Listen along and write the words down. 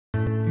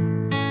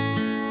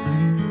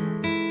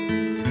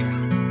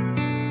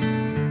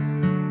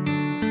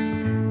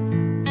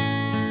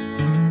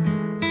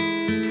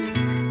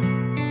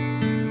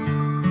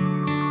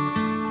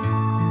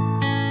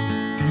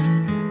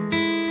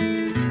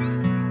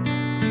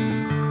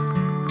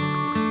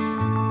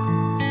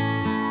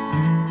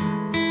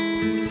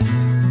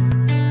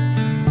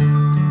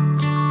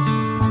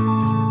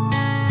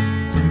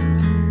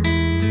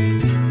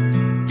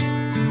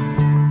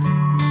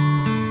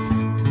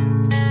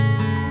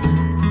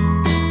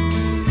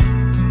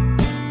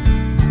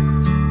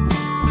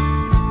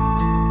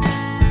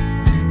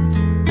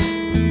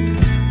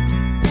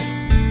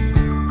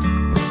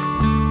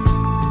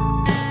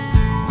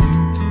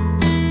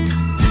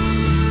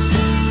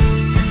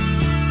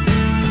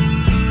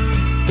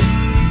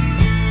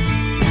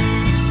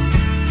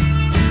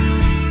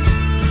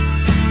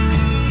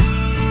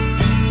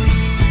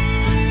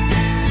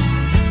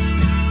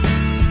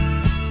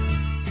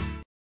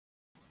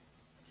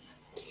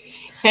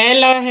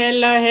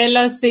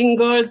Hello,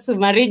 singles,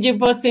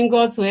 marriageable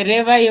singles,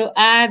 wherever you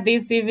are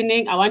this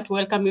evening. I want to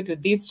welcome you to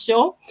this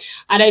show.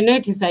 And I know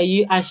it is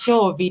a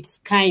show of its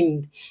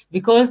kind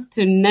because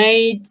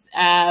tonight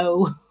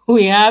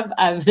we have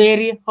a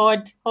very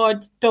hot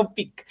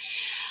topic.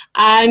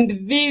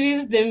 And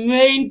this is the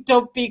main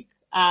topic.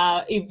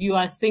 If you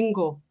are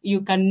single,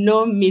 you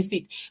cannot miss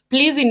it.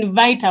 Please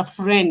invite a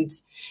friend.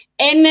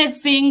 Any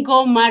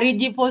single,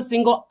 marriageable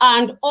single,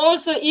 and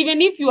also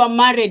even if you are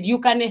married, you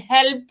can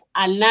help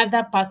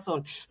another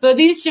person. So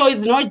this show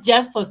is not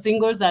just for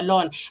singles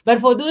alone,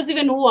 but for those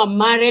even who are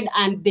married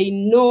and they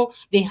know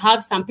they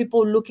have some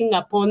people looking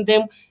upon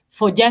them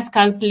for just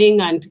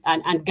counseling and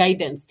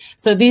guidance.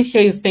 So this show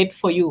is set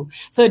for you.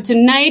 So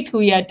tonight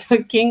we are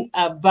talking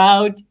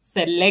about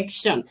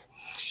selection.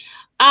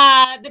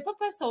 The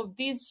purpose of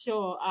this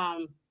show,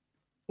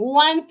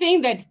 one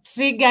thing that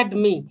triggered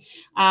me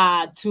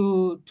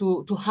to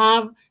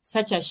have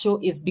such a show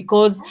is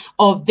because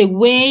of the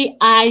way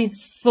I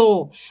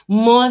saw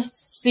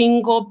most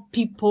single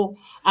people.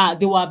 There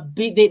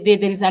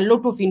is a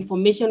lot of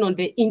information on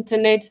the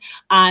internet,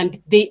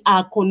 and they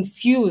are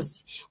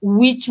confused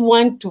which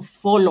one to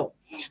follow.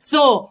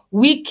 So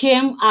we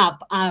came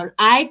up,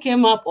 I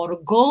came up, or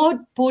God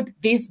put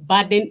this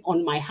burden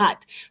on my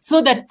heart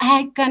so that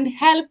I can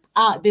help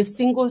the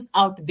singles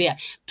out there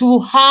to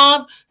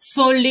have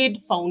solid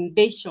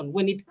foundation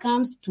when it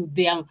comes to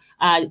their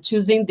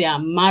choosing their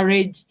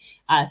marriage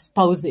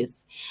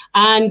spouses.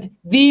 And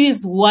this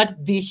is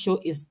what this show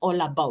is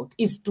all about,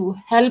 is to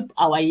help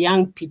our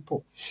young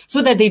people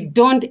so that they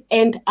don't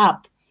end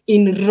up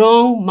in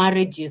wrong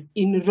marriages,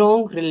 in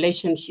wrong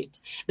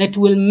relationships that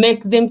will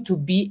make them to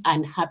be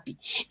unhappy.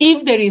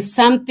 If there is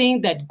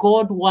something that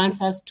God wants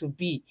us to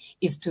be,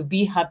 is to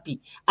be happy.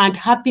 And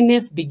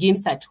happiness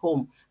begins at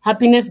home.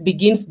 Happiness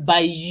begins by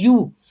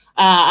you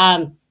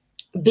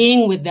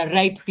being with the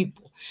right people.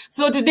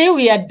 So today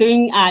we are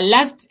doing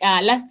last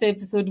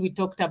episode we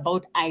talked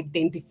about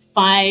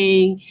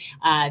identifying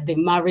the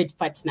marriage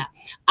partner,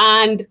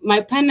 and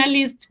my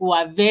panelists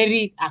were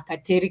very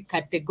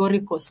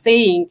categorical,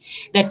 saying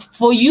that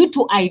for you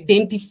to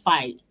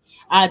identify,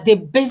 the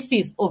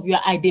basis of your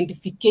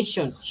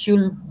identification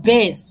should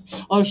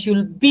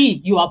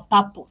be your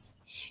purpose.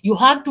 You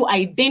have to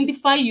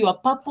identify your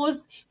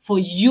purpose for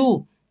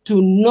you to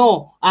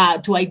know,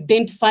 to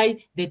identify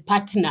the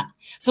partner.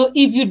 So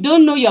if you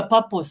don't know your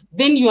purpose,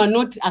 then you are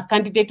not a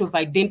candidate of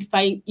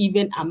identifying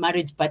even a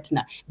marriage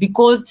partner,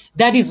 because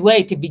that is where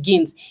it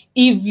begins.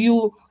 If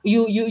you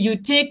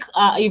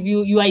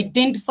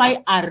identify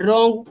a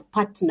wrong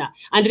partner,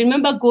 and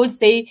remember God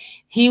say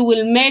he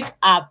will make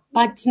a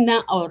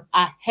partner or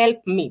a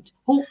helpmate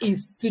who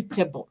is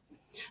suitable.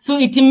 So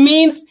it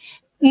means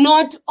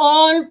not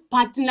all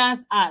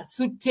partners are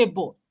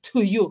suitable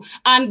to you,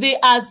 and they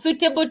are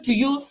suitable to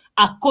you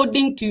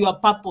according to your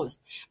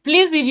purpose.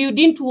 Please, if you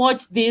didn't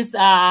watch this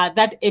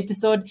that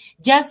episode,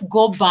 just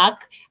go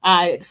back,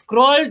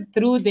 scroll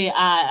through the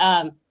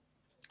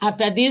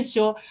after this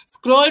show,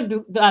 scroll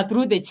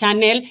through the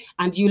channel,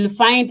 and you'll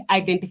find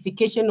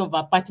identification of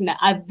a partner,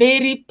 a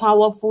very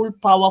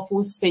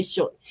powerful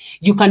session.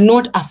 You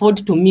cannot afford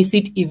to miss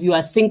it if you are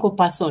a single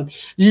person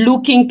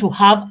looking to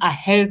have a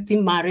healthy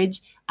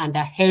marriage and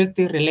a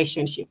healthy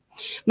relationship.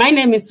 My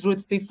name is Ruth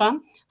Sifa,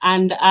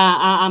 and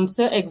I'm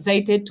so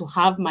excited to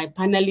have my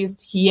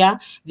panelists here.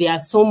 They are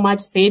so much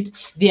said.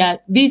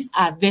 These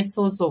are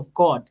vessels of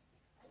God.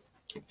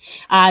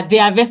 They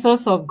are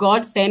vessels of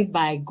God sent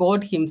by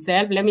God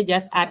himself. Let me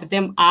just add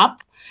them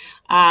up.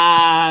 They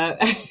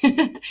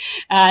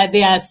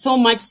are so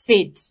much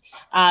set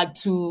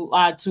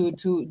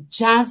to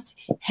just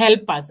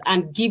help us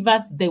and give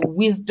us the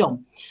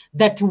wisdom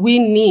that we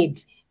need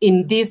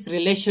in this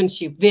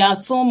relationship. They are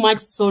so much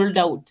sold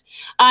out.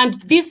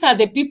 And these are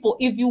the people,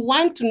 if you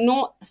want to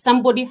know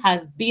somebody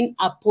has been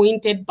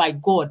appointed by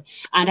God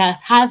and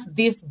has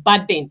this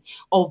burden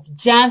of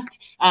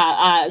just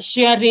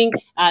sharing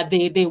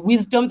the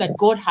wisdom that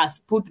God has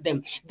put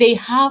them, they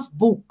have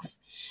books.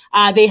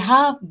 They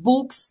have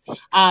books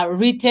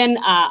written,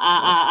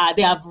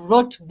 they have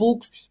wrote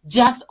books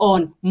just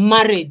on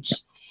marriage.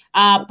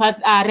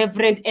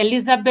 Reverend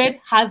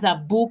Elizabeth has a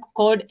book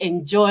called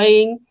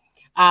Enjoying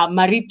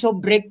Marital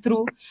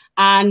Breakthrough,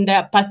 and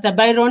Pastor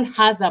Byron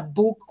has a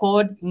book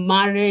called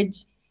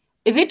Marriage.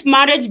 Is it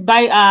Marriage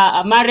by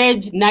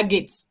Marriage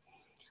Nuggets?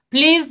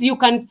 Please, you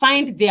can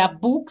find their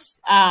books.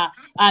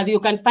 You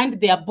can find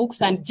their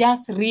books and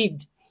just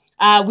read.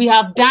 We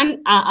have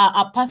done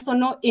a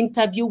personal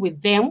interview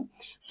with them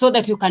so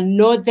that you can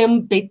know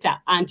them better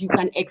and you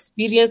can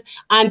experience.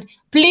 And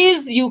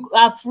please, you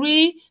are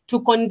free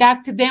to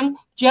contact them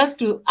just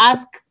to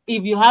ask.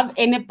 If you have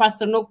any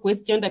personal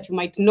question that you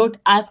might not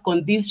ask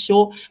on this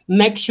show,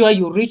 make sure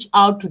you reach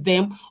out to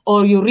them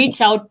or you reach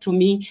out to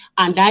me,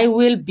 and I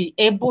will be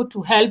able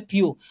to help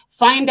you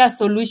find a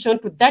solution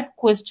to that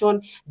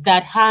question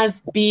that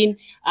has been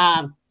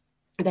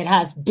that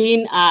has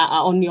been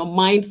on your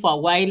mind for a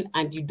while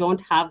and you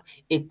don't have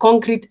a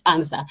concrete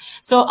answer.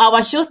 So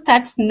our show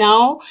starts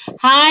now.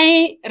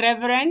 Hi,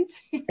 Reverend.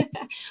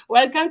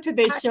 Welcome to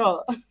the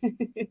show.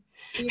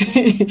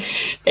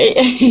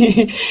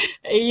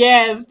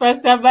 Yes,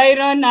 Pastor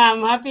Byron,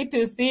 I'm happy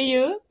to see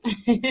you.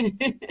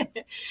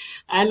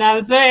 And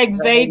I'm so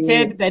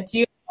excited that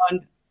you are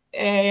on.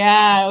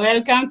 Yeah,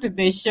 welcome to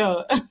the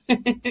show.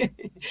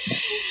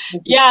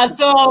 Yeah,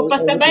 so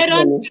Pastor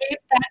Byron, please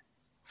start.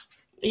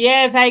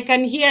 Yes, I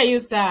can hear you,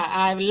 sir.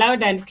 I'm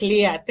loud and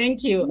clear.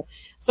 Thank you.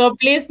 So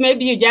please,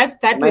 maybe you just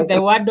start with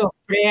the word of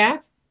prayer.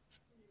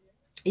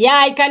 Yeah,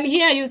 I can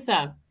hear you,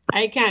 sir.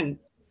 I can.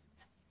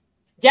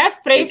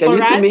 Just pray for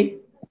us. Can you see me?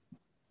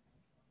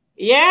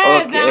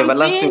 Yes, okay, I'm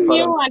seeing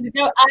you and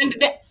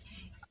the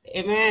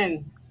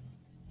Amen.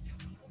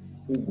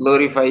 We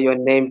glorify your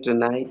name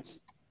tonight.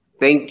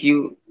 Thank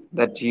you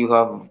that you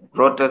have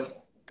brought us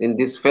in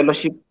this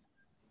fellowship.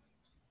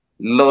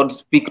 Lord,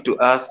 speak to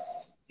us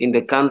in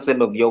the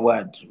counsel of your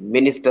word.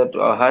 Minister to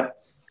our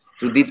hearts,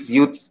 to these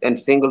youths and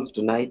singles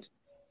tonight.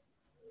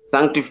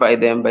 Sanctify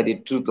them by the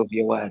truth of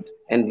your word.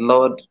 And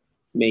Lord,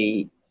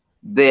 may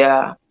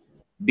there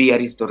be a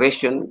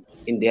restoration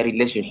in their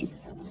relationship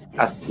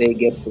as they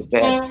get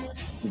prepared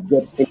to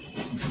get into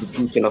the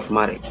institution of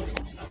marriage.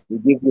 We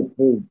give you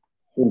praise.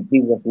 In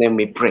Jesus' name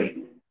we pray.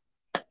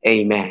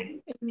 Amen.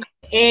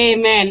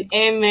 Amen,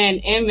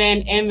 amen,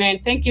 amen, amen.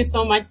 Thank you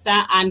so much,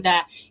 sir. And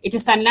it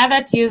is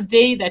another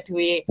Tuesday that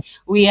we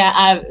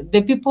are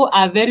the people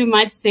are very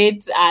much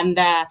set, and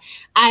I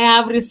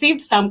have received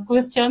some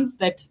questions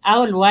that I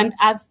will want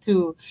us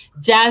to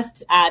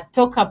just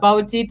talk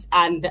about it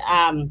and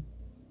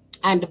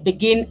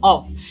begin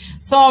off.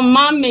 So,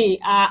 Mommy,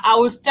 I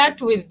will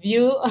start with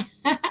you.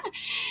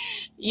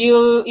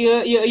 You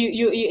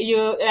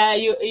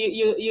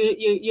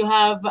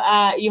have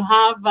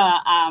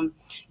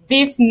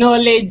this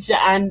knowledge,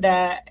 and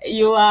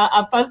you are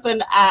a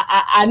person,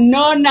 a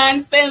no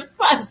nonsense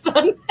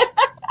person.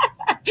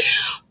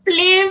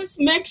 Please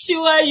make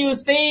sure you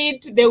say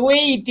it the way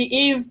it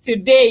is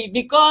today,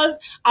 because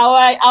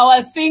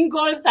our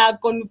singles are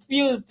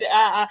confused.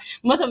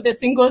 Most of the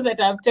singles that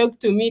have talked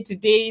to me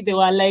today, they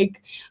were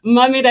like,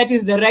 Mommy, that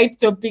is the right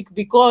topic,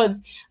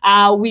 because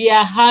we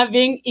are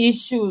having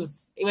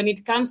issues when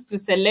it comes to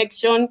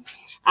selection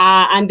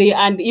and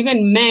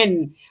even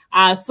men.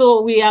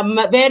 So we are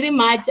very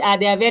much,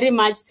 they are very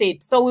much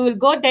set. So we will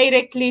go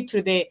directly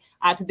to the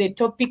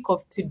topic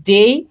of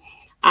today.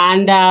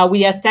 And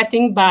we are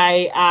starting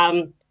by,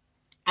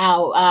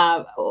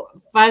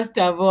 first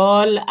of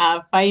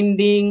all,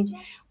 finding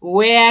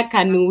where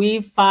can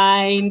we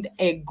find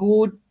a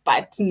good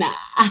partner?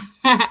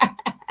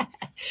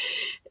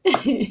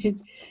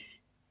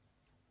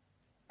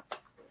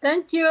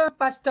 Thank you,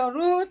 Pastor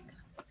Ruth,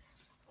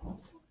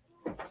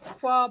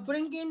 for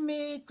bringing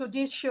me to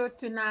this show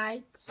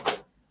tonight.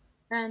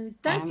 And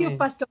thank you,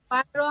 Pastor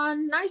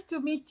Byron. Nice to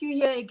meet you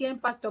here again,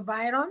 Pastor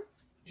Byron.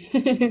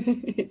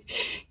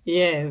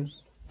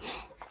 Yes.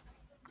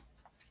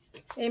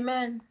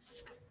 Amen.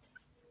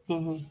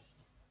 Mm-hmm.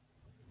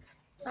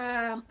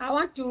 I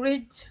want to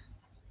read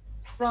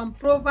from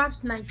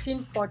Proverbs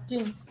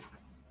 19:14.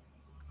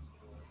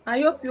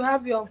 I hope you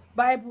have your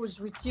Bibles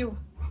with you.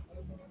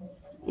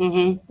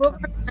 Mm-hmm.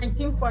 Proverbs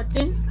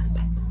 19:14.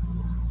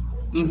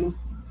 Mm-hmm.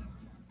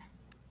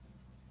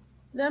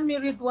 Let me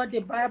read what the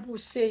Bible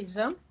says.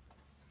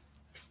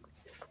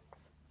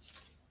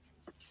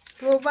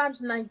 Proverbs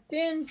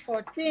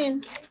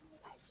 19:14.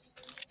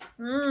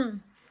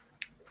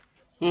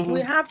 Mm-hmm.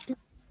 We have to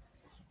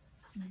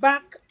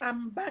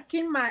I'm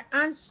backing my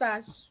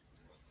answers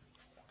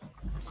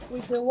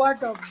with the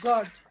word of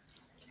God,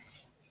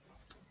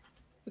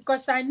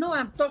 because I know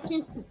I'm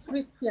talking to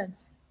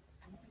Christians.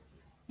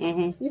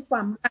 Mm-hmm. If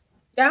I'm right,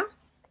 yeah.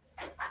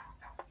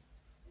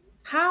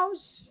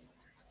 House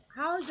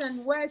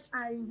and wealth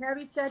are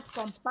inherited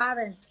from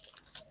parents,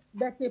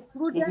 but a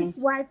prudent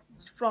wife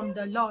is from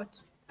the Lord.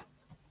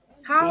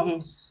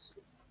 Houses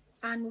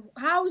and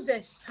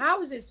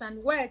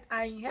wealth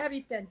are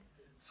inherited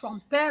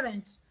from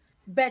parents,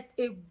 but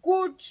a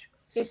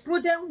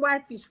prudent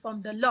wife is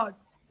from the Lord.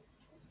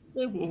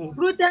 A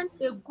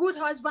good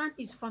husband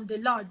is from the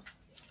Lord.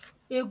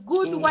 A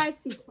good wife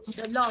is from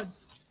the Lord.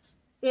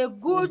 A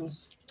good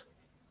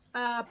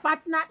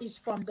partner is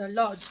from the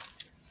Lord.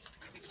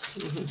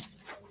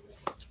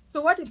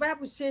 So what the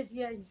Bible says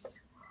here is,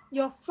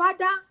 your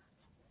father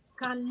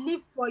can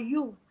live for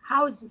you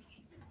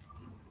houses,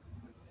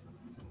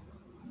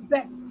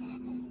 but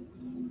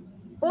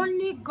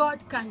only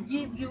God can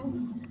give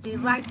you the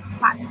right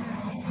partner.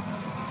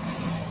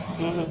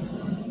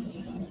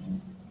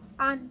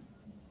 And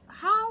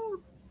how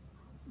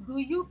do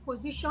you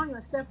position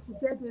yourself to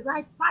get the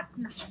right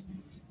partner?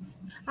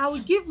 I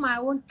will give my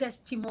own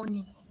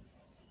testimony.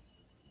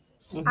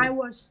 I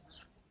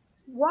was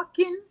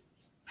working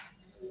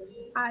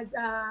as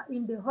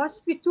in the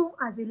hospital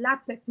as a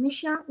lab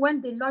technician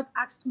when the Lord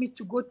asked me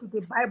to go to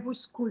the Bible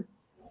school.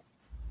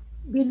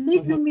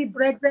 Believe you me,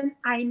 brethren,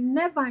 I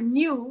never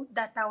knew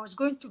that I was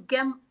going to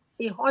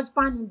a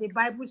husband in the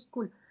Bible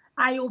school.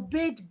 I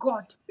obeyed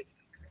God.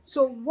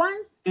 So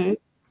once,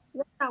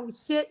 what I would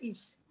say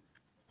is,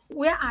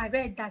 where I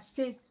read that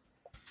says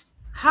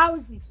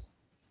houses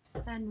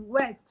and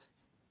wealth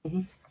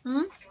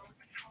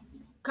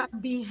can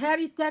be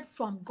inherited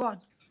from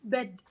God,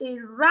 but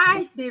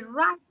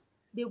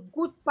the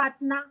good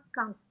partner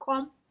can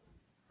come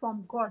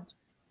from God.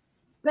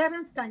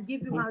 Parents can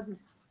give you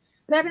houses,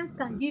 parents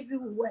can give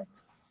you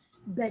wealth,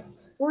 but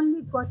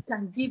only God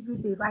can give you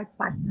the right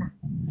partner.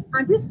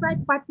 And this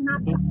right partner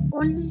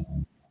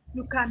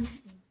you can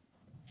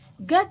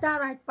get that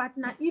right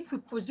partner if you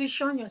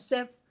position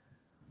yourself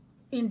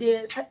at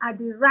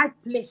the right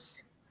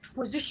place.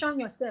 Position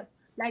yourself.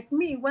 Like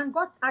me, when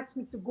God asked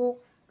me to go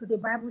to the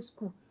Bible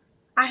school,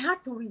 I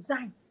had to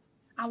resign.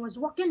 I was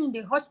working in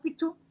the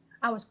hospital.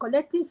 I was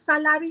collecting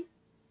salary.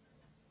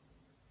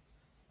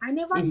 I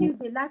never knew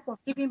the life of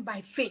living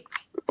by faith.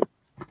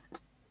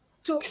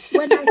 So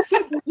when I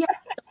said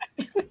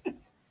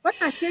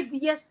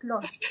yes,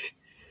 Lord,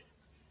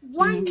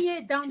 1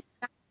 year down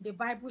the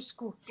Bible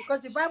school,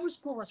 because the Bible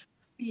school was 4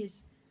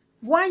 years.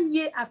 1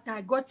 year after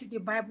I got to the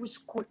Bible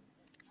school,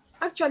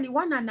 actually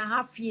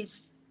 1.5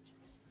 years,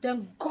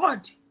 then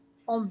God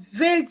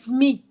unveiled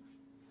me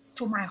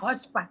to my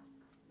husband.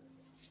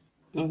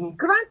 Granting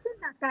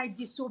that I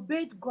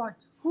disobeyed God,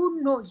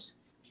 who knows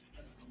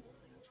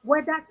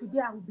whether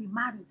today I will be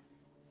married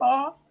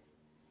or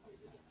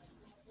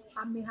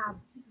I may have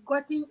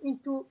gotten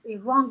into a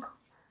wrong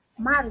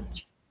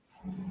marriage.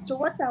 So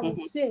what I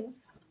would say,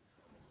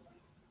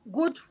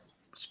 good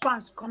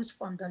spouse comes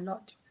from the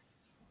Lord.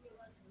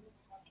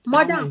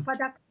 Mother and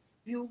father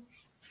give you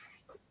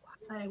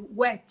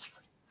wealth,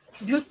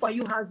 build for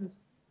you houses,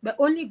 but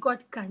only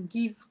God can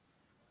give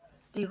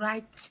the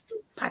right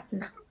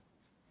partner.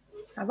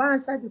 Have I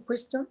answered the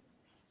question?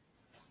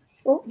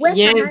 Oh, where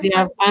Yes, can I you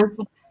have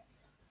answered.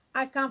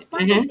 I can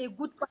find a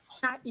good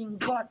partner in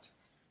God.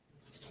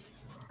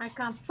 I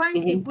can find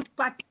a good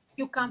partner.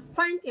 You can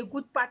find a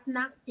good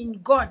partner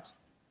in God.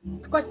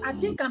 Because I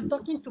think I'm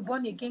talking to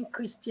born-again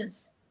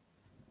Christians.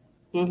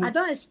 I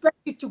don't expect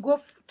you to go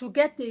to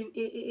get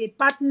a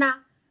partner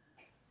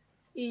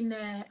in,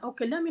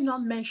 okay, let me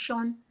not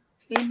mention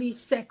any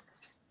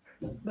sect.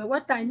 But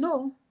what I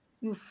know,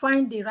 you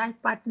find the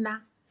right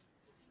partner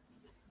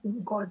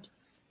in God.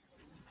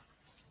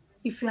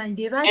 If you are in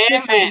the right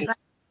place at the right time.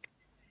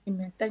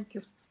 Amen. Thank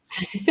you.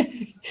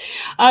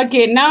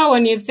 Okay, now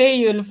when you say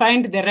you'll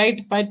find the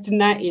right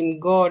partner in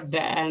God,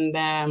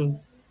 and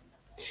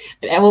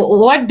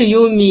what do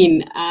you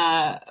mean?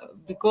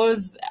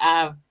 Because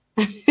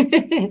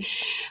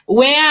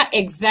where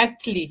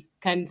exactly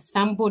can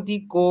somebody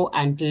go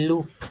and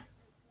look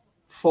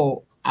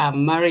for a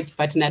marriage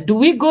partner? Do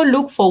we go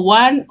look for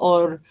one,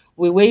 or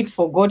we wait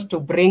for God to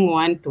bring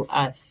one to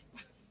us?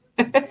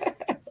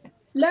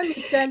 Let me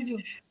tell you,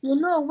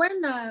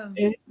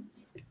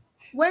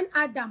 when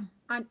Adam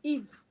and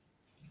Eve,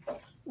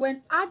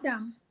 when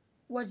Adam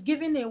was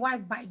given a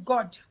wife by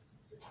God,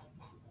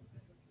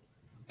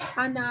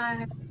 and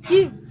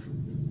Eve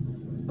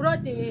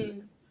brought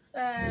made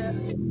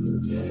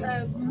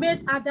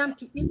Adam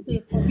to eat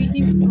the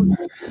forbidden fruit.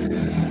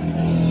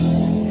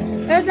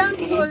 Adam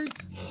told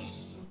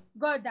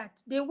God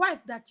that the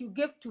wife that you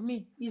gave to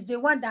me is the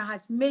one that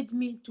has made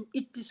me to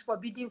eat this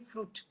forbidden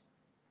fruit.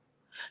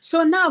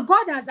 So now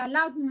God has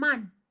allowed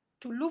man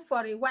to look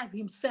for a wife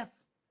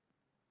himself.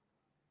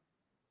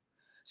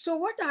 So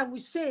what I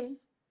would say,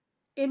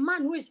 a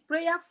man who is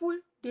prayerful,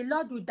 the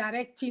Lord will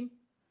direct him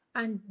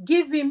and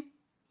give him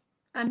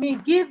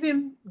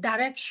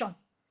direction.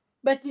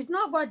 But it's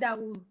not God that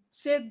will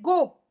say,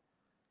 go,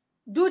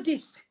 do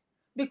this,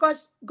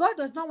 because God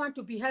does not want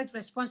to be held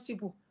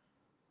responsible.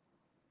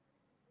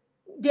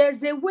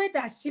 There's a way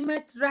that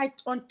seemeth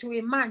right unto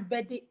a man,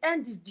 but the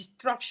end is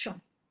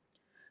destruction.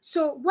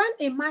 So when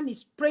a man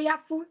is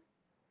prayerful,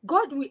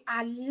 God will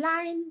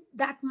align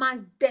that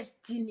man's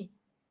destiny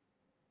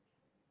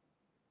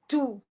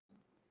to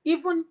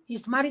even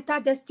his marital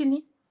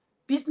destiny,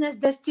 business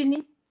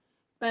destiny,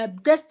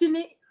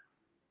 destiny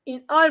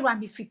in all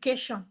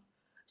ramification.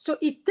 So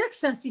it takes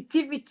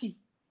sensitivity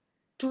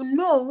to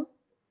know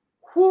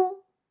who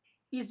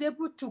is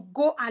able to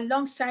go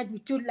alongside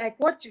with you, like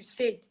what you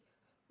said,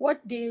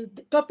 what the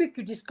topic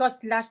you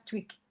discussed last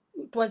week.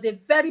 It was a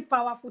very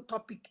powerful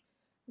topic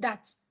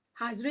that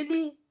has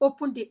really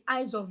opened the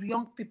eyes of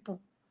young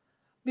people,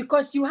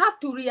 because you have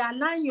to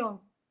realign your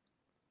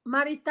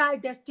marital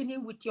destiny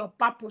with your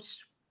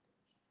purpose.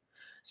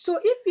 So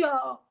if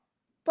your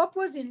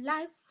purpose in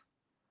life,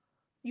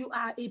 you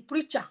are a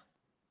preacher,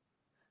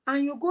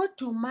 and you go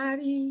to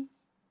marry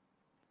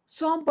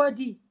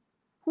somebody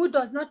who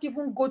does not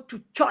even go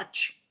to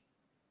church,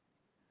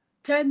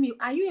 tell me,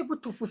 are you able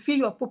to fulfill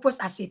your purpose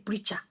as a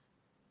preacher?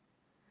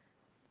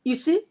 You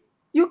see,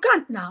 you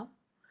can't now.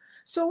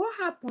 So what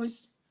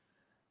happens?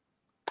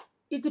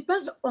 It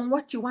depends on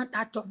what you want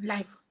out of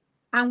life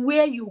and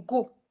where you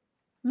go.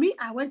 Me,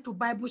 I went to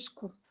Bible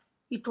school.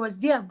 It was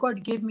there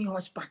God gave me a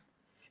husband.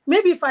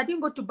 Maybe if I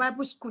didn't go to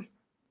Bible school,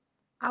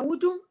 I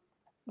wouldn't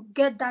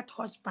get that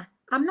husband.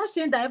 I'm not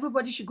saying that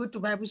everybody should go to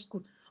Bible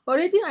school.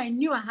 Already I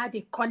knew I had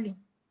a calling.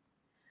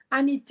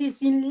 And it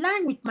is in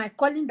line with my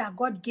calling that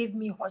God gave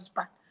me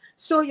husband.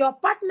 So your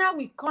partner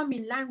will come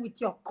in line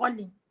with your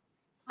calling.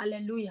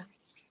 Hallelujah.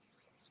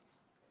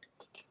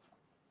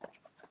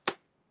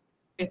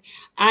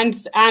 And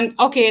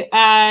okay,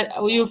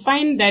 you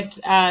find that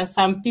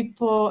some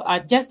people,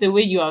 just the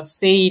way you have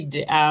said,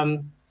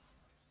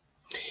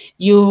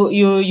 you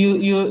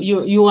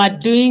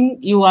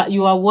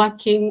are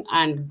working,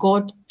 and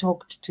God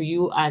talked to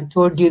you and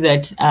told you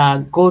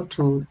that go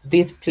to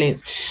this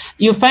place.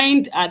 You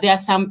find there are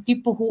some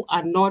people who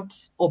are not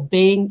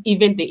obeying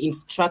even the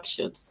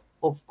instructions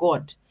of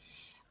God,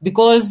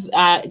 because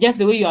just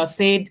the way you have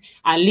said,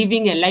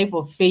 living a life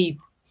of faith.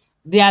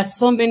 There are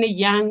so many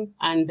young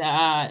and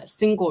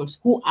singles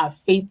who are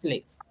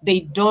faithless. They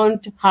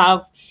don't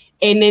have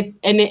any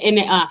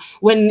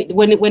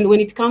when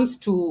it comes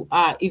to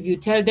if you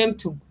tell them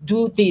to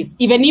do this,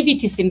 even if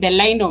it is in the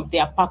line of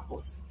their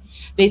purpose,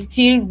 they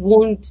still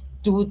won't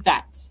do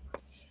that.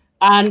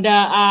 And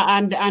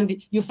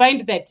you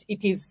find that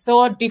it is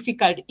so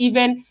difficult,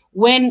 even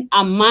when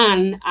a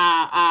man,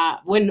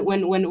 when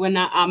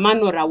a man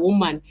or a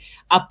woman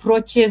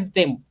approaches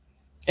them,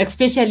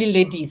 especially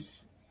ladies.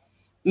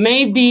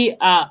 Maybe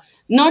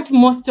not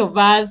most of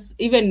us,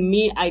 even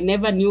me, I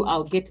never knew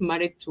I'll get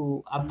married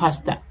to a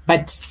pastor,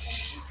 but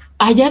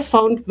I just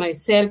found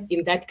myself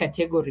in that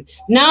category.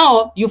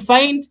 Now you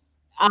find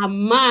a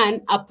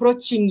man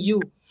approaching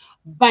you,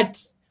 but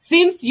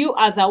since you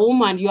as a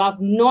woman, you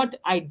have not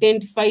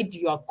identified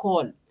your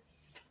call,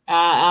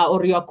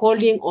 or your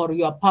calling or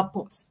your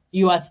purpose,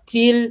 you are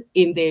still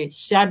in the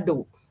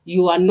shadow.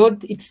 You are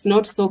not, it's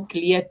not so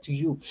clear to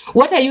you.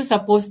 What are you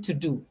supposed to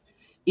do?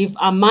 If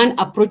a man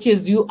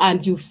approaches you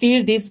and you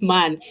feel this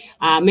man,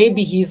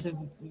 maybe his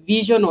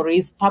vision or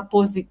his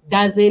purpose, it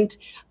doesn't,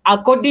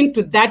 according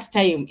to that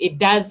time, it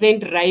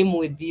doesn't rhyme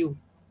with you.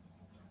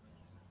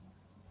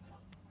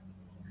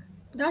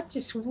 That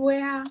is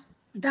where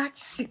that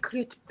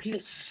secret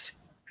place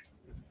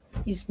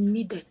is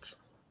needed.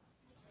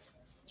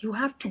 You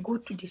have to go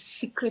to the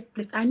secret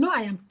place. I know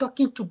I am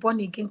talking to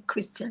born-again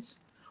Christians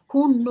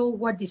who know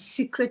what the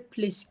secret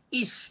place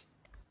is.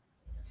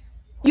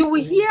 You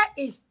will hear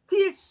a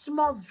still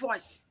small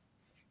voice.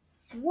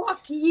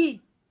 Walk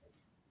ye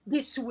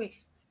this way.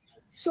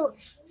 So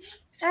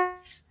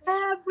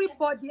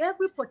everybody,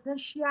 every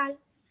potential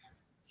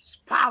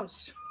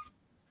spouse,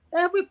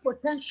 every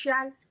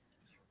potential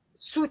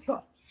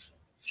suitor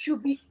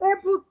should be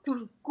able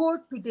to go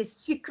to the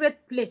secret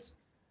place.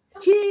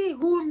 He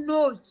who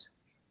knows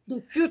the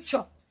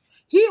future,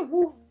 he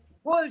who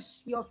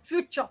holds your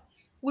future,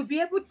 will be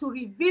able to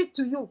reveal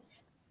to you.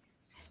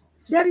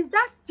 There is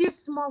that still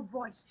small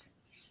voice.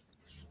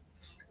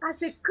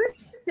 As a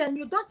Christian,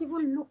 you don't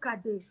even look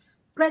at the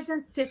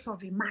present state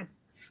of a man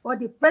or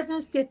the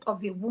present state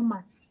of a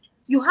woman.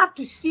 You have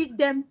to see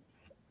them,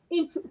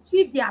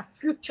 see their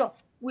future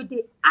with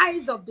the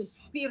eyes of the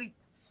spirit.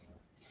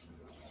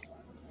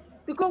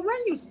 Because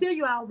when you say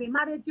you are of a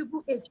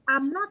marriageable age,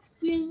 I'm not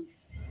seeing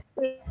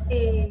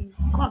a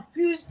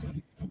confused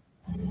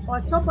or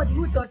somebody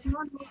who does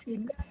not know the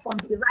left from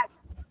the right.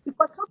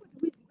 Because somebody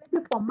who is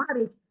ready for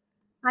marriage,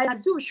 I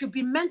assume, should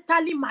be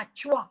mentally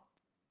mature.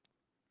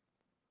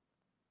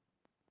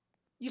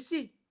 You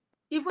see,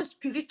 even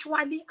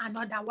spiritually and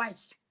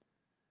otherwise.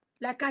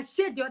 Like I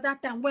said the other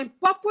time, when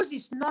purpose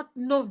is not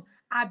known,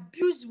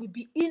 abuse will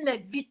be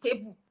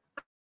inevitable.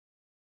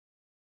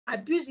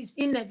 Abuse is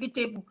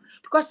inevitable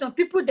because some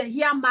people, they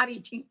hear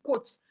marriage in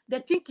quotes, they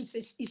think it's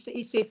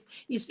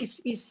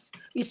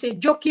a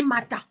joking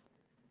matter.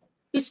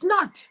 It's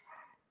not.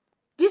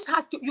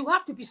 You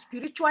have to be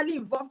spiritually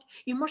involved,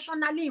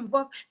 emotionally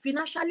involved,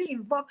 financially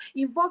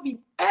involved in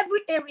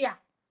every area.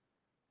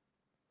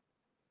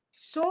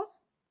 So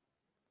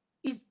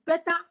it's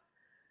better,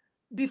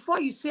 before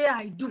you say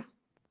I do,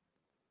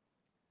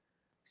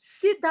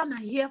 sit down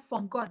and hear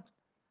from God.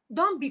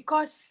 Don't,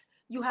 because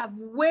you have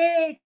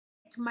wait,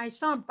 my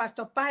son,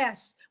 Pastor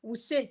Pius, will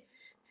say,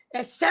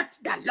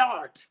 except the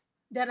Lord.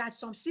 There are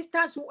some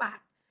sisters who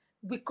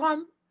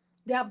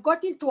they have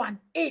gotten to an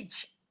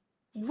age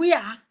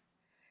where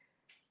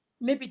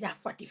maybe they're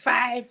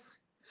 45,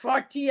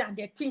 40, and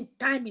they think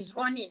time is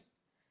running.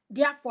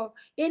 Therefore,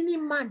 any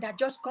man that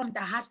just comes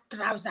that has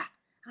trouser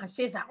and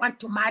says, I want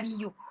to marry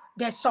you,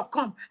 they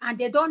succumb, and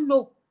they don't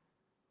know.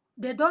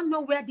 They don't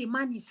know where the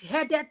man is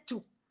headed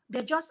to.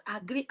 They just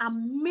agree,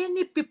 and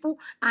many people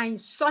are in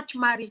such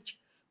marriage.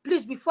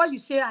 Please, before you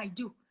say I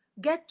do,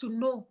 get to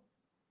know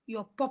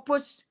your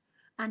purpose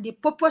and the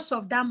purpose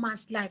of that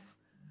man's life.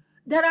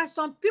 There are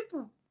some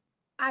people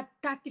at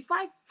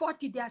 35,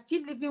 40, they are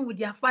still living with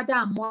their father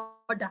and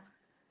mother.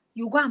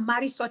 You go and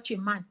marry such a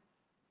man,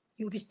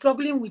 you'll be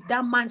struggling with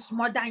that man's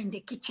mother in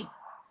the kitchen,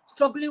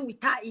 struggling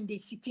with her in the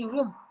sitting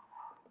room.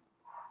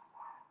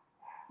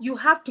 You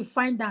have to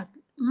find out.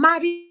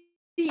 Marry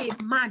a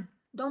man,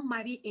 don't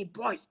marry a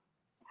boy.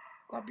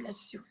 God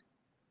bless you.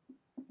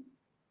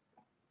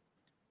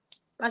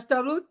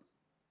 Pastor Ruth?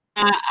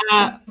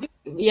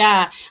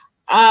 Yeah.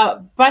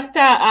 Pastor,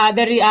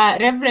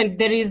 Reverend,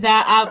 there is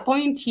a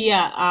point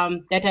here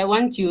that I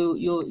want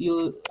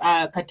you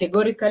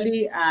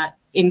categorically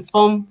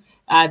inform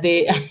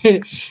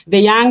the the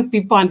young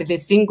people and the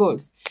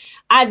singles.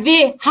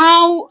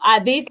 How are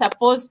they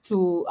supposed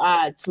to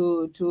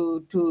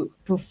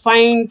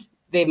find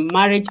the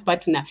marriage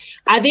partner?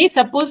 Are they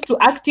supposed to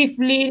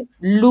actively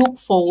look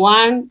for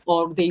one,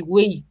 or they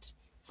wait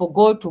for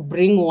God to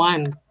bring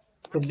one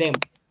to them?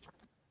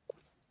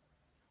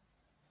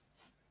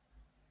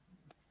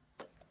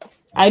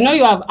 I know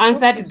you have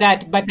answered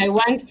that, but I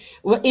want,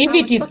 if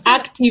it is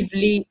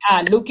actively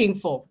looking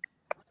for,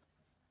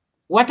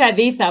 what are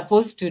they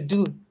supposed to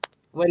do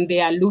when they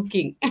are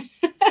looking?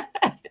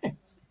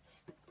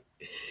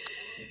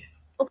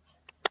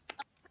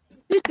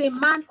 Is the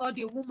man or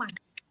the woman?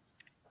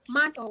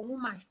 Man or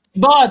woman?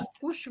 Both.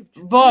 Who should?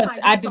 Both. Who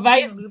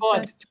Advise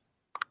both.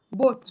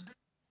 Both.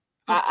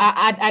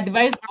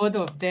 Advise both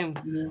of them.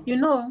 You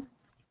know,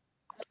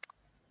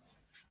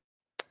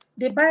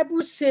 the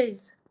Bible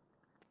says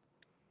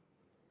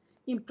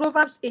in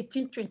Proverbs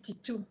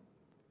 18:22,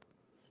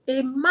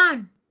 a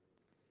man,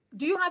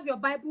 do you have your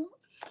Bible?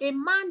 A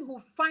man who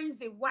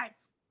finds a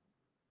wife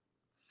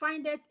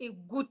findeth a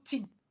good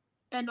thing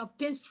and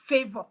obtains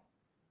favor.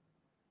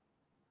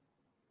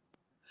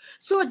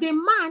 So the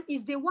man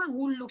is the one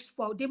who looks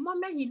for. The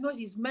moment he knows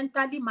he's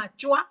mentally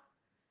mature,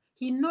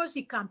 he knows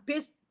he can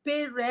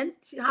pay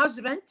rent,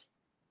 house rent,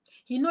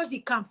 he knows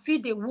he can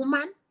feed a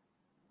woman.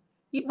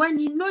 When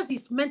he knows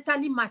he's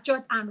mentally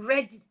matured and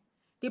ready,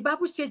 the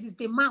Bible says it's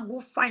the man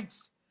who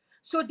finds.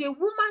 So the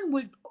woman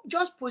will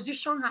just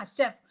position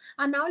herself.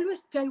 And I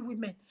always tell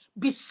women,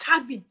 be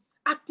serving,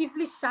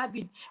 actively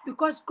serving,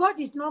 because God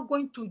is not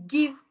going to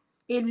give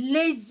a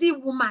lazy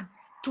woman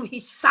to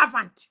his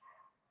servant.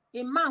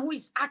 A man who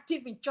is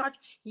active in church,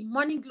 in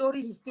morning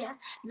glory, he's there.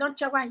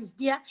 Lunch hour, he's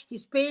there.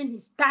 He's paying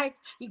his tithe.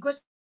 He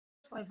goes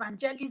for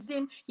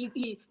evangelism.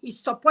 He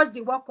supports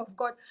the work of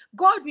God.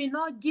 God will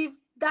not give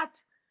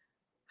that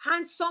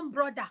handsome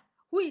brother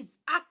who is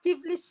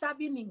actively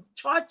serving in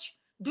church,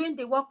 doing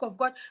the work of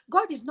God.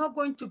 God is not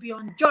going to be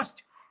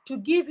unjust to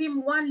give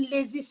him one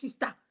lazy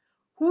sister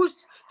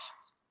whose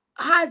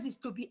hers is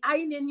to be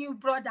eyeing any new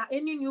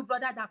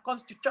brother that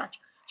comes to church.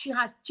 She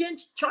has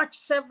changed church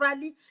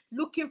severally,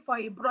 looking for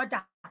a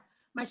brother.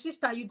 My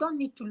sister, you don't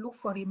need to look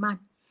for a man.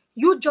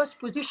 You just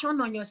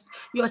position on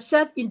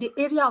yourself in the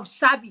area of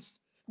service.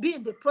 Be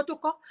in the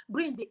protocol,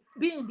 be in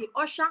the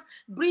usher,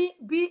 be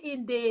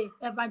in the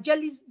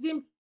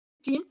evangelism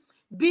team,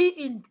 be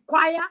in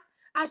choir.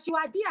 As you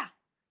are there,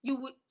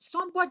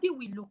 somebody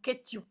will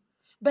locate you.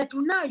 But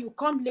now you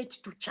come late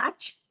to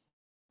church.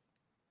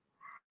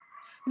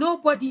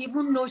 Nobody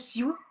even knows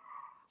you.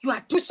 You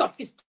are too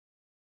sophisticated.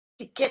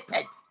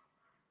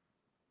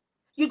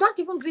 You don't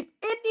even greet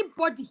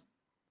anybody.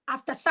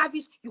 After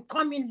service, you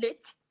come in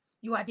late.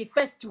 You are the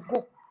first to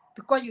go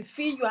because you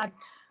feel you are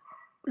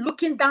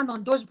looking down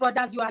on those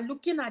brothers. You are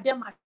looking at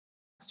them as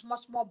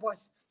small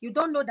boys. You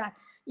don't know that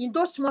in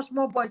those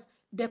small boys,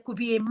 there could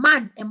be a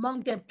man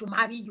among them to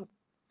marry you.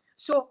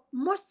 So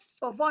most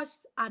of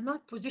us are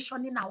not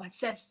positioning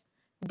ourselves.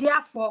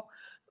 Therefore,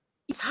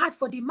 it's hard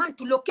for the man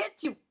to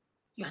locate you.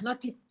 You are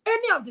not in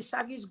any of the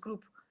service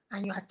group,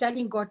 and you are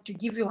telling God to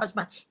give you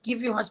husband,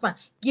 give you husband,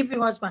 give you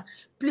husband.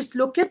 Please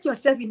locate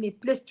yourself in a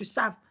place to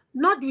serve,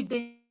 not with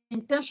the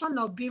intention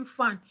of being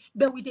fun,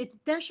 but with the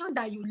intention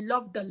that you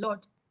love the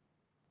Lord.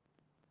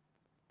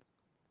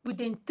 With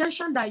the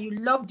intention that you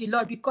love the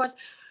Lord, because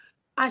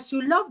as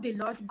you love the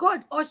Lord,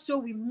 God also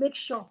will make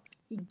sure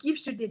he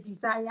gives you the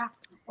desire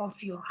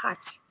of your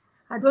heart.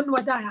 I don't know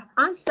whether I have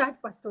answered,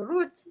 Pastor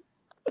Ruth.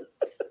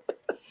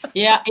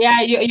 Yeah,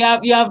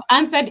 you have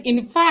answered.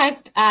 In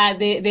fact,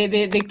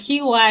 the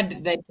key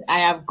word that I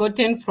have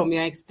gotten from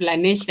your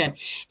explanation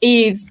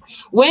is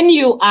when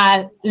you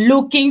are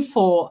looking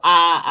for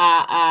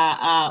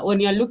when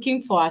you're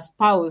looking for a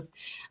spouse,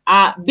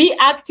 be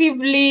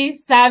actively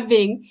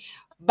serving.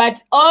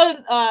 But all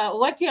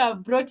what you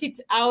have brought it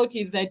out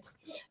is that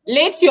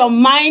let your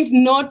mind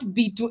not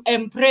be to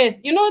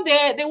impress. You know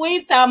the way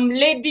some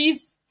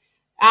ladies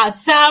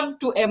serve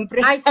to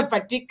impress a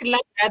particular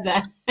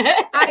brother.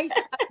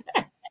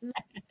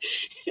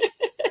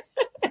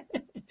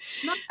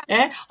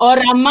 Or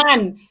a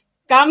man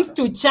comes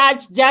to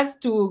church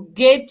just to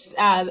get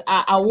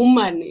a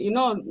woman. You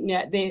know,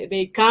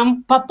 they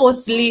come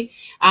purposely.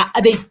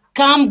 They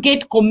come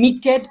get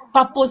committed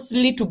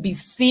purposely to be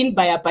seen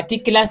by a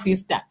particular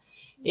sister.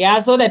 Yeah,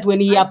 so that when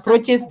he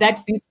approaches that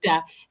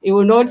sister, he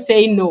will not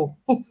say no.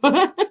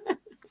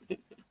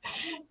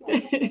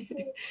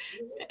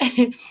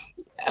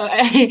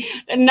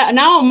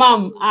 Now,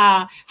 Mom,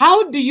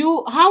 how do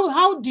you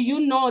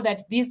know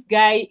that this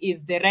guy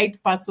is the right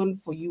person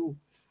for you?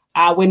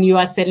 When you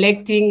are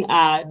selecting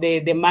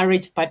the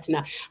marriage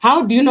partner,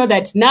 how do you know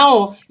that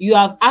now you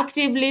have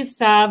actively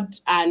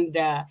served and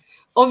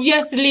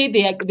obviously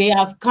they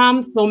have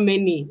come so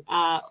many?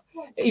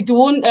 It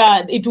will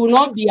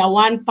not be a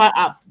one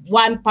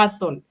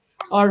person,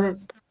 or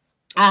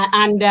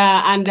and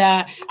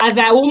as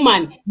a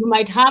woman you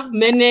might have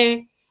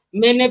many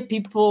many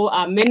people,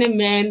 many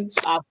men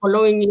are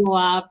following you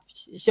up,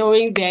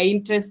 showing their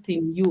interest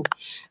in you.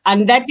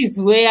 And that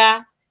is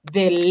where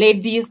the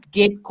ladies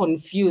get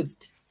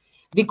confused.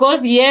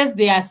 Because yes,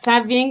 they are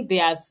serving,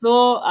 they are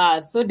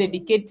so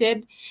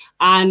dedicated,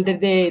 and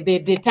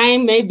the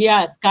time maybe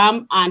has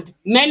come, and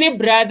many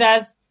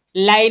brothers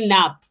line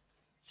up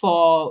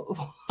for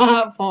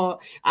for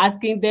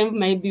asking them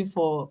maybe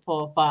for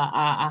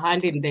a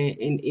hand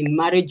in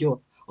marriage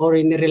or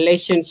in a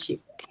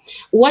relationship.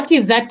 What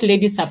is that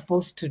lady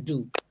supposed to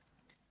do?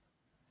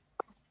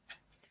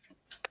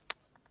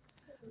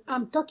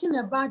 I'm talking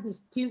about the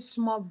still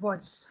small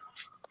voice.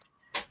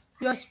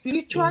 Your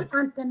spiritual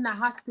antenna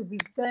has to be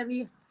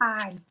very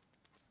high.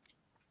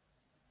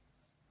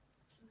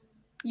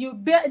 You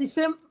bear the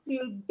same,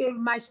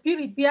 my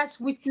spirit bears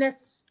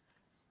witness.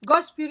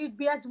 God's spirit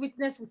bears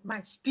witness with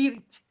my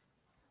spirit.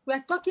 We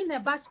are talking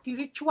about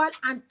spiritual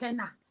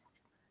antenna.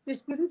 The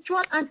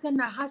spiritual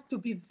antenna has to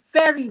be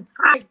very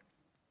high.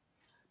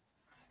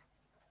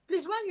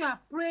 Please, when you are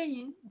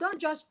praying, don't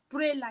just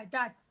pray like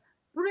that.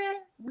 Pray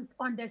with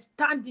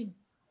understanding.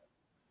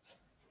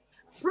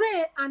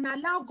 Pray and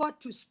allow God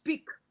to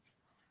speak.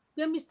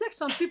 The mistake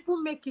some people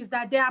make is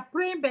that they are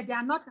praying, but they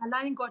are not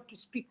allowing God to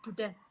speak to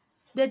them.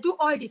 They do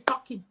all the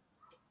talking.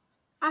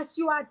 As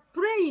you are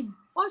praying,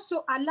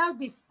 also allow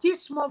the still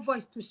small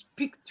voice to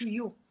speak to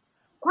you.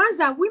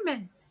 Kwanzaa,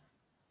 women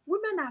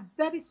are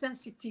very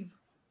sensitive.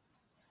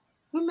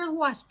 Women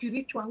who are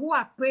spiritual, who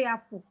are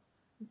prayerful.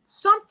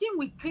 Something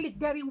will click.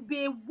 There will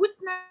be a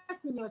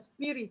witness in your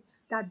spirit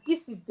that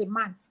this is the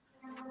man.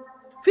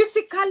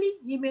 Physically,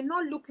 he may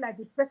not look like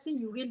the person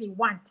you really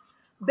want,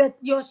 but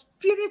your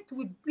spirit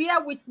will bear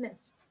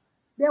witness.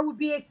 There will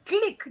be a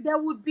click. There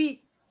will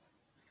be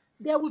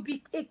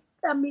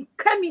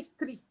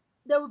chemistry.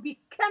 There will be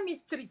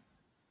chemistry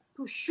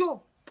to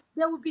show.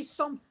 There will be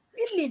some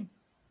feeling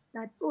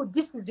that, oh,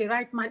 this is the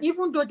right man.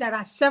 Even though there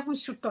are 7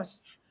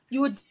 suitors,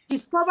 you will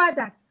discover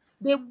that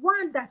the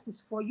one that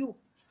is for you,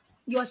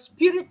 your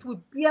spirit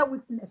will bear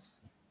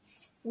witness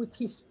with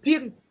his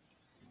spirit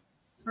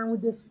and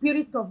with the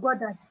spirit of God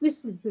that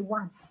this is the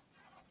one.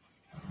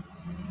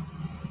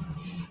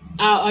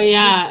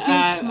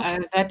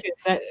 That is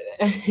that.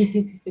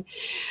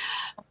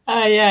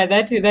 Yeah,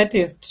 that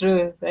is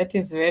true. That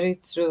is very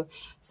true.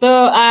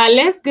 So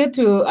let's go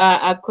to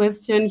a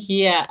question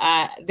here.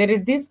 There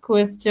is this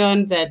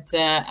question that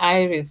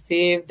I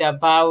received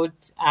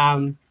about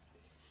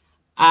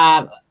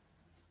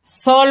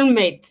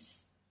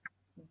soulmates.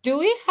 Do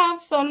we have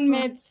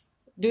soulmates?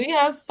 Do we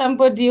have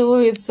somebody who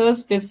is so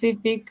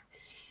specific?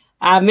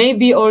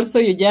 Maybe also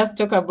you just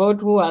talk about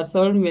who are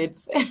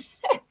soulmates.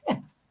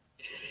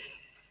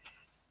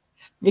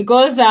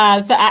 Because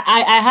so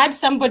I had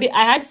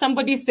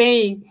somebody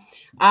saying,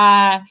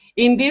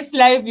 in this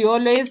life you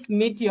always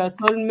meet your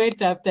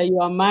soulmate after you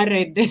are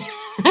married. And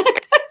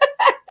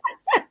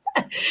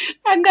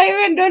I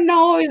even don't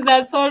know who is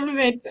a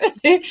soulmate.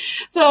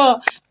 So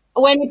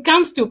when it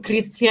comes to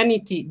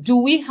Christianity, do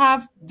we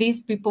have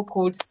these people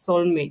called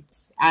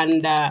soulmates?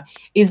 And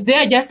is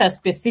there just a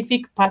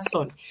specific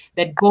person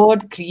that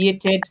God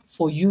created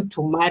for you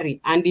to marry?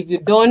 And if you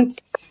don't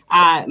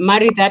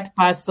marry that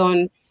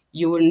person,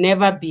 you will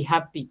never be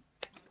happy.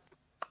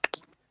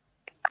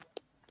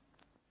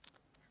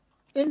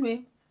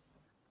 Anyway,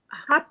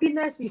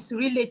 happiness is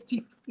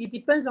relative. It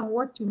depends on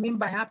what you mean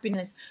by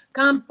happiness.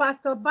 Can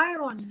Pastor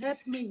Byron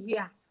help me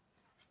here?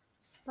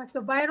 Pastor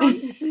Byron,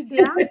 is he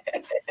there?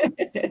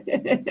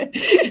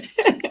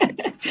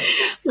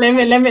 Let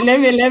me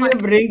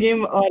bring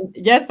him on.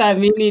 Just a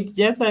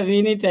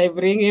minute. I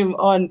bring him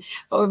on.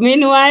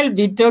 Meanwhile,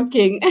 be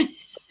talking.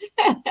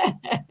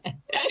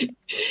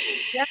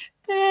 Yeah.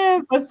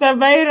 Pastor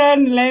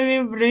Byron, let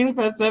me bring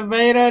Pastor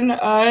Byron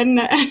on.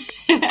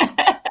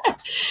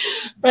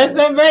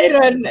 Pastor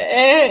Byron,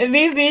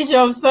 this issue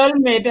of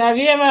soulmate, have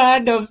you ever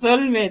heard of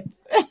soulmate?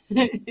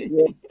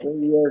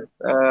 Yes,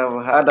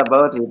 I've heard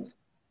about it.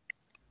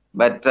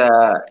 But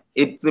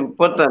it's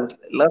important.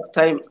 Last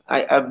time,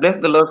 I bless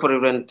the Lord for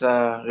Reverend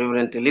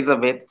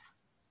Elizabeth,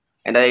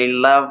 and I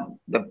love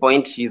the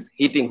point she's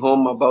hitting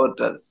home about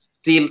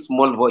still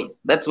small voice.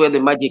 That's where the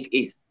magic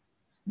is,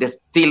 the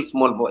still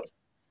small voice.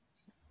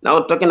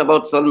 Now, talking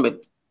about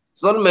soulmate.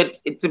 Soulmate,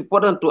 it's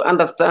important to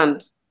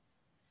understand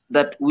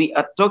that we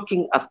are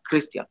talking as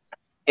Christians,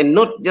 and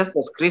not just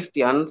as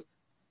Christians,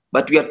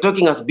 but we are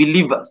talking as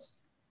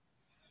believers.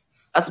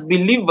 As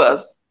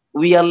believers,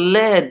 we are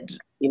led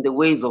in the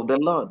ways of the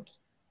Lord.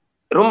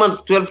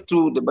 Romans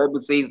 12:2, the Bible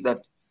says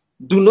that,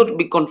 do not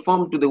be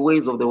conformed to the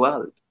ways of the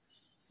world.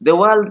 The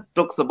world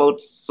talks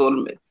about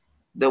soulmates.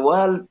 The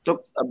world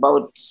talks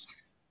about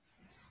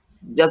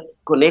just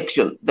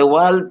connection. The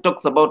world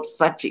talks about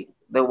searching.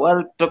 The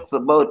world talks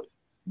about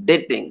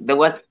dating.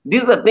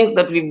 These are things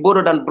that we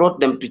borrowed and brought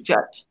them to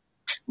church.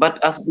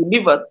 But as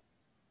believers,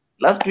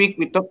 last week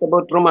we talked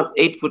about Romans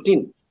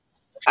 8:14.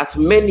 As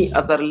many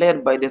as are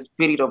led by the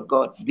Spirit of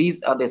God,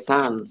 these are the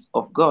sons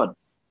of God.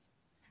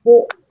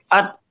 So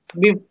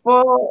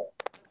before,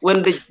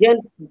 when the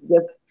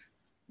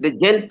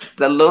gents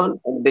alone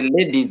and the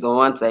ladies on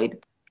one side,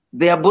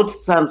 They are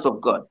both sons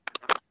of God.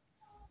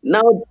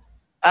 Now,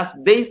 as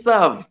they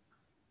serve,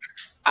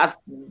 as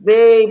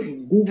they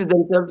busy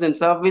themselves in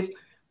service,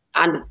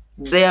 and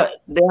their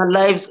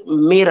lives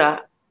mirror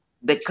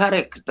the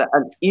character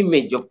and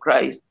image of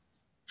Christ,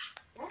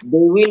 they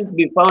will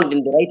be found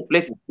in the right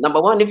places.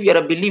 Number one, if you are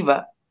a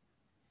believer,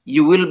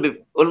 you will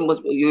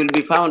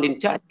be found in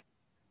church.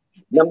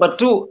 Number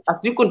two, as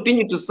you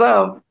continue to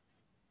serve,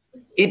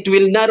 it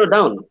will narrow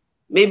down.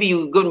 Maybe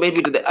you go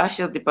maybe to the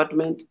ushers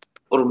department,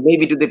 or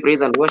maybe to the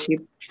praise and worship,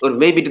 or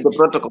maybe to the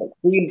protocol.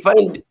 You will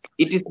find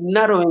it is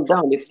narrowing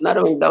down. It's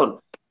narrowing down.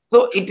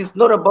 So it is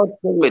not about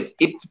formats.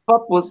 It's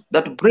purpose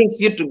that brings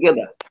you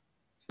together.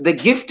 The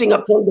gifting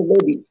upon the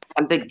lady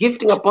and the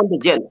gifting upon the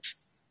gent.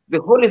 The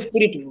Holy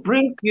Spirit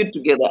brings you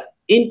together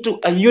into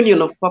a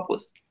union of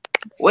purpose,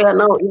 where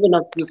now, even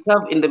as you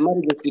serve in the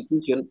marriage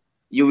institution,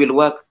 you will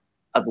work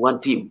as one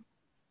team.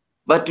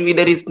 But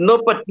there is no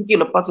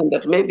particular person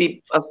that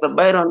maybe, Pastor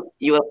Byron,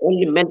 you are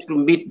only meant to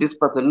meet this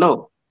person.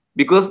 No,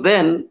 because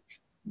then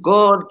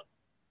God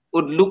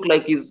would look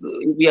like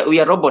we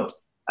are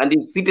robots and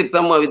he's seated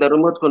somewhere with a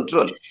remote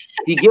control.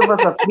 He gave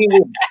us a free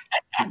will.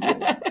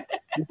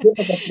 He gave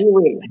us a free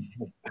will.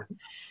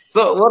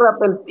 So what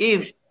happens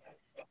is,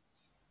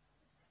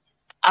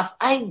 as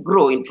I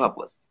grow in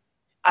purpose,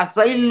 as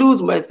I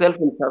lose myself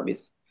in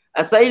service,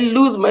 as I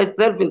lose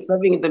myself in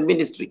serving in the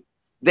ministry,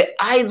 the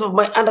eyes of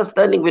my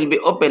understanding will be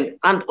opened.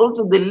 And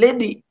also the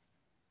lady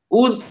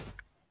who's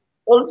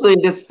also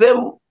in the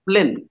same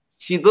plane,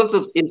 she's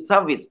also in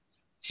service.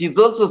 She's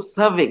also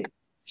serving.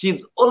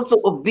 She's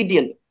also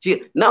obedient.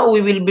 Now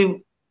we will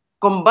be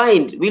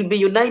combined, we'll be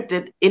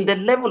united in the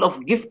level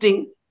of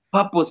gifting,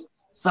 purpose,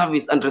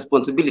 service, and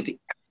responsibility.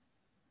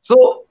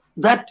 So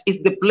that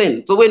is the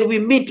plan. So when we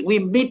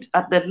meet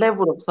at the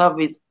level of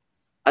service,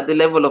 at the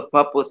level of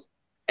purpose,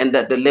 and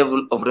at the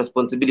level of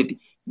responsibility.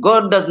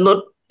 God does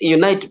not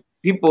unite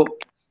people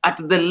at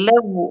the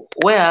level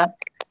where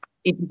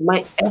it is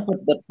my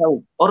effort that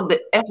counts, or the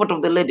effort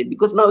of the lady.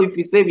 Because now if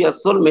we say we are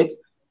soulmates,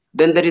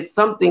 then there is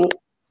something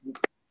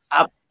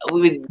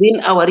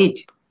within our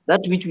reach, that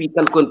which we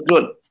can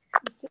control.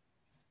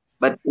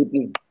 But it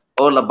is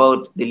all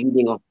about the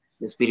leading of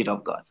the Spirit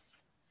of God.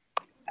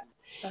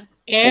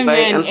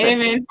 Amen,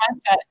 amen,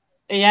 Pastor.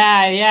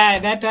 Yeah,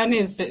 that one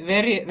is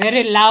very,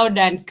 very loud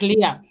and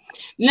clear.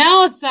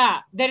 Now, sir,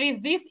 there is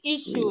this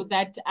issue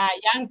that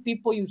young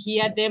people, you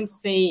hear them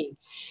saying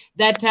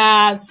that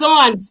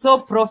so and so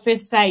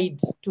prophesied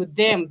to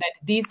them that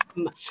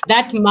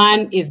that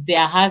man is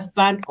their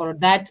husband, or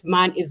that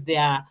man is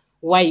their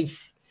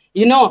wife.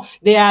 You know,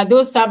 they are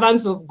those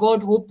servants of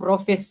God who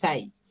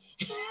prophesy.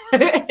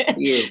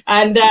 Yeah.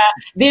 And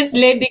this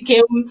lady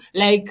came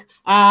like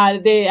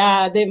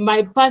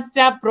my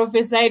pastor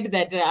prophesied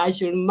that I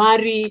should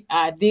marry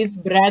this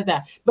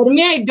brother, but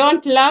me, I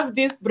don't love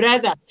this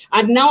brother,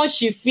 and now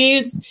she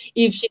feels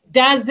if she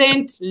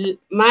doesn't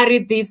marry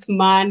this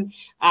man,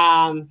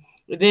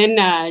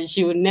 then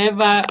she will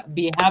never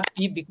be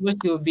happy because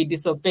she will be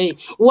disobeying.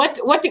 What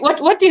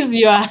is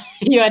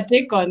your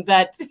take on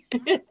that?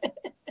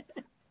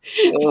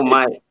 Oh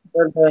my.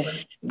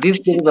 These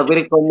things are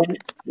very common.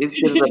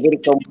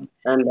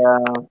 And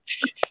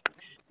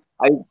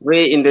I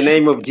pray in the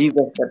name of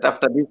Jesus that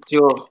after this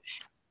show,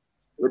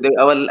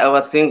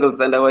 our singles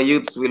and our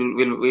youths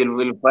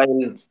will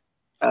find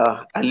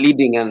a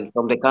leading and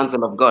from the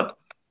counsel of God.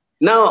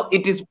 Now,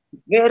 it is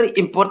very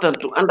important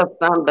to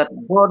understand that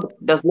God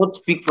does not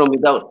speak from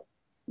without.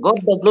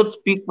 God does not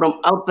speak from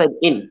outside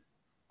in.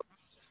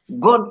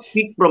 God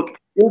speaks from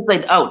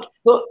inside out.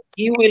 So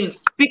he will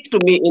speak to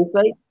me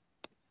inside.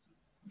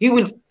 He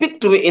will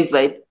speak to me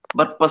inside,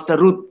 but Pastor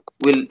Ruth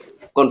will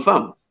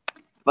confirm.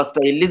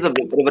 Pastor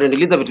Elizabeth, Reverend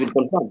Elizabeth will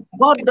confirm.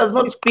 God does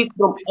not speak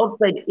from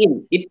outside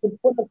in. It's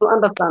important to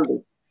understand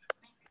this.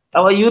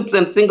 Our youths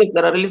and singles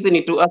that are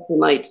listening to us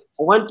tonight,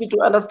 I want you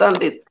to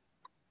understand this.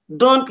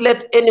 Don't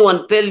let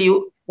anyone tell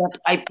you that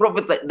I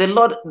prophesy. The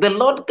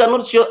Lord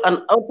cannot show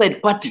an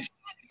outside party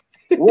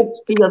what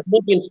he has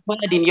not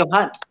inspired in your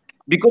heart,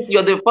 because you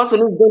are the person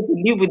who is going to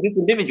live with this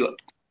individual.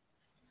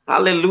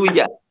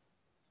 Hallelujah.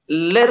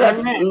 Let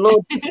us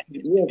know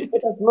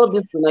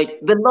this tonight.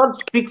 The Lord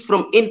speaks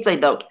from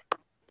inside out.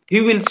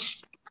 He will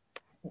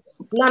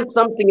plant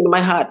something in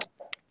my heart.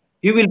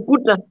 He will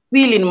put a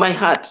seal in my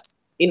heart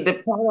in the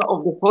power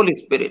of the Holy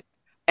Spirit.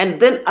 And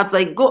then as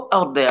I go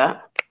out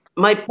there,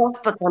 my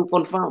pastor can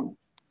confirm.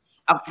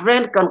 A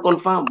friend can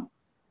confirm.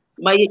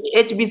 My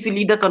HBC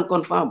leader can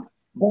confirm.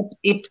 But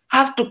it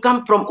has to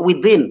come from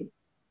within.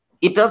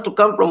 It has to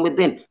come from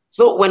within.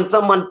 So when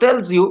someone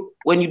tells you,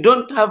 when you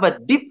don't have a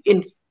deep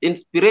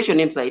inspiration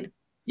inside,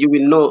 you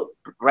will know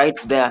right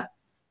there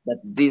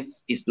that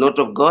this is not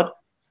of God,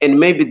 and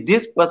maybe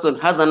this person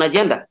has an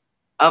agenda.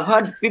 I've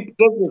had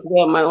cases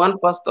where my one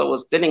pastor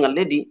was telling a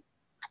lady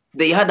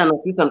they had an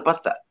assistant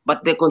pastor,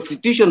 but the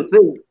constitution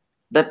says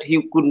that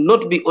he could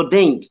not be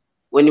ordained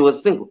when he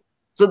was single.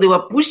 So they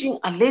were pushing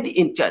a lady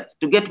in church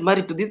to get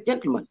married to this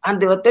gentleman, and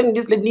they were telling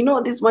this lady,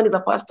 no, this man is a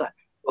pastor.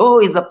 Oh,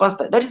 he's a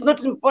pastor. That is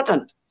not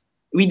important.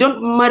 We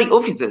don't marry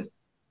officers.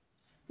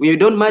 We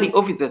don't marry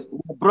officers. We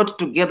are brought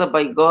together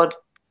by God,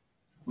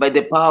 by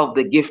the power of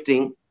the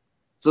gifting,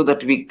 so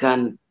that we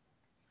can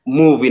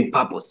move in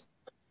purpose.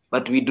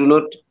 But we do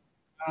not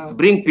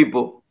bring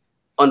people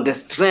on the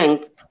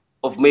strength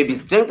of maybe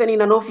strengthening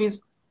an office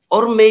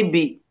or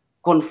maybe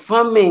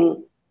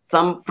confirming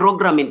some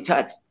program in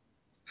church.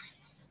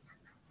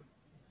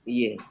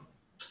 Yeah.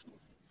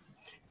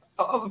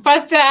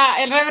 Pastor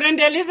Reverend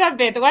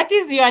Elizabeth, what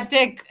is your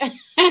take?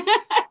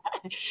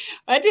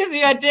 What is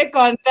your take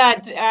on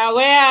that?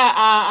 Where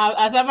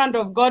a servant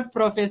of God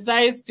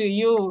prophesies to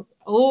you,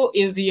 who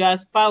is your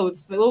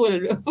spouse? Who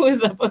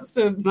is supposed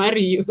to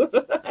marry you?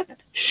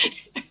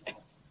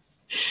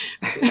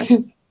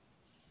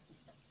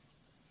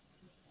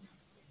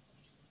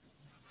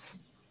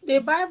 The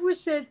Bible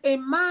says a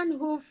man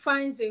who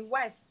finds a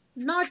wife,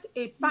 not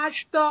a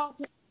pastor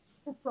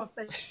who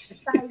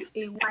prophesies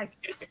a wife.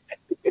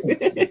 Is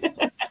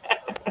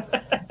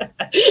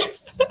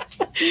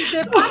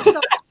the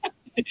pastor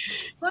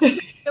going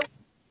to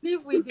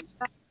live with the...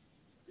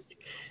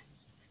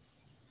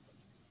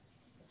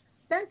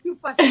 Thank you,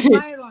 Pastor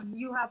Byron.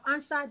 You have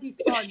answered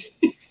it all.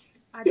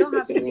 I don't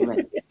have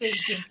anything to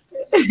say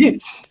again.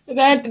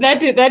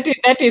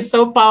 That is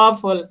so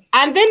powerful.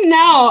 And then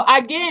now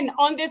again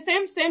on the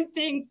same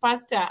thing,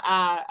 Pastor,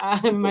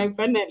 my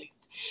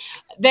panelist.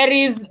 There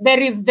is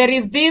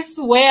this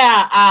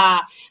where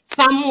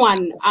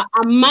someone, a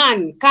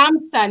man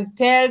comes and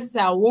tells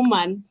a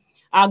woman,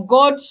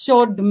 God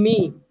showed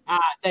me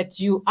that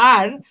you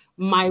are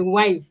my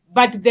wife,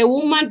 but the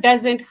woman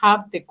doesn't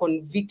have the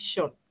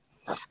conviction.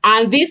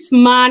 And this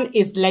man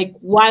is like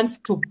wants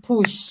to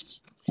push.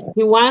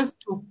 He wants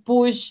to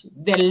push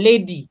the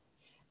lady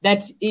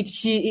that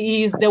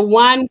she is the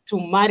one to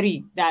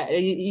marry, that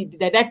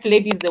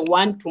lady is the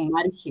one to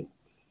marry him.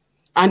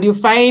 And you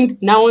find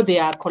now they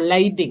are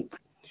colliding.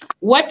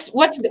 What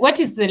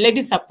is the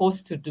lady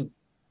supposed to do?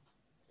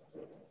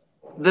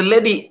 The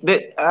lady,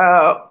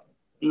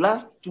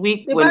 last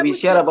week The when Bible we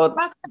shared says about...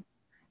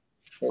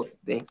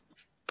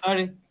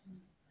 Sorry.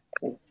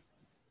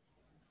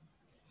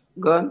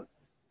 Go on.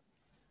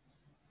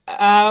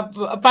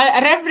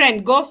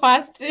 Reverend, go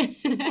first. The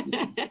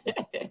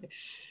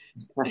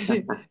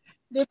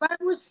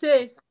Bible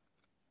says,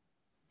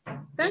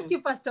 thank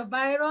you, Pastor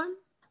Byron.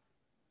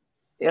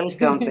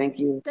 Welcome, thank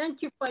you.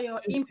 Thank you for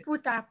your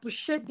input. I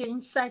appreciate the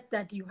insight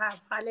that you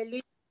have.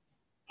 Hallelujah.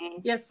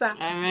 Yes, sir.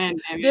 Amen.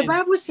 The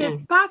Bible says,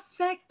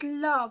 perfect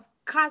love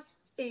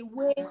casts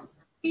away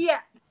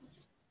fear.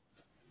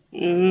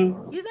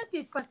 Isn't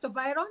it, Pastor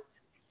Byron?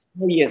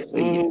 Yes,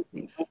 yes.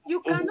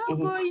 You cannot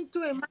go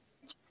into a marriage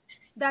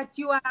that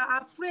you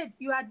are afraid.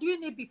 You are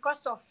doing it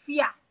because of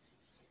fear.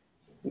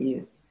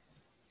 Yes.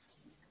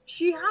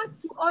 She had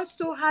to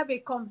also have a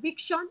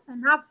conviction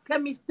and have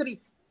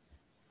chemistry.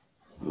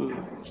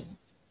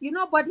 You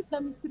know body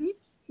chemistry?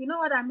 You know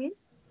what I mean?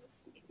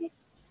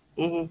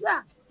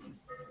 Yeah.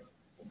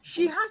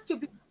 She has to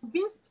be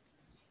convinced,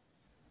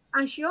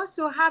 and she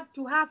also have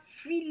to have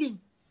feeling,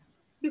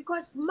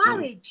 because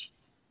marriage,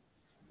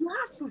 you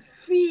have to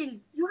feel,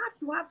 you have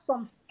to have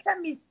some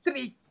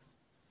chemistry.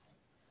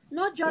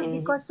 Not just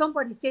because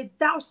somebody said,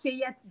 thou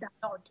sayest the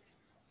Lord.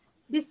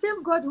 The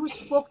same God who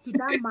spoke to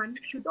that man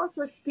should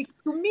also speak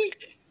to me.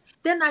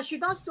 Then I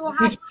should also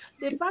have,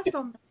 the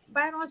Pastor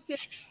Byron said,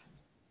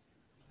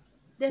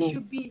 there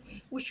should be,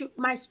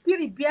 my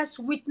spirit bears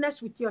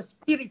witness with your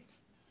spirit.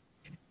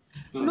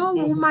 No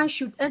woman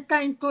should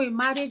enter into a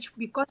marriage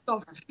because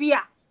of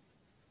fear.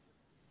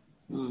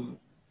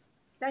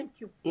 Thank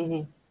you.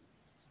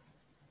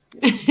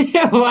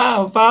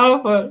 Wow,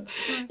 powerful.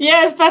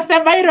 Yes,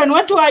 Pastor Byron,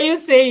 what were you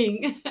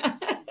saying?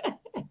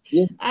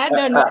 Yes. I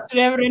don't know what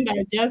Reverend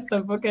I just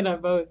spoken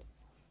about.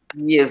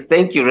 Yes,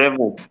 thank you,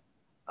 Reverend.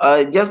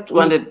 I just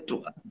wanted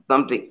to add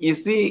something. You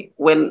see,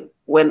 when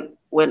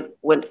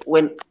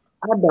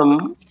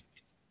Adam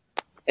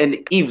and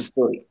Eve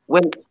story,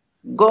 when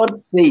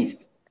God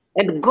says,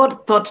 and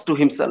God thought to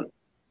himself,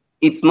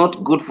 it's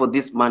not good for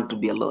this man to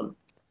be alone.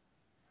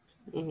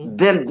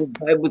 Then the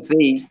Bible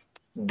says,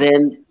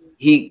 then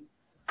he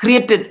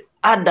created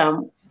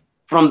Adam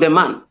from the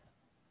man.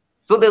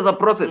 So there's a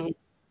process.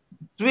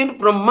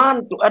 From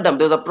man to Adam,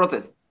 there's a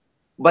process.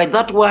 By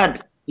that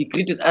word, he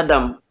created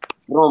Adam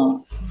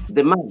from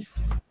the man.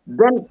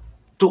 Then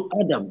to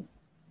Adam.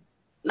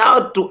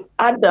 Now to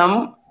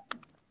Adam,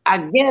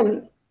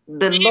 again,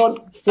 the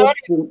Lord... Sorry.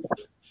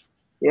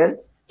 Yes?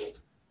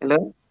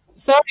 Hello?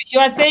 Sorry, you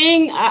are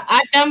saying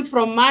Adam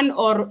from man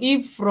or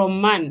Eve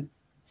from man?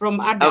 From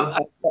Adam?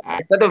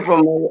 I started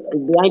from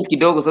behind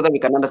Kidogo so that we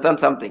can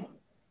understand something.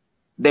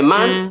 The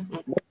man,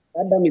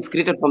 Adam is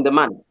created from the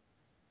man.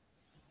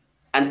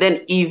 And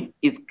then Eve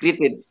is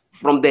created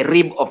from the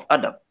rib of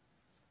Adam.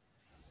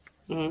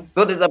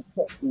 So there's a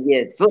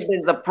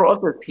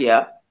process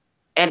here,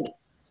 and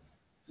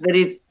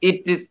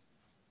it is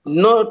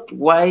not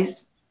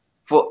wise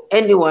for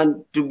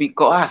anyone to be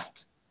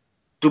coerced,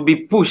 to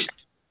be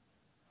pushed,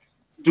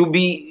 to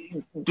be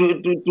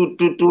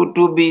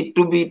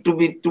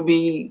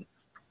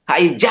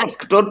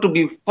hijacked, or to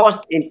be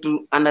forced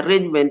into an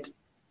arrangement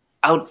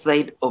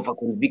outside of a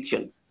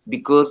conviction,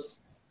 because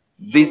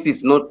this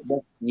is not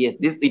just, yes,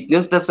 this it's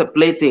not just a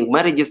plaything.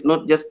 Marriage is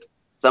not just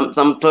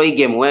some toy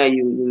game where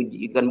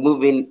you can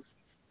move in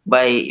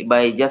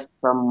by just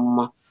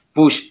some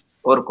push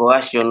or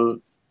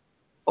coercion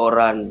or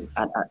what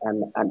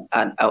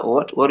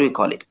do we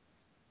call it?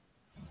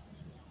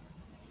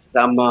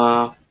 Some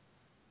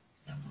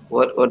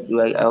what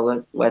do I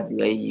what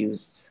do I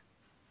use?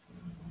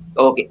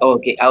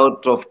 Okay,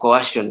 out of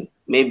coercion,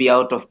 maybe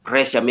out of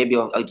pressure, maybe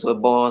it's your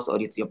boss or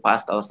it's your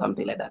pastor or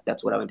something like that.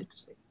 That's what I wanted to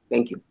say.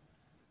 Thank you.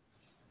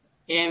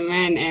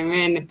 Amen,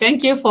 amen.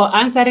 Thank you for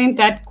answering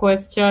that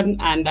question,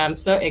 and I'm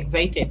so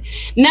excited.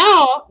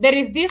 Now, there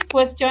is this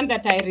question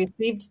that I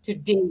received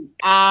today,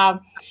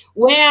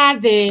 where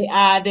the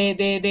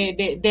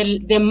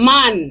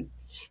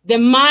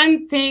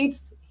man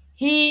thinks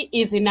he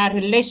is in a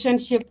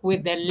relationship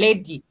with the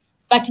lady,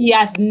 but he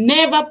has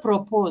never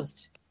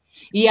proposed.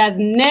 He has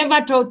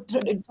never told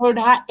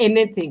her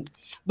anything.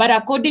 But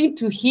according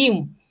to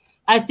him,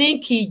 I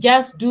think he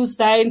just do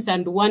signs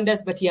and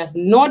wonders, but he has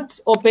not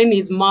opened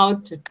his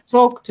mouth to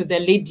talk to the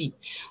lady.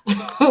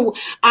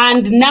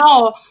 And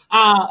now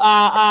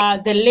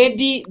the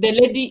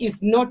lady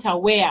is not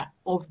aware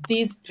of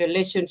this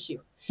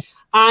relationship.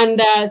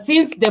 And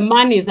since the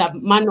man is a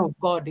man of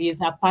God, he is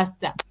a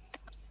pastor,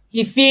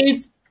 he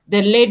feels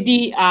the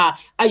lady,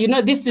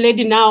 this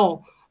lady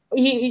now,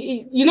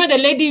 the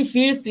lady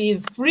feels he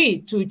is free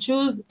to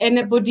choose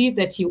anybody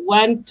that he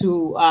wants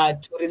to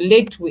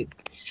relate with.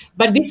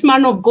 But this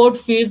man of God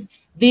feels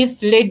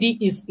this lady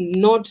is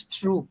not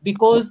true,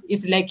 because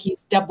it's like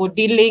he's double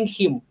dealing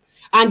him.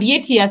 And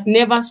yet he has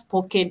never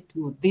spoken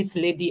to this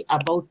lady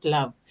about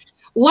love.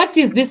 What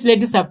is this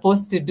lady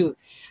supposed to do?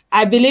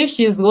 I believe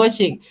she's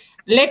watching.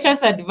 Let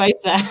us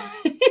advise her.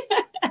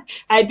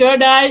 I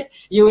told her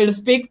you will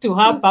speak to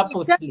her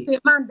purposely. If she gets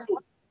a man that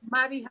wants to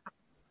marry her,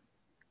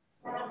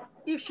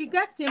 if she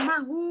gets a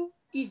man who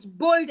is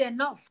bold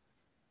enough,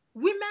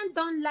 women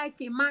don't like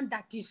a man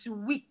that is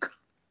weak.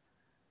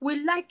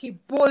 We like a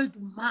bold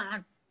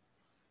man.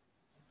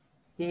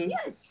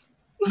 Yes,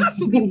 you have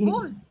to be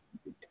bold.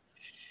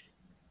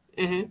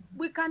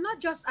 We cannot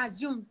just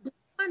assume the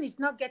man is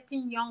not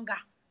getting younger.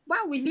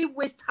 Why will he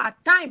waste her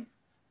time?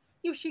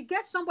 If she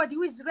gets somebody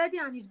who is ready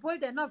and is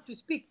bold enough to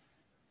speak,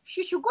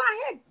 she should go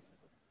ahead.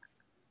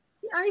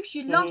 And if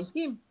she loves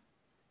him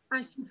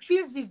and she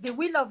feels it's the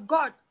will of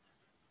God,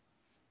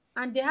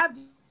 and they have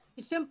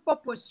the same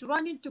purpose,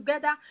 running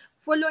together,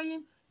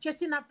 following,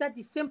 chasing after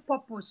the same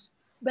purpose.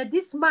 But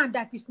this man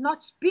that is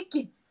not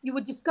speaking, you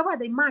will discover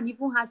the man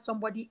even has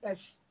somebody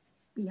else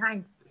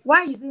behind.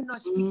 Why is he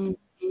not speaking?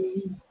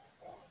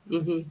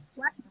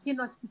 Why is he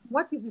not speaking?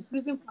 What is his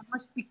reason for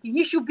not speaking?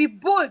 He should be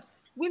bold.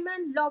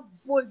 Women love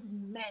bold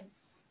men.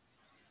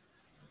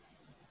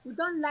 We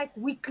don't like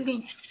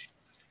weaklings.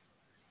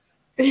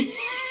 We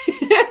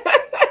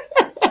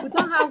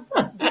don't have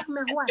big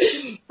men who are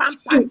still in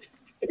pampers.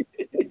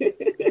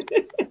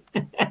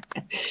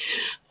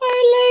 I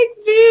like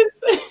this.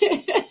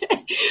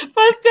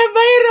 Pastor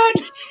Byron,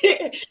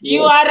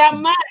 you are a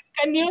man.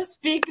 Can you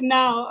speak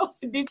now?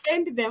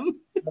 Defend them.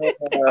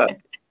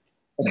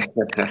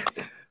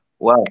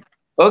 Wow.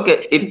 Okay,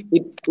 it's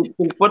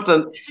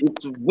important.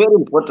 It's very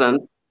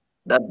important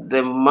that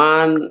the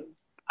man,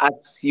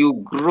 as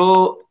you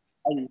grow,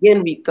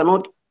 again, we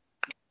cannot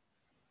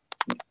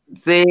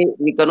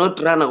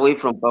run away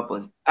from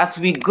purpose. As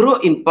we grow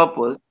in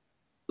purpose,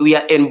 we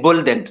are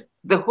emboldened.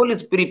 The Holy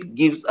Spirit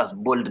gives us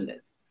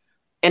boldness.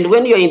 And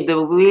when you're in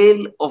the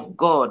will of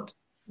God,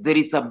 there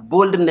is a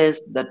boldness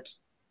that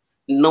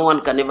no one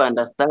can ever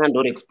understand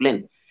or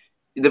explain.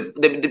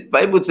 The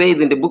Bible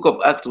says in the book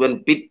of Acts,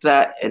 when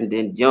Peter and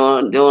then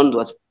James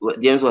was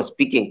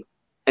speaking,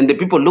 and the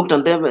people looked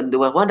on them and they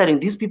were wondering,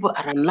 these people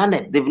are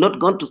unlearned. They've not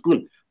gone to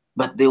school,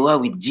 but they were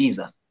with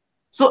Jesus.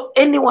 So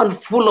anyone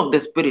full of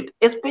the Spirit,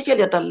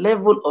 especially at a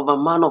level of a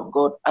man of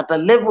God, at a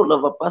level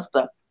of a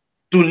pastor,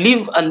 to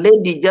leave a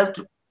lady just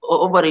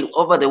hovering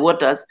over the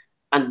waters,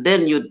 and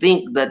then you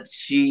think that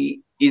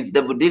she is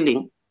double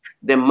dealing,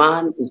 the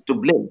man is to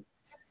blame.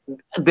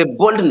 The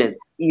boldness,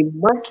 he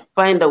must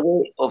find a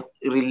way of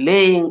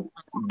relaying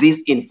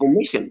this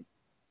information.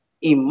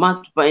 He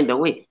must find a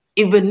way,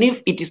 even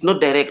if it is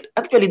not direct.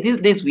 Actually, these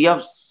days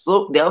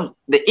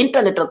the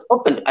internet has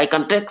opened. I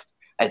can text,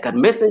 I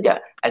can messenger,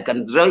 I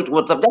can write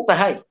WhatsApp, just a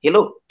hi,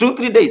 hello,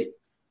 2-3 days.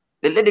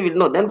 The lady will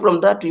know. Then from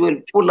that you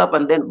will pull up,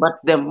 and then, but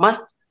there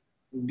must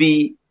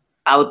be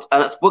out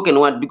a spoken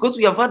word, because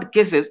we have had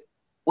cases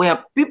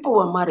where people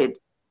were married,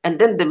 and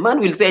then the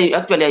man will say,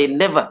 actually, I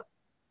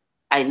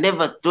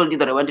never told you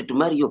that I wanted to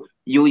marry you.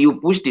 You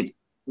pushed it.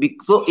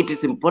 So it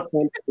is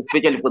important,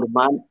 especially for the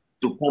man,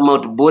 to come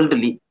out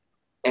boldly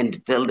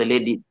and tell the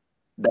lady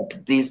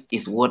that this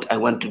is what I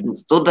want to do,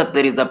 so that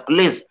there is a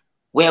place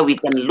where we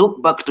can look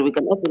back to. We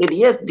can ask the lady,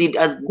 yes,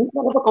 has this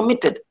man ever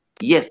committed?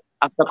 Yes.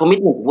 After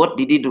commitment, what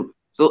did he do?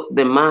 So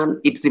the man,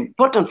 it's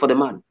important for the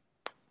man,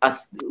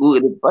 as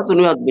the person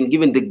who has been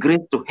given the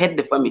grace to head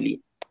the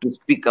family, to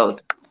speak out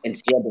and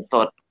share the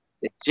thought,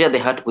 share the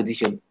heart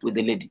position with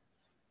the lady.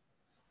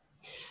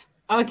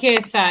 Okay,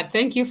 sir.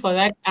 Thank you for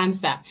that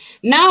answer.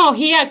 Now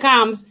here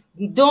comes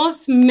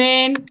those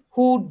men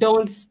who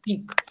don't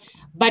speak,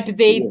 but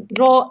they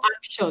throw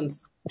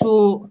actions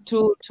to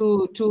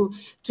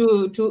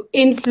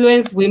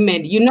influence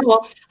women. You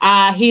know,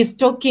 he's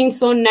talking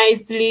so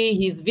nicely,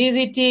 he's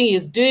visiting,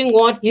 he's doing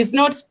what? He's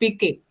not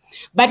speaking,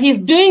 but he's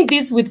doing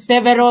this with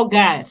several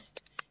girls.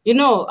 You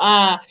know,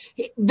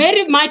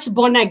 very much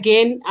born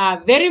again,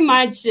 very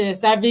much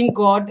serving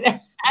God,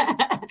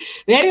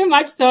 very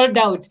much sold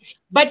out.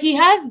 But he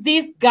has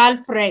these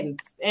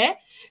girlfriends.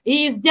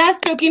 He's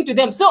just talking to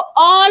them. So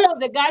all of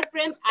the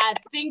girlfriends are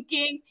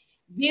thinking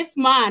this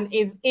man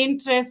is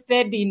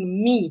interested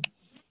in me.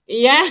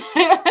 Yeah,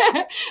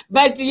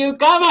 but you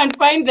come and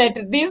find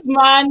that this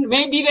man,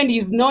 maybe even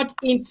he's not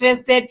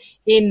interested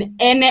in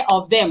any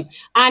of them,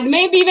 and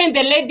maybe even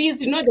the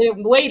ladies, you know, the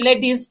way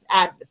ladies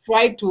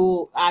try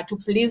to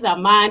please a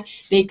man,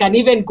 they can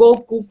even go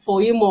cook for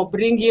him or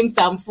bring him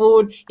some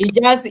food. He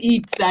just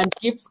eats and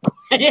keeps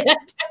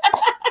quiet.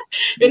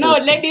 You know,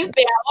 ladies,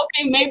 they are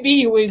hoping maybe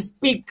he will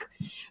speak.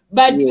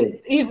 But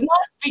he's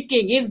not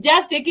speaking. He's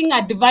just taking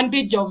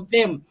advantage of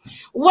them.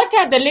 What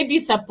are the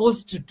ladies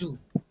supposed to do?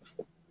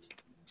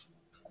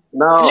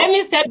 Now, Let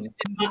me start with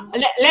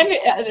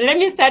let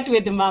me start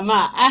with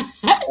Mama.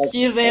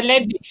 She's a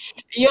lady.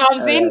 You have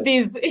seen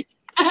this.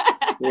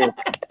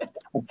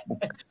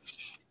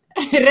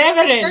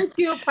 Reverend. Thank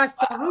you,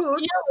 Pastor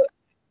Ruth.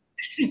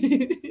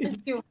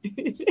 Thank you.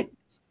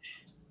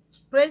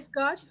 Praise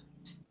God.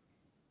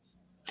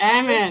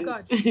 Amen.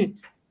 Praise God.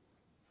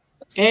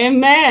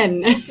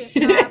 Amen.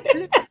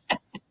 Okay,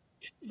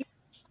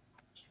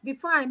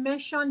 before I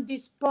mention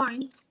this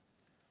point,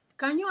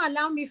 can you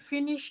allow me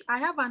finish? I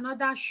have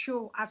another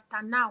show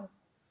after now.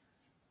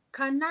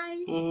 Can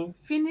I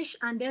finish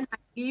and then I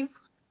leave?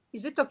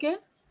 Is it okay?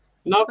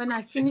 No. When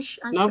I finish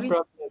answering? No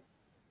problem.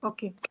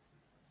 Okay.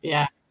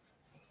 Yeah.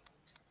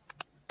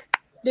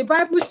 The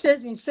Bible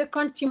says in 2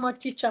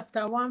 Timothy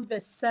chapter 1,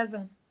 verse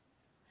 7,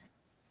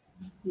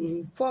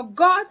 for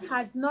God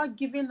has not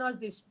given us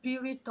the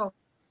spirit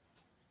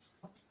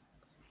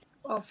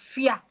of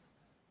fear,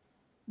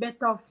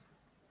 but of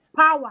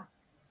power,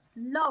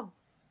 love,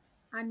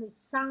 and a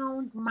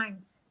sound mind.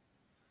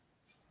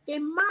 A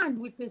man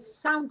with a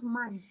sound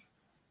mind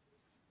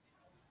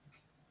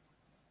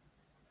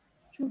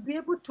should be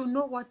able to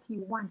know what he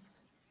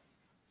wants.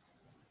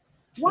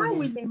 Why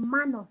will a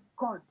man of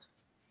God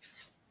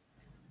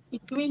be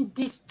doing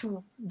this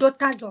to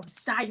daughters of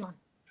Zion?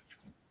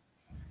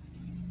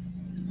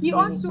 He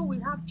also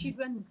will have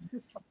children in the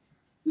future.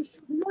 He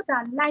should know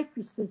that life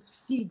is a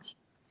seed.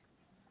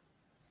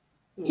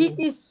 He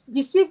is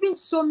deceiving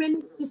so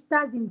many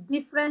sisters in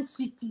different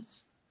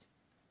cities.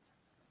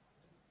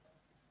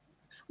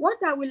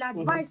 What I will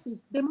advise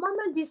is the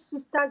moment these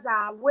sisters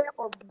are aware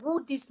of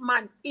who this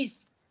man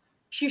is,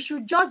 she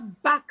should just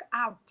back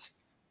out.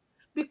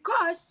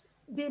 Because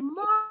the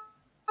more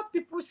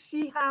people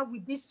see her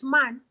with this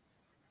man,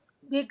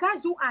 the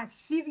guys who are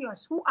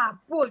serious, who are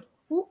bold,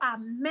 who are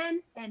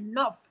men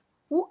enough,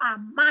 who are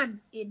man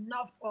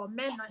enough or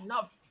men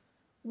enough,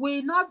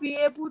 will not be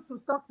able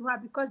to talk to her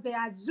because they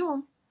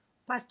assume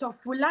Pastor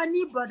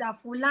Fulani, Brother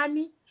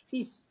Fulani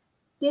is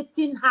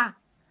dating her.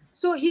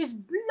 So he's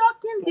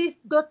blocking this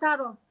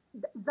daughter of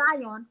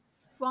Zion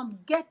from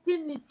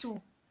getting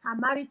into her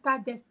marital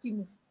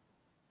destiny.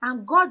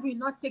 And God will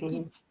not take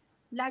it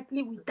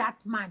lightly with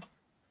that man.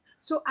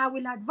 So I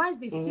will advise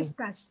the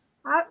sisters,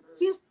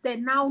 since they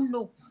now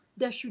know,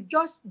 they should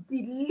just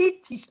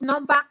delete his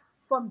number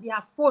from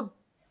their phone.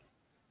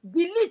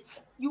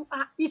 Delete.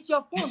 It's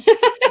your phone.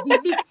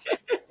 Delete.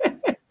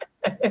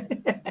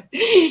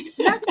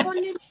 Not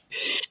only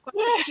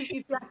if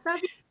you are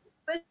serving,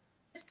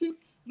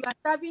 you are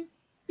serving,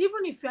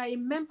 even if you are a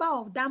member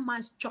of that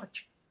man's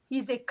church,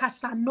 he's a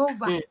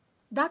Casanova.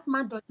 That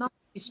man does not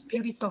have the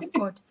Spirit of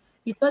God.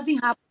 He doesn't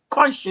have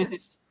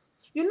conscience.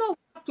 You know, we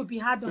have to be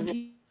hard on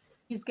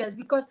these girls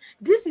because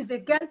this is a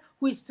girl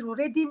who is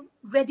already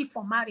ready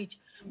for marriage,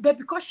 but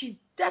because she's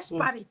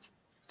desperate.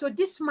 So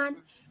this man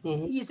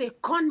is a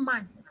con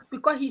man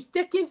because he's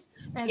taking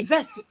a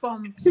vest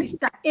from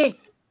Sister A.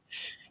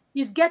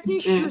 He's getting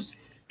shoes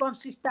from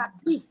Sister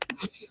B.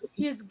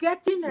 He's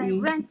getting a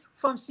rent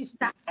from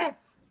Sister F.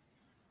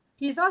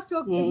 He's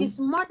also, his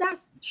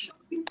mother's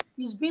shopping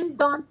is being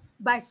done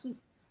by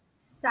Sister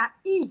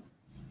E.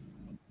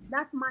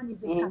 That man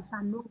is a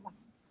Casanova.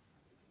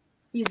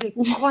 He's a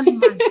con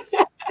man.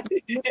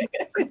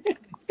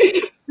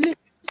 Please,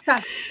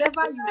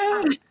 whatever you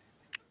are,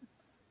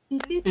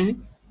 delete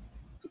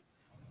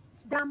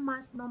that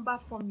man's number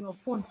from your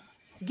phone.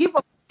 Give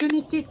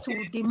opportunity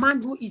to the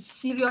man who is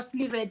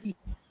seriously ready.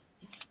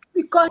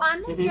 Because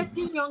I'm not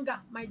getting younger,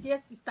 my dear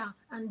sister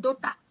and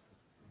daughter.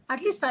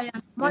 At least I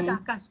am mother.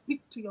 I can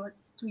speak to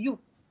you.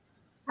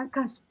 I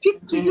can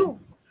speak to you.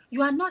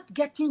 You are not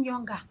getting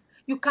younger.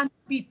 You can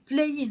be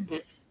playing.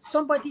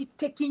 Somebody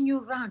taking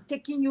you around.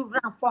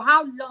 For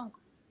how long?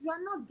 You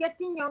are not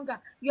getting younger.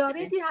 You are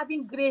already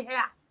having gray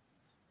hair.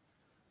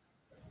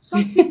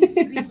 Something is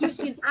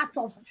reducing out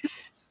of you.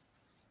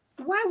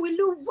 Why will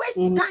you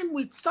waste time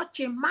with such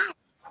a man?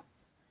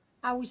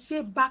 I will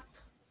say back,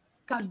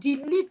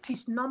 delete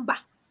his number.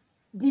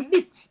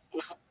 Delete.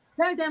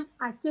 Tell them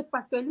I say,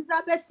 Pastor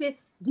Elizabeth say,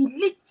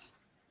 delete.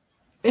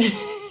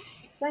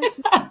 Thank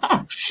you.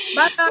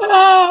 Bye.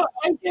 Oh,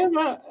 okay,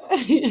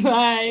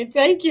 bye.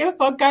 Thank you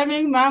for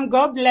coming, Mom.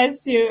 God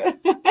bless you.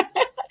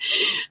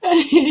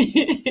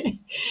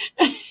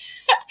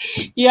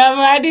 You have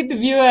added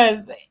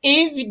viewers.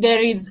 If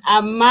there is a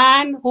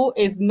man who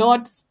is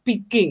not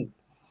speaking,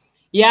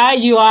 yeah,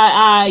 you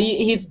are.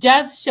 He's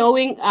just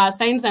showing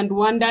signs and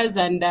wonders,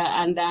 and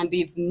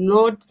it's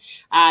not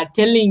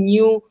telling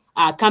you,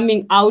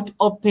 coming out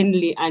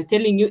openly and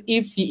telling you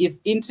if he is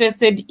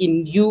interested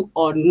in you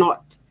or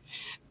not.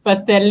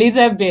 Pastor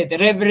Elizabeth,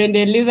 Reverend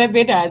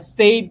Elizabeth has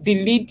said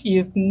delete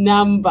his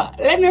number.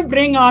 Let me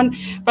bring on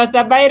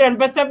Pastor Byron.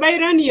 Pastor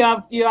Byron, you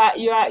are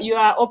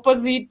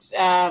opposite.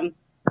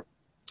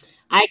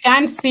 I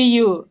can't see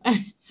you.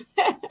 I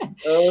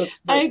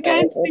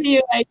can't see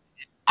you.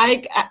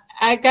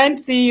 I can't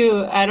see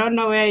you. I don't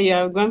know where you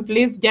are going.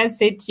 Please just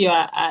set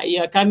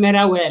your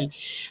camera well.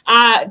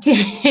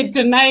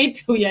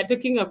 Tonight we are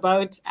talking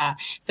about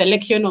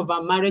selection of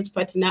a marriage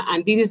partner,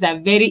 and this is a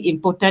very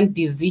important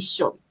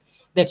decision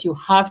that you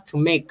have to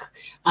make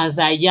as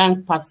a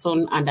young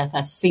person and as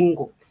a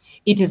single.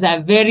 It is a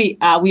very,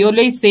 we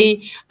always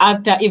say,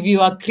 if you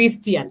are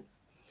Christian,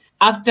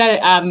 after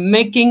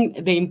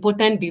making the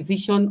important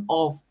decision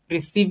of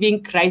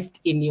receiving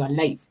Christ in your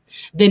life,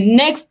 the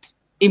next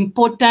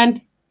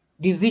important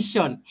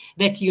decision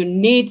that you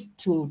need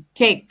to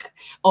take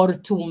or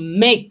to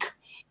make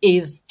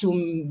is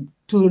to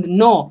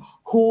know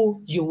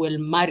who you will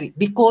marry,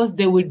 because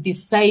they will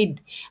decide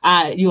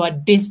your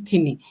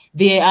destiny.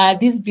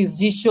 These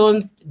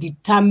decisions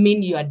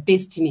determine your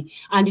destiny,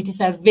 and it is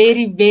a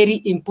very,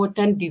 very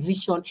important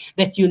decision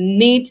that you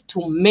need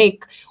to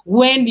make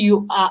when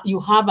you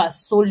have a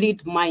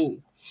solid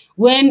mind,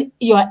 when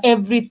you are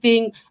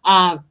everything,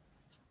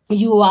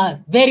 you are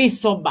very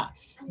sober.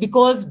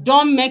 Because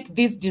don't make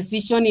this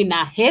decision in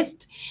a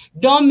haste.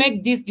 Don't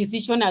make this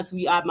decision, as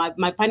we are,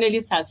 my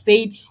panelists have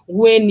said,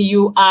 when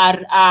you are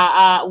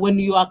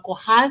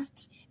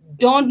coerced.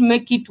 Don't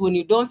make it when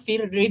you don't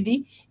feel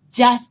ready.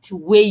 Just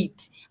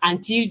wait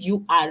until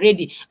you are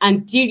ready,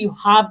 until you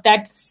have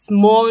that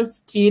small,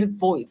 still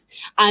voice,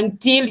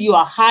 until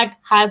your heart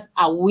has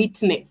a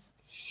witness.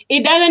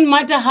 It doesn't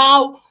matter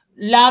how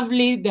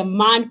lovely the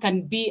man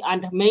can be,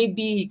 and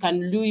maybe he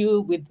can lure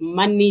you with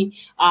money,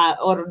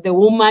 or the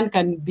woman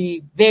can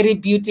be very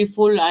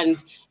beautiful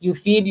and you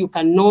feel you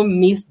cannot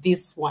miss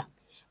this one.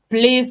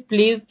 Please,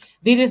 this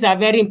is a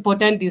very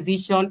important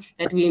decision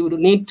that we will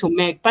need to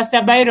make.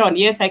 Pastor Byron,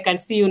 yes, I can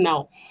see you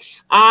now.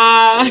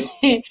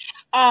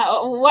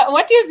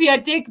 What is your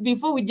take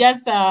before we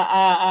just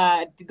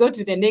go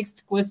to the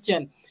next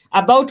question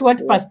about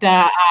what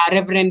Pastor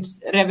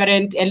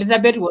Reverend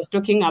Elizabeth was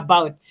talking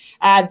about?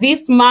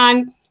 This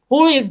man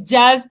who is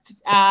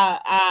just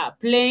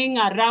playing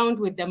around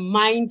with the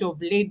mind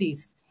of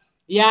ladies.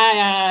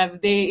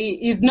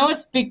 He's not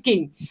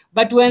speaking,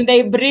 but when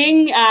they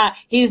bring,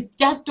 he's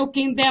just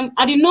talking them.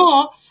 And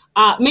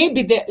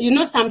maybe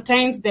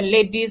sometimes the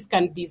ladies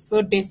can be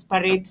so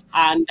desperate,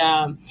 and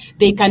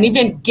they can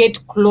even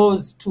get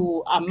close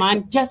to a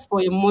man just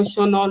for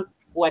emotional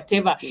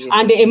whatever. Yeah.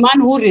 And a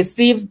man who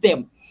receives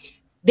them,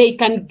 they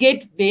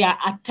are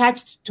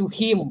attached to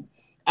him,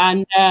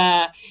 and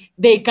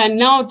they can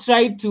now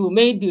try to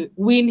maybe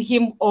win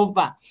him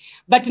over.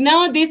 But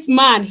now this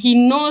man, he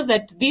knows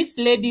that these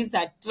ladies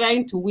are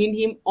trying to win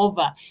him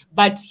over,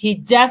 but he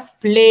just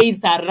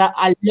plays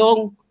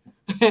along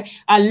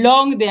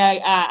along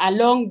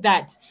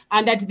that.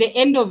 And at the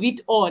end of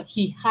it all,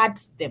 he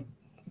hurts them.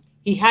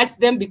 He hurts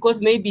them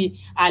because maybe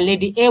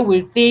Lady A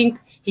will think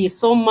he's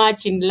so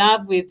much in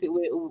love with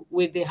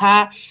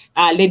her.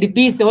 Lady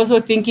B is also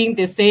thinking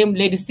the same.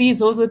 Lady C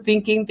is also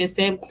thinking the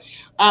same.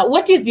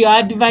 What is your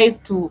advice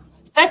to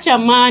such a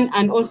man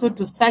and also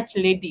to such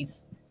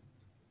ladies?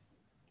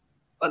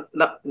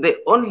 The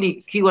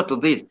only keyword to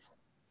this,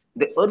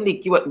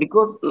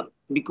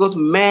 because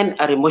men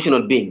are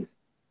emotional beings.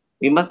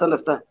 We must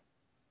understand.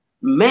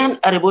 Men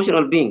are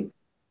emotional beings,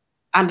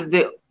 and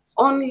the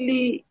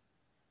only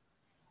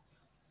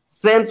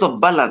sense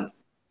of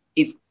balance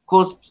is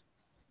caused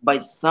by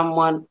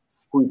someone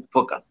who is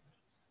focused.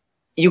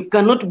 You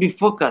cannot be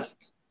focused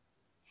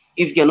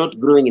if you're not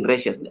growing in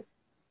righteousness.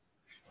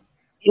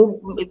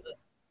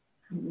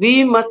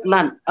 We must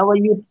learn, our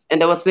youths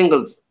and our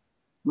singles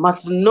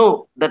must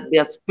know that they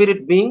are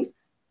spirit beings,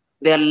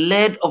 they are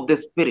led of the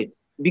spirit,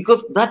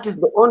 because that is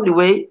the only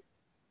way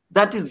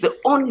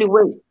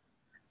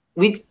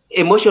which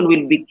emotion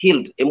will be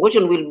killed.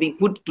 Emotion will be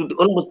put to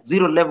almost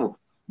zero level.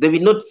 They will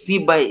not see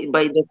by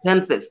the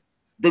senses.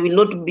 They will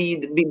not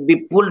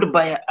be pulled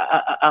by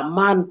a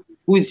man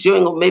who is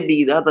showing up, maybe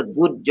he has a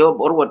good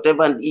job or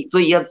whatever. And so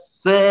he has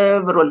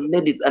several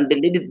ladies, and the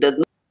ladies does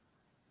not.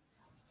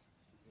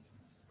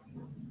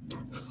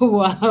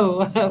 Wow,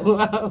 wow,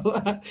 wow,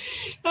 wow.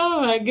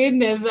 Oh my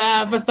goodness.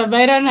 Pastor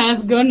Byron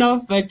has gone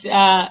off, but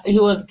he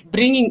was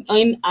bringing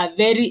in a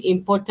very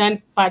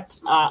important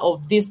part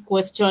of this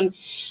question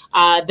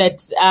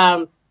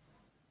that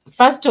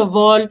first of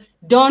all,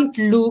 don't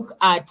look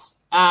at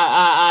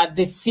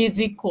the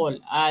physical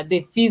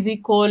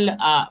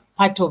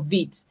part of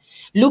it.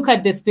 Look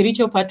at the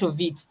spiritual part of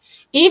it.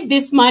 If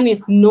this man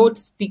is not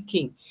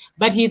speaking,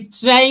 but he's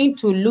trying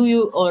to lure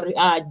you or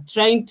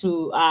trying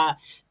to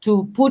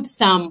put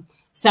some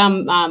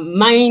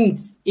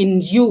minds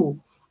in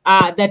you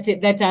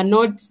that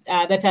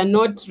are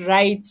not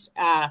right,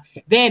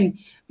 then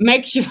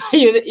make sure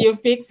you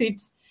fix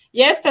it.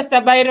 Yes,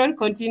 Pastor Byron,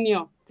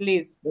 continue,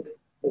 please.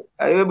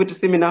 Are you able to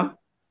see me now?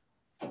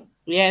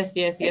 Yes,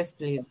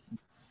 please.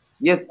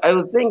 Yes, I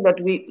was saying that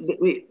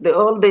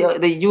all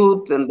the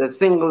youth and the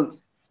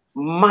singles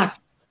must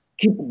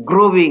keep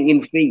growing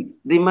in faith.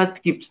 They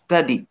must keep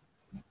study,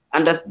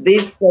 and as they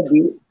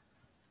study,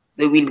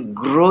 they will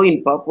grow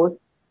in purpose,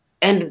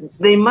 and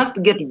they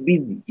must get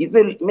busy. You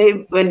see,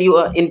 maybe when you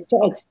are in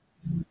church,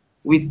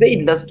 we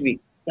said last week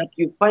that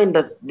you find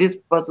that this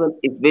person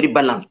is very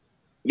balanced.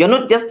 You're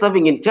not just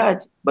serving in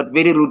church, but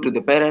very rude to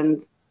the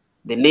parents.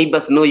 The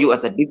neighbors know you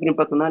as a different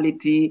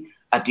personality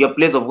at your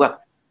place of work.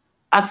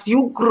 As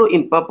you grow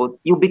in purpose,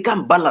 you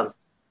become balanced.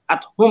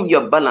 At home,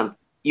 you're balanced.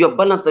 You're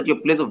balanced at your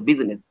place of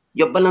business.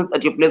 You're balanced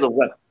at your place of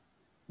work.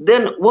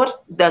 Then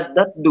what does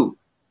that do?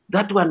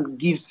 That one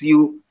gives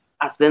you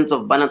a sense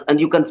of balance and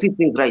you can see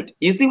things right.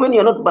 You see, when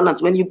you're not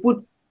balanced, when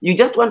you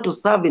just want to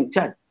serve in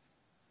church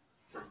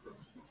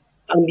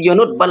and you're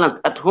not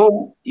balanced at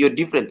home, you're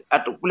different.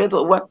 At a place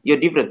of work, you're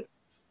different.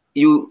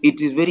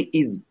 It is very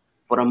easy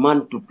for a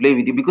man to play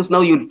with you because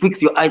now you'll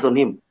fix your eyes on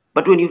him.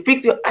 But when you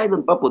fix your eyes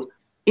on purpose,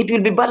 it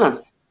will be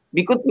balanced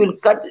because you'll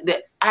catch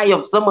the eye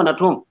of someone at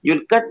home.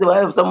 You'll catch the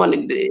eye of someone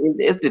in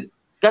the estate,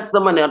 catch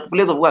someone at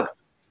place of work.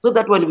 So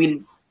that one will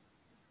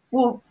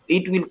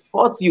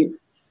force you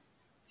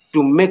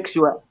to make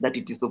sure that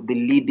it is of the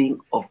leading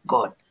of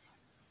God.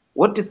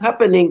 What is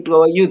happening to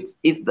our youth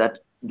is that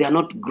they are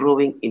not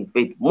growing in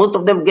faith. Most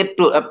of them get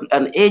to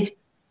an age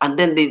and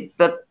then they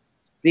start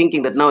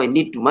thinking that now I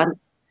need to marry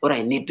or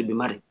I need to be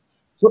married.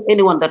 So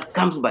anyone that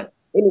comes by,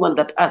 anyone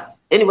that asks,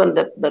 anyone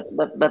that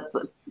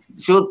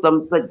shows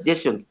some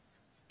suggestions,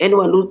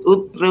 anyone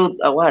who throws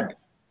a word,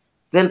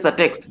 sends a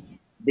text,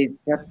 they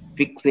start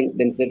fixing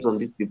themselves on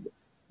these people.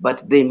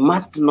 But they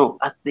must know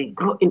as they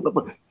grow in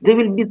purpose, they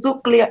will be so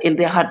clear in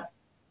their hearts.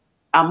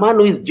 A man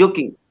who is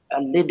joking,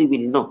 a lady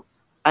will know.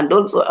 And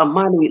also a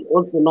man will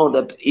also know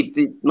that it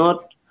is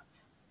not,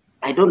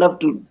 I don't have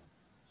to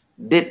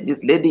date this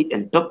lady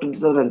and talk to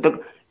this other and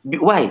talk.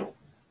 Why?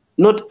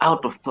 Not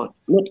out of thought,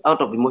 not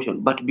out of emotion,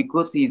 but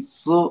because he is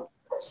so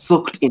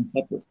soaked in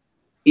purpose.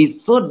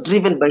 He's so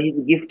driven by his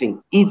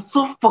gifting. He's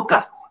so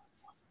focused.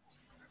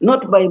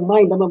 Not by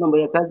mind,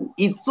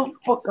 he's so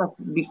focused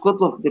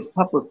because of the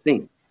purpose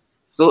thing.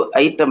 So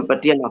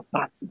haitampatia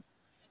nafasi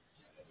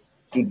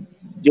to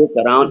joke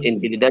around and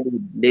be with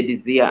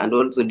ladies here and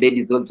also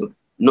ladies also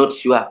not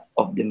sure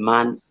of the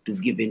man to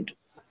give into.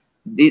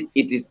 It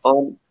is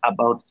all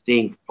about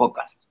staying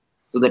focused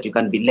so that you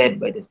can be led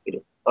by the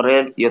Spirit, or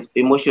else your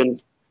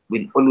emotions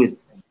will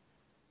always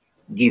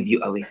give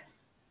you away.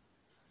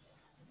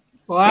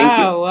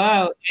 Wow,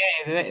 wow.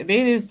 Yeah,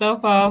 this is so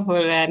powerful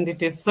and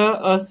it is so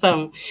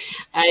awesome.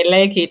 I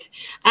like it.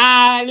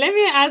 Let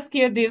me ask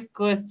you this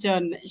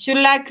question. Should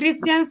a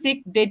Christian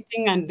seek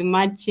dating and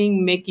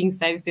matching making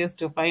services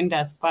to find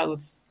a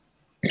spouse?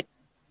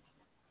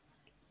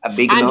 A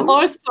big And no.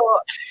 also,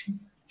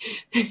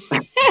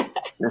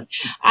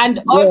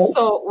 and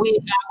also we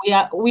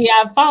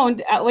have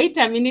found, wait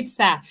a minute,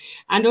 sir.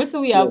 And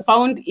also we have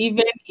found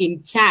even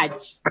in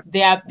church,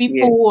 there are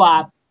people who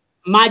are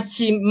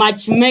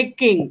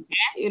matchmaking,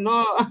 you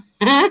know.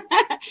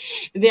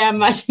 They are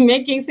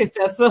matchmaking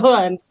sister so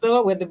and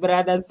so with the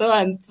brother so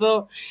and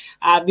so,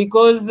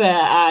 because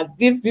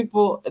these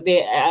people,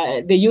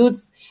 the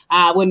youths,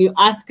 when you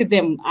ask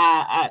them,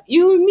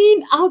 you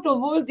mean out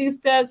of all these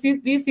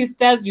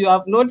sisters, you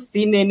have not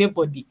seen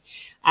anybody?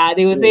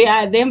 They will say,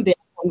 them, they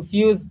are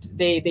confused,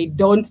 they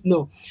don't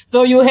know.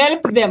 So you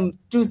help them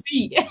to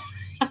see.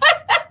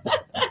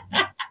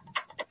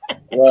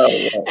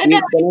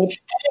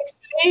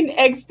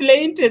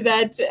 Explain to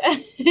that.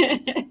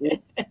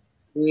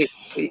 You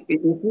see,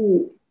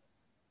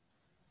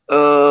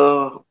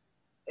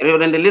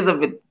 Reverend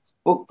Elizabeth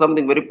spoke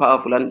something very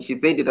powerful, and she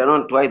said it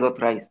around twice or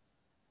thrice.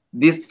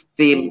 This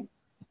still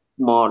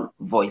small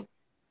voice.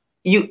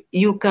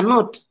 You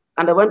cannot,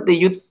 and I want the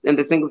youths and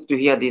the singles to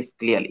hear this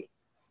clearly.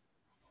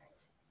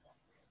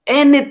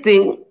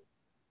 Anything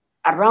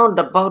around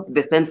about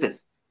the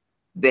senses,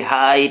 the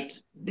height,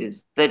 the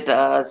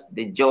status,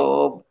 the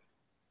job,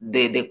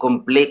 the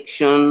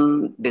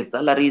complexion, the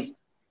salaries,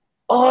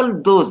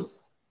 all those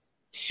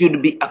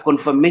should be a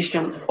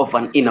confirmation of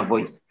an inner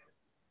voice.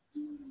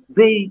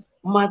 They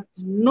must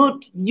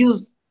not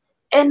use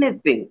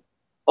anything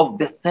of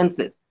the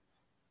senses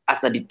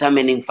as a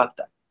determining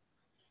factor.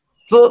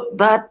 So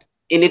that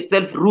in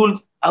itself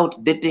rules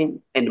out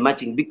dating and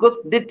matching, because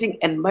dating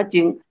and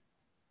matching,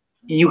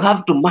 you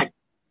have to match.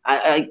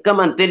 I come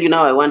and tell you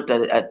now, I want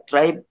a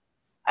tribe,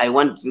 I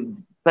want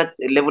such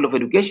a level of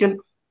education,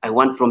 I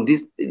want from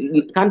this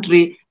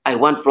country, I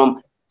want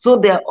from. So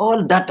they are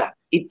all data.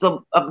 It's a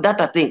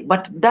data thing,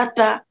 but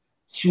data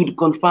should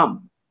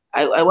confirm.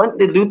 I want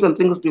the dudes and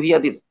singles to hear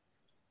this.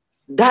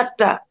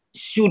 Data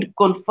should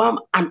confirm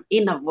an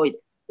inner voice.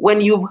 When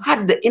you've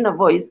had the inner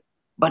voice,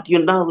 but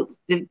you're now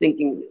still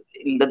thinking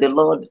that the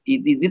Lord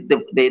is it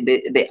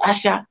the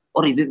usher,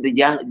 or is it the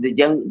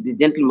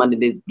gentleman in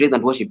the praise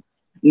and worship?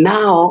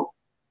 Now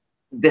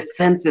the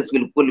senses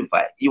will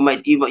qualify. You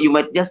might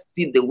just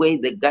see the way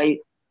the guy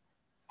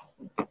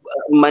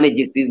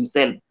manages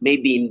himself,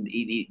 maybe in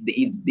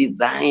his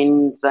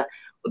designs,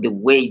 the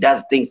way he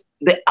does things.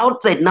 The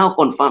outside now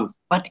confirms,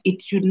 but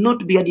it should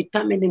not be a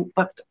determining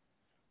factor.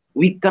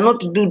 We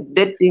cannot do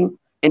dating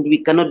and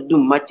we cannot do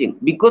matching,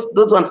 because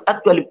those ones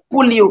actually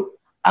pull you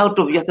out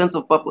of your sense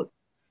of purpose.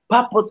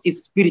 Purpose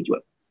is spiritual.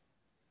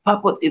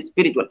 Purpose is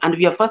spiritual. And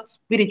we are first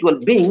spiritual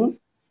beings,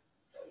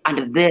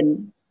 and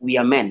then we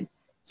are men.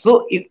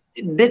 So if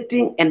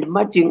dating and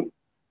matching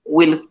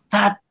will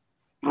start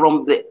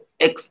from the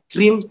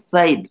extreme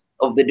side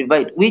of the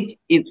divide, which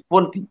is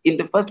faulty in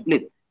the first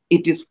place.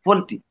 It is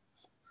faulty.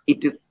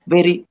 It is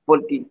very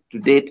faulty to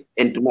date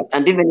and to match.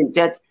 And even in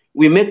church,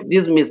 we make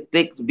these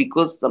mistakes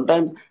because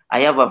sometimes I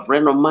have a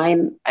friend of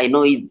mine, I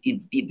know he's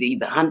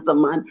a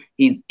handsome man,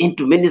 he's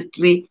into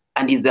ministry,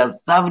 and he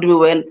has served me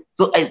well.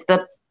 So I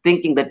start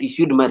thinking that he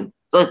should marry.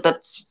 So I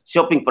start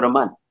shopping for a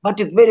man. But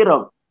it's very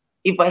wrong.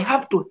 If I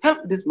have to help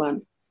this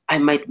man, I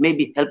might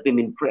maybe help him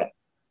in prayer.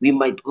 We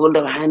might hold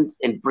our hands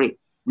and pray.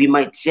 We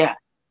might share.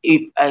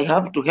 If I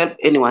have to help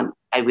anyone,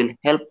 I will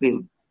help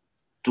him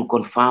to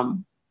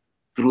confirm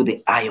through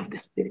the eye of the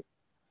Spirit.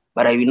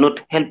 But I will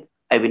not help,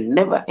 I will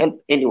never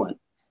help anyone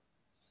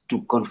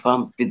to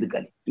confirm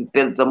physically, to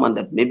tell someone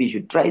that maybe you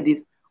should try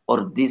this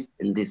or this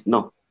and this.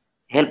 No.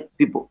 Help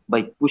people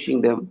by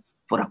pushing them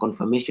for a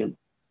confirmation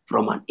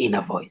from an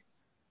inner voice.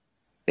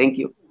 Thank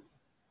you.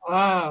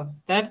 Wow,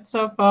 that's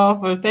so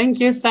powerful. Thank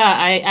you,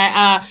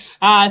 sir.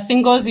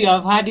 Singles, you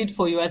have had it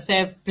for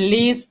yourself.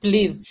 Please,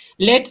 please,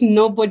 let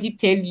nobody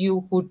tell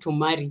you who to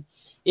marry.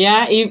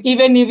 Yeah,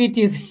 even if it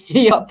is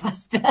your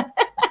pastor.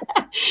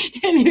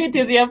 And if it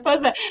is your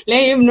pastor,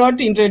 let him not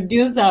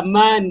introduce a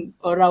man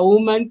or a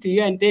woman to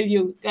you and tell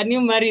you, can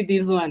you marry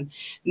this one?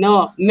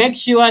 No, make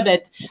sure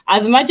that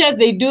as much as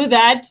they do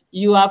that,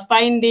 you are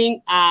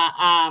finding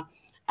a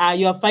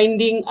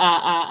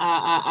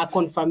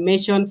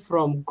confirmation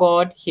from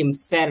God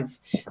himself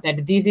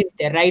that this is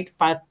the right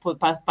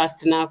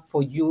partner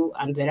for you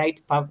and the right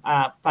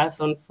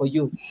person for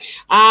you.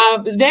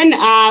 Then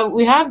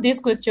we have these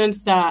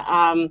questions.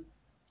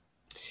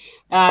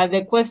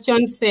 The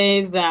question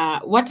says,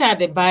 what are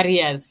the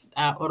barriers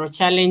or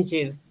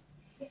challenges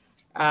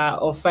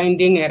of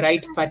finding a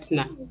right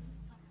partner?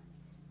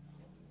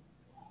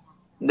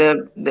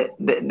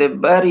 The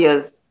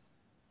barriers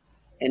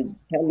and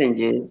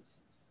challenges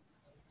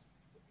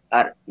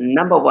are,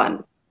 number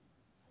one,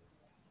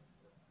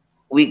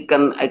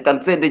 I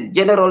can say the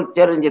general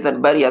challenges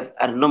and barriers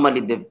are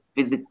normally the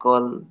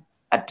physical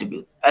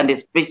attributes, and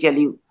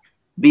especially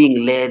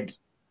being led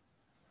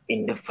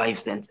in the five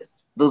senses.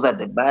 Those are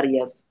the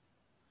barriers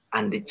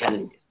and the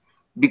challenges.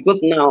 Because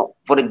now,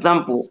 for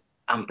example,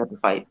 I'm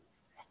 35.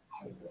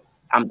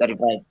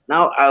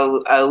 Now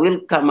I will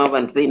come up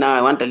and say, now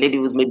I want a lady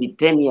who's maybe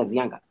 10 years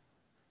younger.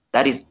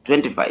 That is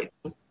 25.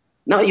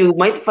 Now you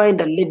might find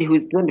a lady who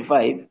is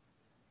 25,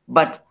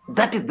 but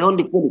that is the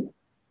only quality.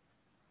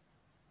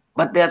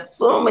 But there are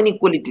so many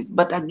qualities.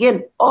 But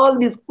again, all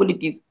these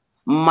qualities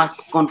must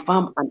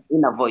confirm an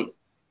inner voice.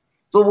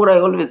 So what I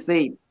always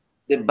say,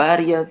 the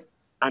barriers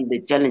and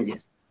the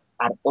challenges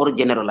are all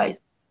generalized.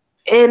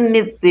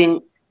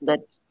 Anything that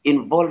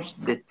involves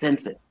the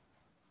senses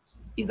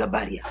is a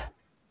barrier.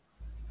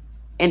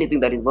 Anything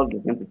that involves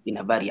the senses is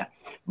a barrier.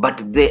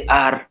 But they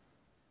are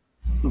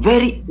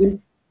very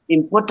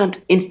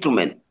important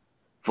instruments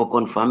for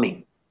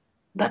confirming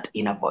that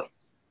inner voice.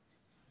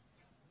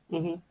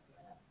 Mm-hmm.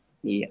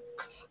 Yeah.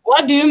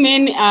 What do you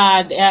mean?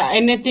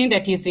 Anything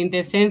that is in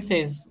the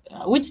senses?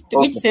 Which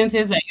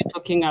senses are you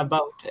talking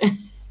about?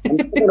 I'm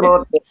talking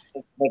about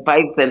the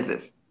five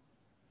senses.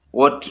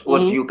 What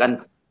you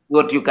can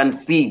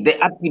see, the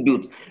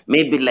attributes,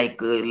 maybe like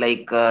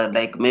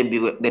maybe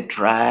the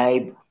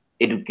tribe,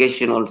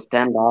 educational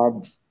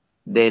standards,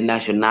 the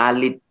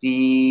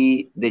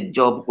nationality, the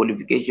job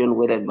qualification,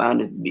 whether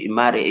man is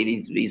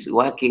married, is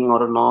working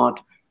or not,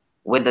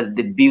 whether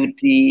the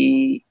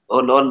beauty,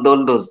 all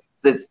those.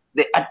 So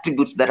the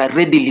attributes that are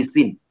readily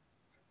seen.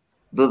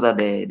 Those are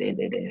the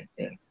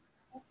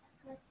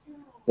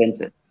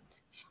senses.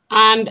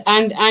 And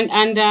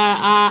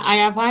I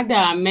have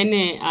had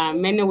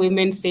many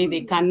women say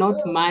they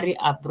cannot marry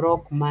a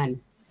broke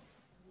man.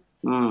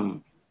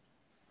 Okay.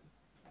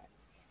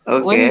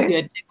 What is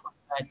your take on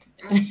that?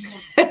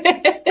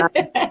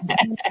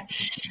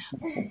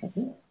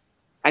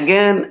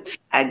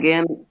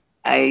 Again,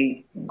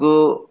 I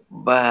go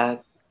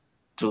back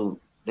to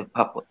the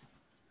purpose.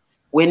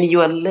 When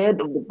you are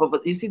led of the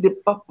purpose, you see the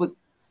purpose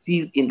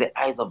sees in the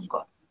eyes of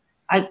God.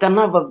 I can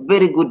have a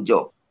very good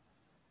job.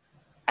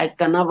 I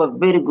can have a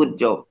very good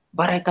job,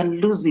 but I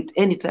can lose it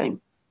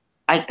anytime.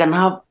 I can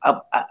have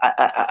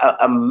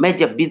a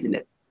major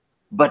business,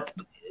 but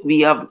we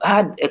have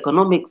had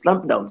economic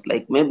slump downs,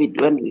 like maybe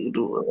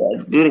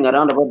during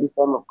around about this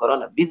time of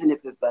Corona,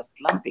 businesses are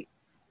slumping.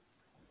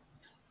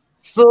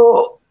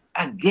 So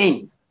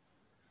again,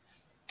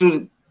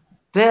 to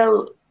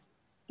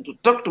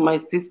talk to my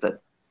sisters,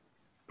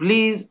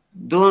 please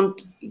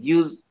don't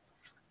use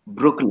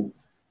brokenness.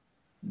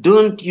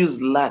 Don't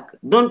use lack.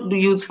 Don't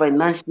use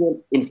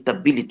financial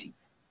instability.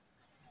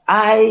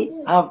 I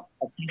have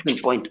a case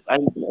in point.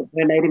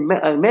 When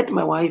I met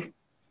my wife,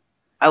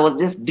 I was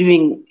just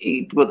doing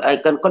it. But I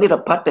can call it a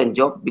part-time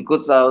job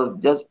because I was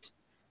just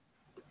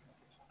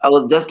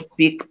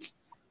picked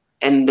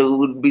and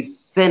would be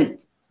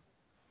sent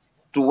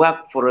to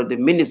work for the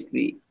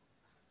ministry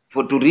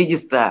to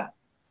register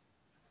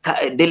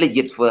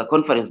delegates for a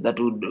conference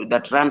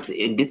that runs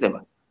in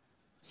December.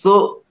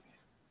 So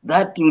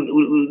that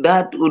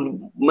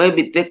would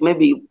maybe take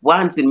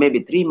once in maybe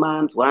 3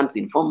 months, once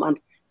in 4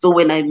 months. So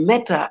when I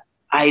met her,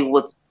 I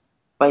was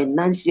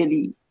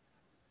financially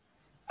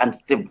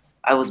unstable.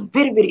 I was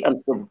very, very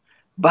unstable.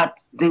 But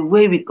the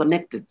way we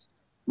connected,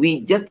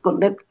 we just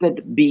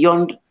connected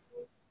beyond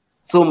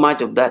so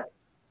much of that.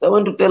 So I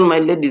want to tell my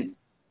ladies,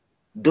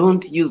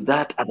 don't use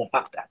that as a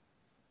factor.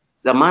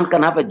 The man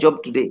can have a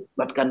job today,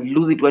 but can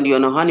lose it when you're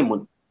on a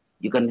honeymoon.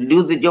 You can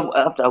lose a job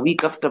after a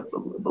week after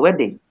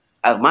wedding,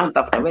 a month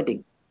after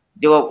wedding.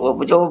 Job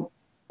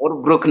or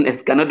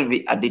brokenness cannot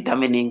be a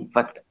determining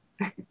factor.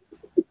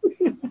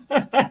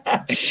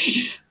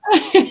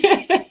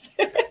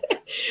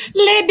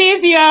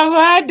 Ladies, you have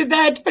heard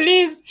that.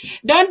 Please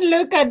don't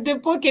look at the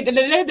pocket.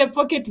 Let the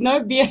pocket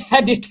not be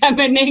a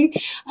determining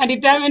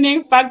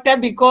factor,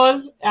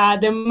 because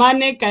the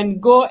money can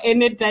go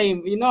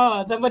anytime. You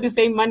know, somebody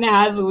saying money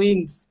has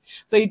wings,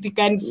 so it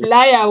can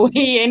fly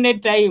away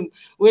anytime.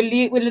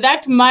 Will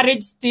that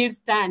marriage still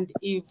stand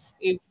if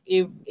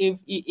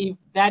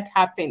that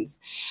happens?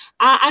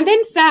 And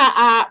then,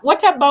 sir,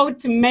 what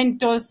about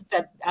mental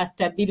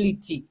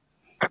stability?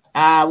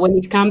 When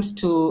it comes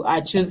to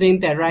choosing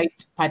the right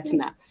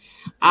partner,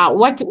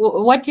 what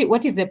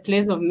is the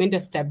place of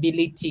mental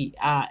stability,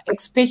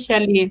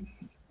 especially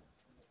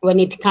when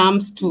it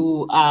comes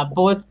to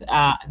both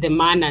the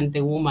man and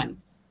the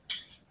woman?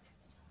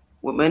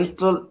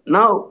 Mental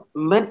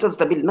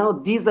stability. Now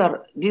these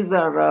are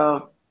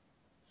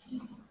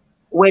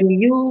when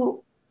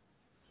you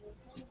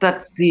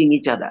start seeing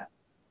each other.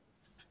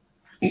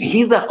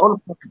 These are all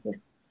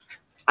processes,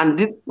 and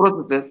these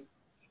processes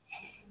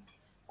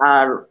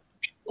are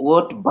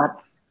what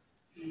births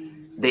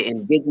the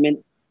engagement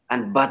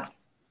and births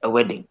a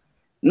wedding.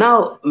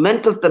 Now,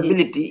 mental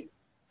stability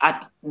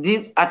at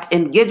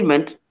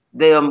engagement,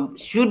 there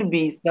should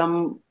be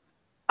some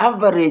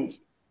average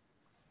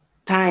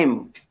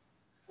time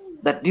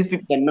that these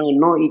people can now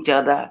know each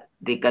other,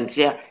 they can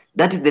share.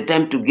 That is the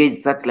time to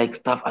gauge such like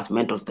stuff as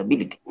mental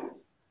stability.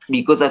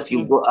 Because as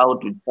you go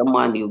out with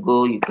someone, you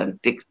can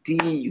take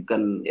tea, you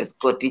can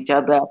escort each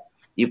other,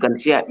 you can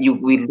share, you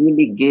will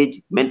really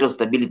gauge mental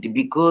stability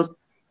because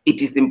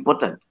it is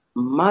important.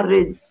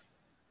 Marriage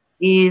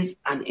is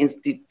an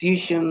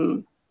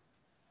institution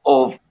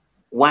of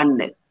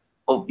oneness.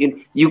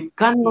 You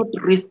cannot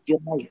risk your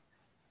life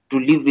to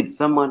live with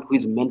someone who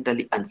is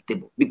mentally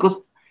unstable,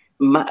 because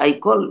I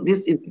call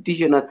this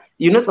institution as,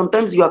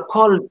 sometimes you are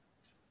called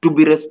to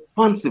be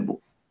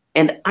responsible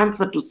and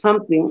answer to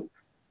something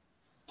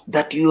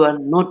that you are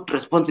not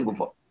responsible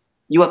for.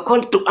 You are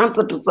called to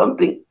answer to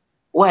something.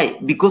 Why?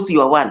 Because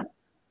you are one,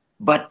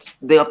 but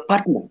their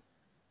partner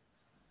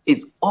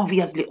is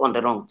obviously on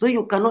the wrong. So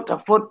you cannot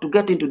afford to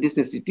get into this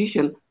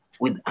institution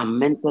with a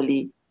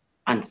mentally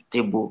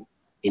unstable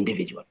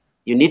individual.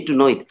 You need to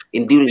know it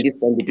during this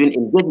time between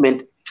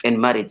engagement and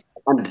marriage.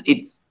 And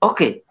it's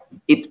okay.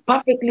 It's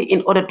perfectly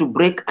in order to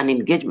break an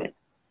engagement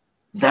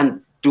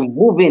than to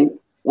move in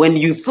when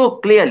you saw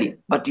clearly,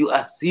 but you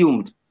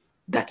assumed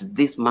that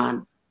this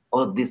man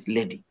or this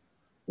lady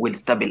will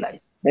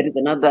stabilize. That is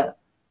another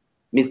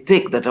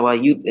mistake that our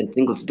youth and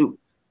singles do.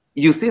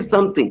 You see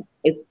something,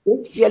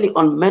 especially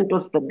on mental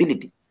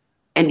stability,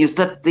 and you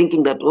start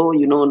thinking that,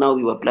 now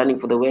we were planning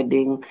for the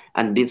wedding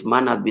and this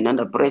man has been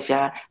under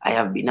pressure. I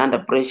have been under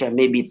pressure.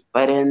 Maybe it's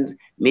parents,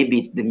 maybe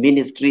it's the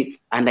ministry,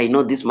 and I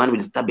know this man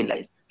will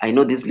stabilize. I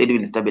know this lady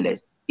will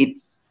stabilize.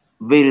 It's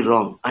very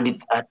wrong, and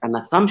it's an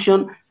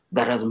assumption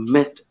that has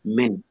messed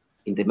men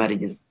in the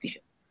marriage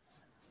institution.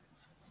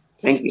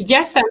 Thank you.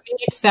 Just a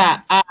minute,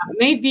 sir.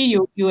 Maybe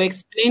you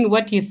explain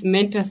what is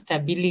mental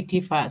stability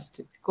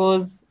first,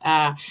 because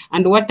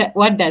and what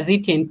does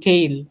it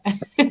entail?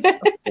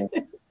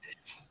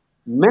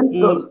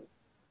 Mental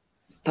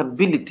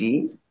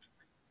stability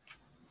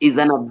is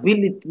an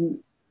ability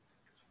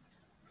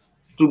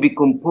to be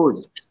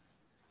composed,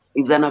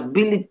 is an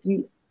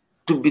ability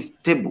to be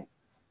stable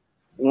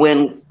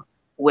when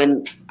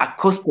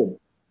accosted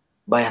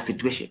by a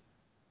situation.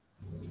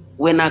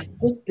 when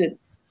accosted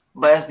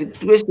by a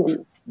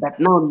situation that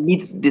now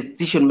needs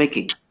decision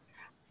making,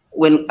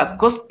 when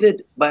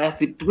accosted by a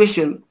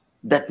situation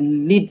that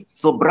needs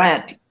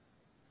sobriety,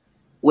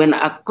 when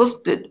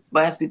accosted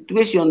by a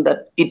situation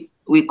that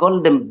we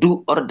call them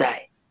do or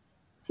die,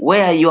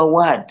 where your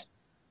word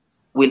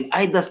will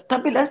either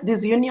stabilize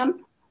this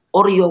union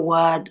or your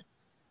word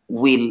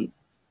will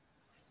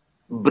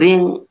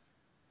bring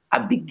a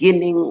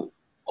beginning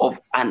of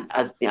an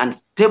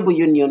unstable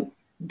union,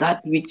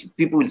 that which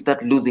people will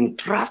start losing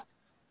trust,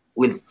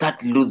 will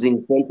start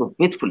losing sense of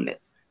faithfulness.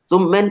 So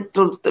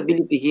mental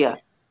stability here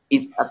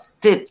is a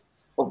state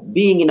of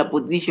being in a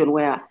position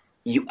where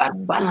you are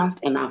balanced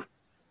enough.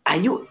 Are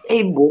you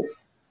able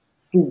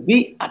to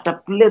be at a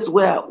place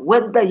where,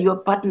 whether your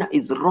partner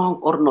is wrong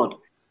or not,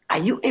 are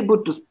you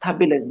able to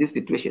stabilize this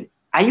situation?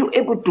 Are you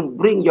able to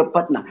bring your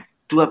partner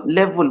to a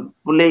level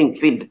playing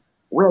field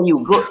where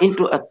you go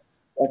into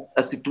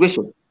a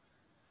situation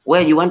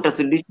where you want a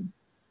solution?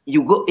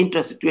 You go into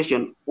a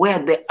situation where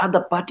the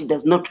other party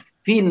does not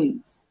feel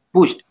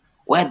pushed,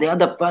 where the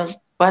other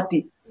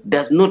party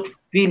does not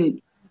feel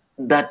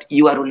that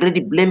you are already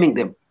blaming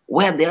them,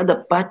 where the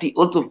other party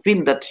also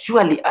feel that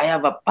surely I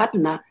have a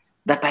partner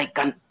that I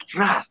can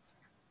trust,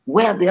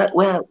 wherever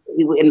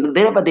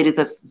there is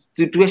a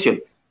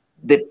situation,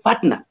 the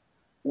partner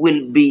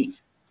will be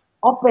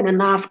open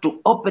enough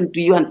to open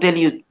to you and tell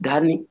you,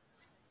 Danny,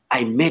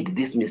 I made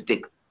this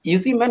mistake. You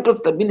see, mental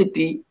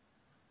stability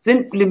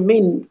simply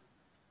means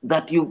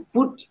that you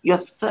put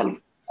yourself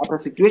at a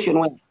situation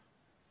where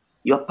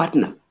your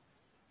partner,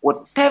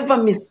 whatever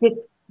mistake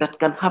that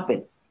can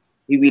happen,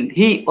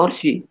 he or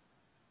she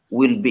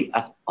will be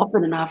as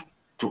open enough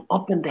to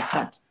open the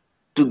heart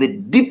to the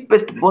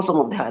deepest bosom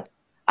of the heart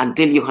and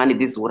tell you, honey,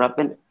 this is what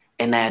happened,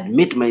 and I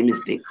admit my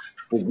mistake.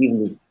 Forgive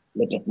me.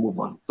 Let us move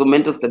on. So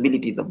mental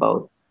stability is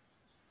all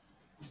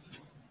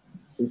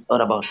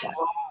about that.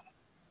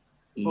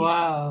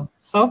 Wow,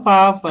 so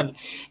powerful.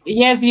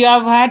 Yes, you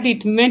have had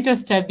it. Mental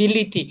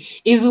stability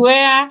is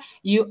where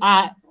you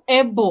are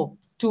able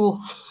to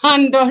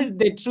handle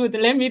the truth.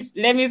 Let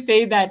me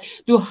say that,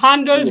 to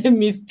handle the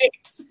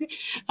mistakes,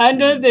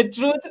 handle the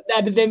truth,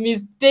 that the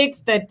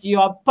mistakes that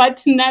your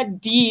partner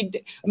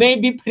did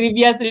maybe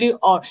previously,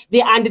 or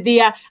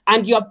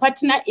and your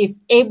partner is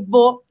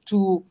able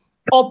to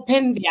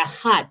open their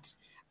heart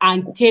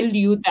and tell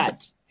you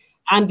that,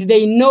 and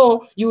they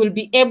know you will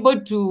be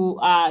able to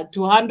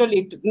handle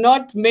it,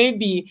 not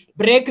maybe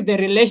break the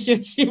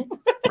relationship.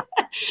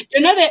 So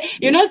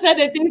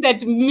the thing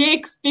that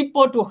makes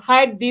people to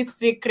hide these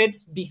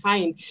secrets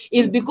behind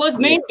is because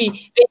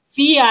maybe they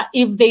fear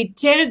if they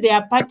tell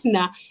their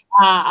partner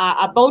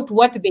about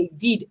what they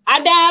did.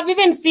 And I have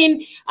even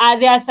seen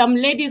there are some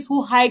ladies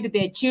who hide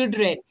their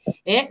children.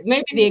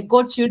 Maybe they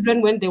got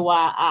children when they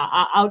were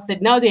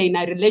outside. Now they're in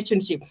a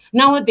relationship.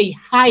 Now they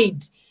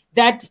hide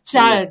that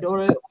child,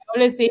 or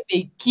always say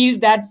they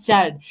killed that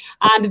child,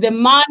 and the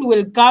man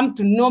will come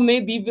to know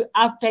maybe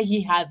after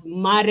he has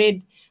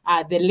married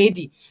the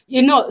lady.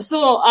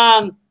 So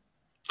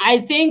I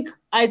think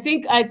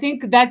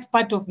that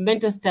part of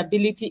mental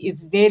stability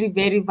is very,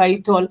 very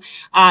vital.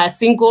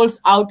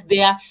 Singles out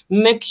there,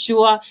 make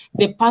sure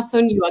the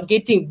person you are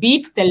getting, be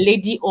it the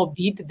lady or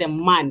be it the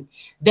man,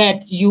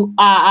 that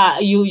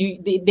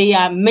they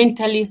are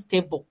mentally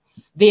stable.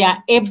 They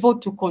are able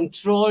to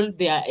control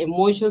their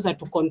emotions and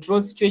to control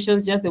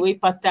situations, just the way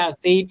Pastor has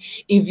said.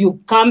 If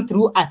you come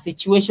through a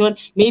situation,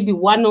 maybe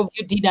one of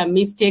you did a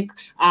mistake,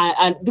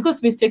 and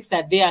because mistakes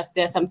are there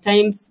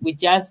sometimes it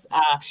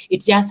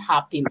just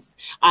happens,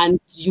 and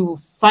you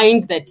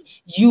find that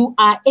you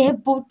are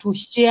able to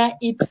share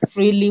it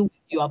freely with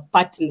your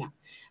partner.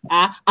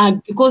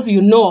 And because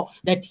you know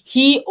that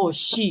he or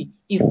she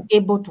is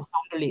able to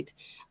handle it.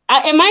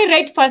 Am I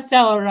right, Pastor,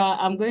 or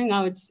I'm going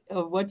out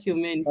of what you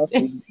meant?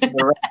 You're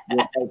right.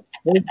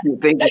 Thank you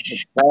for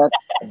that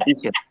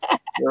addition.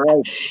 You're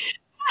right.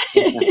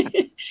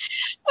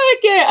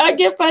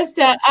 Okay,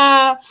 Pastor.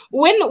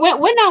 When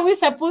are we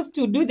supposed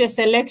to do the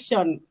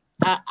selection?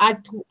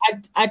 At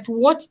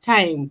what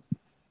time?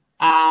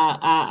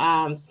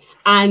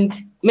 And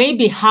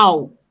maybe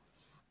how?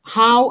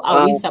 How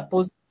are we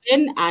supposed?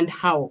 When and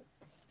how?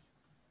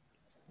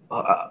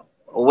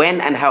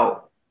 When and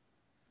how?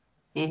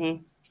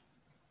 Mm-hmm.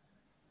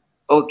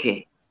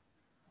 Okay.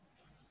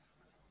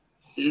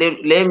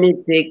 Let me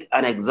take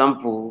an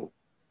example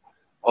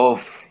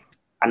of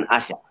an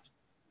usher.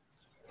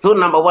 So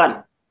number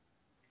one,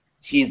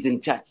 she is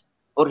in church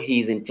or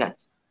he is in church.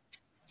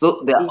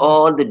 So they are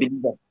all the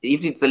believers.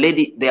 If it's a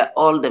lady, they are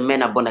all the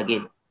men are born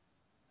again.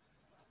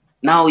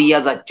 Now he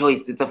has a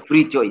choice. It's a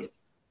free choice.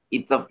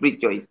 It's a free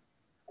choice.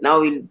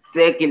 Now he'll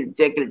check.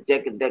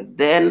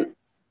 Then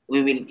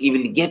he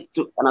will get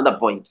to another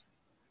point.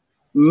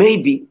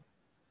 Maybe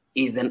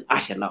he's an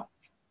usher now.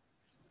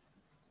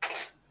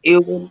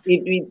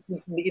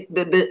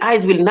 The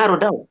eyes will narrow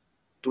down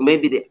to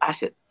maybe the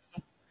ushers,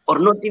 or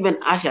not even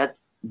ushers,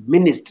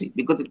 ministry,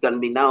 because it can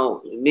be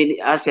now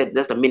ushers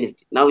just a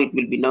ministry. Now it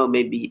will be now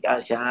maybe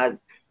ushers,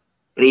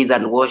 praise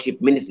and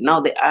worship ministry. Now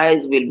the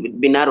eyes will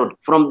be narrowed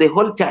from the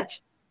whole church.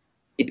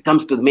 it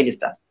comes to the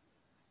ministers.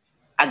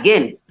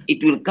 Again,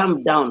 it will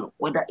come down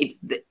whether it's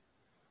the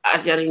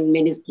ushering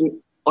ministry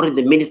or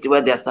the ministry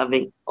where they are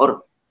serving,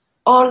 or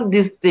all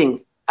these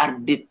things are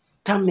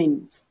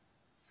determined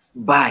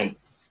by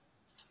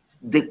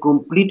the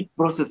complete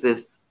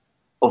processes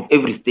of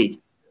every stage.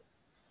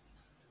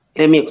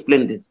 Let me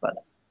explain this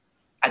further.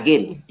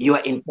 Again, you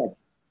are in fact,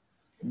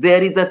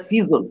 there is a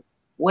season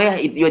where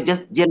you're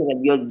just general,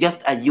 you're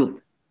just a youth.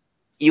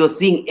 You're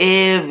seeing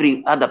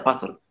every other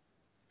person.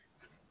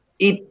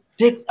 It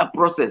takes a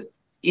process.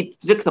 It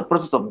takes a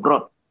process of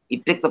growth.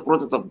 It takes a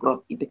process of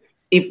growth.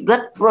 If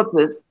that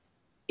process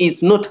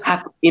is not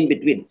hacked in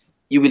between,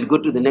 you will go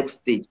to the next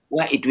stage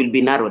where it will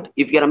be narrowed.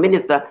 If you're a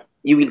minister,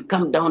 you will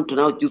come down to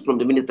now choose from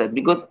the ministers,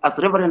 because as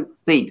Reverend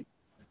said,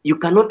 you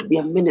cannot be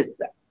a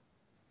minister.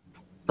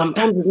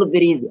 Sometimes it's not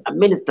very easy, a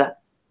minister,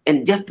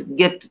 and just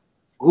get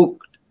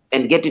hooked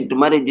and get into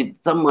marriage with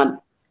someone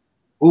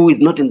who is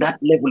not in that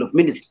level of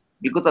ministry,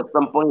 because at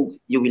some point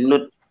you will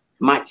not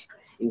match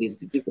in this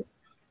situation.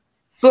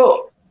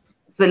 So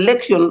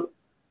selection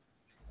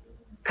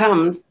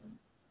comes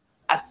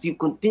as you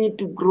continue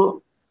to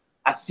grow,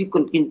 as you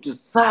continue to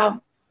serve.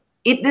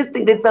 It's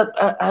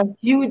a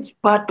huge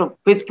part of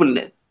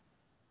faithfulness.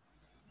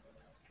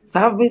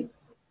 Service,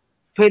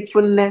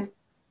 faithfulness,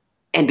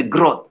 and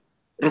growth,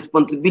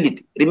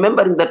 responsibility.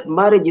 Remembering that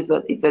marriage is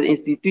an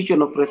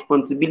institution of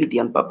responsibility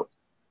and purpose.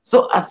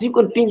 So as you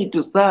continue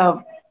to serve,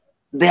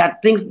 there are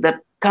things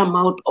that come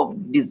out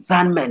of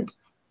discernment.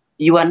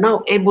 You are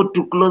now able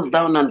to close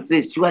down and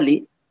say,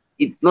 surely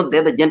it's not the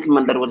other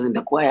gentleman that was in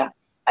the choir.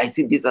 I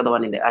see this other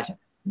one in the usher.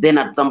 Then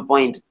at some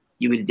point,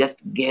 you will just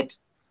get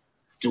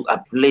to a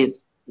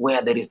place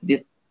where there is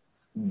this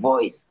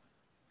voice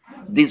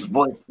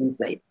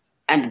inside.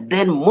 And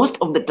then most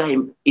of the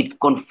time, it's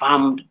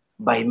confirmed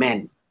by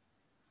men.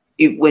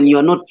 If when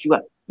you're not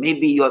sure,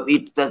 maybe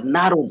it has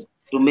narrowed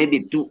to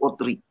maybe 2 or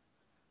 3.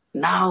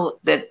 Now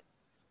that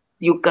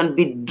you can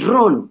be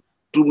drawn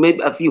to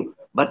maybe a few,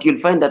 but you'll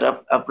find that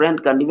a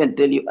friend can even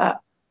tell you,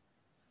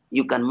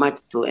 you can match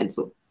so and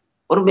so.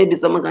 Or maybe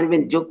someone can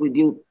even joke with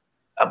you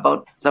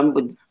about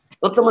somebody,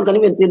 or someone can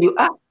even tell you,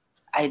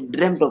 I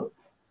dreamt of.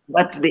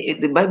 But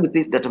the Bible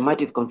says that a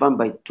match is confirmed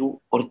by 2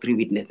 or 3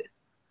 witnesses.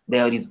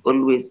 There is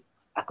always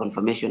a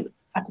confirmation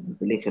at the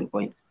selection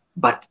point,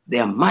 but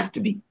there must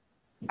be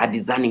a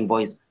discerning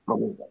voice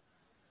from inside.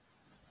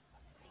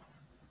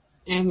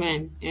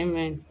 Amen.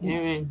 Amen.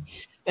 Amen.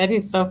 That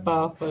is so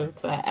powerful.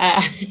 So,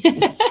 I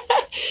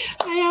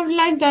have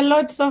learned a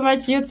lot so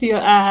much. Youth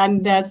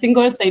and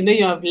singles, I know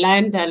you have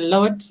learned a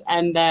lot,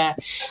 and I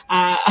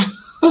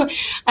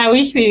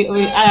wish we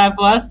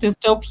for us to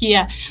stop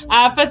here.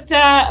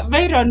 Pastor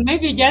Byron,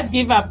 maybe just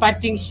give a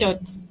parting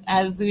shot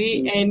as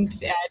we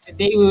end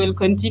today. We will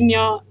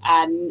continue,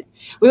 and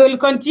we will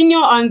continue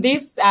on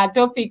this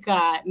topic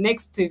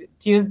next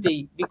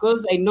Tuesday,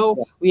 because I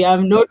know we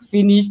have not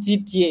finished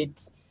it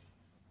yet.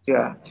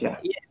 Yeah.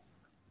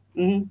 Yes.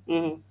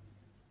 Mm-hmm.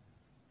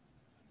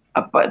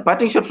 A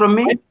parting shot from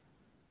me?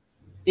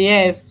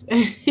 Yes.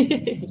 This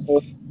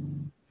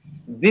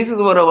is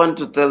what I want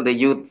to tell the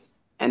youths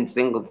and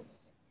singles,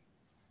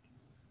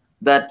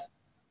 that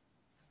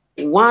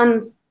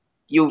once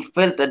you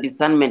felt a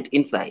discernment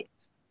inside,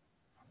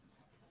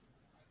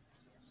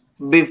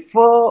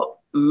 before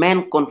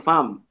men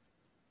confirm,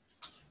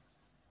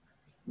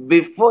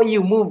 before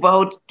you move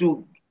out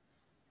to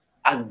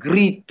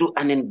agree to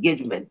an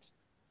engagement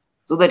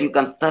so that you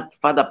can start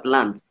further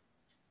plans,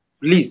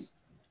 please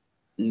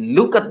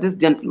look at this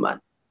gentleman,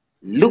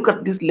 look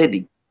at this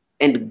lady,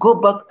 and go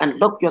back and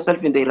lock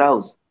yourself in the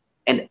house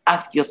and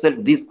ask yourself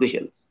these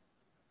questions.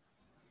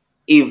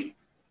 If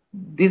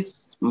this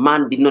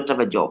man did not have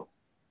a job,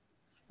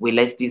 will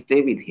I still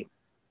stay with him?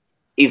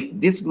 If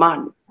this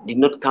man did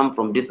not come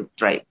from this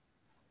tribe,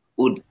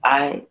 would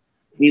I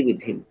be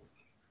with him?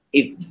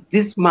 If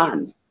this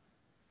man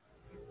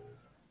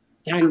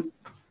turns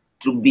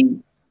to be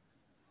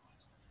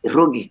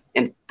roguish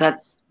and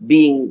starts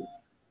being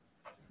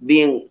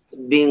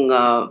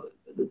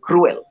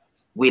cruel,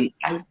 will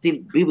I still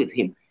be with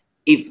him?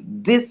 If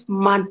this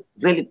man's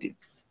relatives,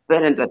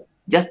 parents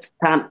just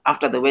turn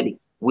after the wedding,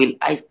 will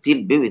I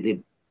still be with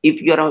him?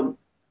 If you're a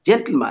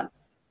gentleman,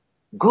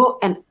 go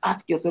and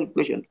ask yourself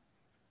questions.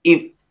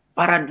 If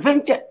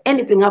peradventure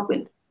anything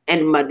happened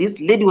and this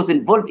lady was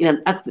involved in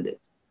an accident,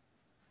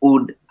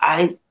 would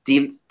I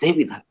still stay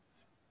with her?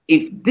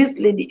 If this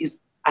lady is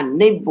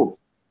unable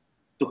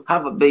to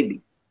have a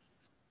baby,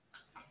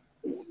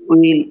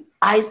 will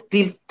I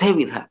still stay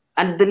with her?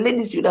 And the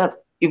lady should ask,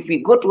 if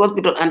we go to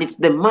hospital and it's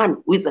the man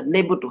who is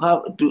unable to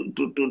have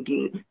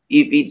if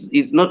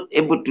it's not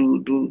able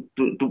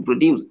to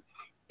produce,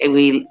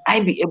 will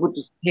I be able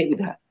to stay with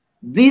her?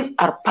 These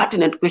are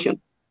pertinent questions,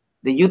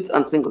 the youths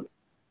and singles.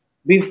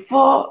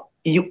 Before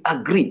you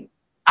agree,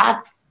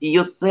 ask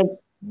yourself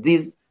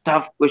these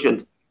tough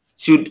questions.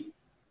 Should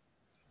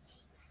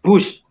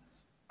push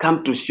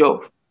come to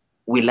shove,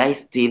 will I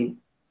still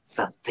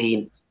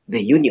sustain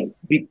the union?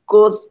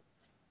 Because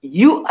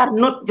you are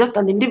not just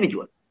an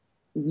individual.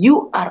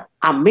 You are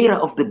a mirror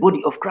of the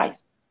body of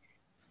Christ.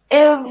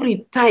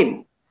 every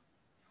time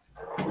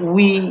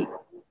we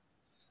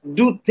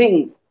do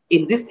things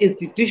in this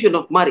institution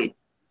of marriage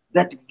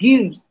that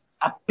gives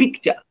a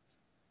picture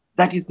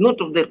that is not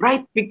of the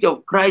right picture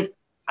of Christ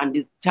and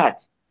his church,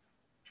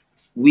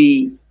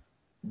 we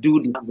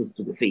do damage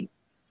to the faith.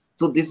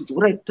 So this is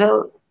what I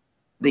tell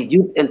the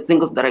youth and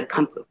singles that I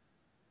counsel,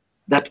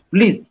 that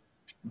please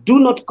do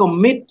not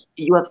commit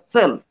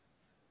yourself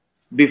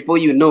before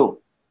you know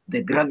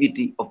the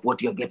gravity of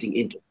what you're getting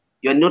into.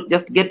 You're not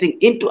just getting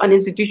into an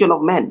institution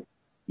of men.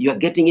 You are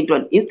getting into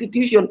an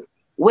institution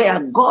where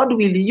God will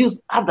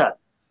use others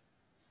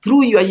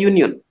through your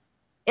union.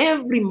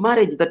 Every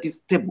marriage that is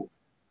stable,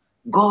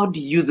 God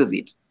uses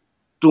it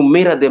to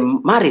mirror the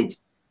marriage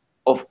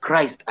of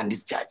Christ and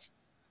his church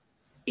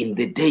in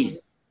the days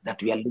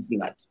that we are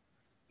looking at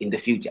in the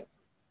future.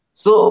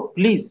 So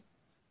please,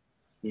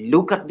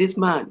 look at this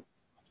man,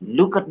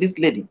 look at this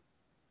lady,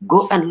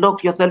 go and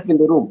lock yourself in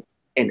the room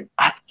and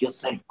ask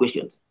yourself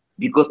questions.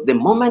 Because the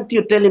moment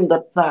you tell him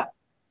that, sir,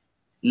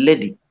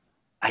 lady,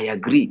 I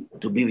agree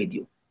to be with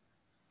you,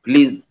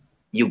 please,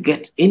 you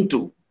get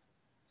into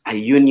a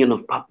union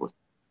of purpose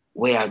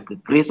where the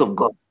grace of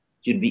God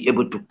should be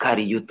able to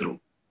carry you through.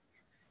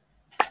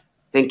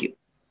 Thank you.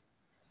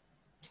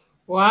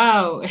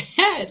 Wow.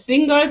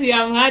 Singles, you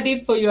have had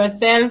it for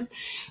yourself.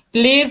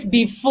 Please,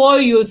 before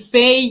you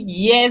say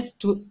yes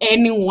to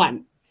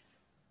anyone,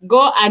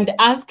 go and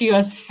ask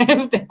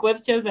yourself the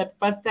questions that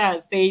Pastor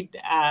has said.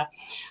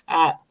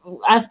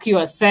 Ask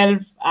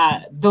yourself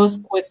those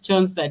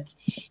questions that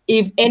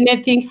if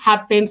anything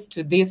happens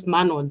to this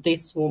man or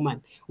this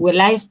woman,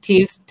 will I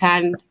still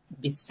stand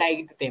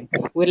beside them?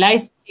 Will I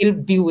still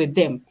be with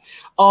them?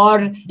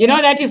 Or, you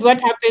know, that is what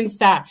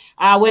happens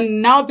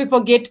when now people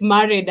get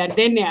married and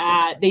then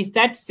they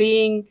start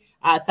seeing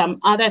some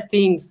other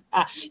things.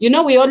 You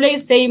know, we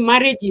always say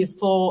marriage is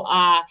for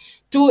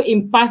two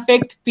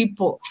imperfect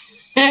people.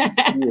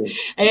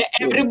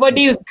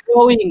 Everybody is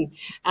growing.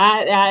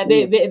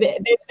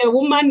 The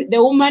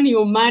woman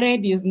you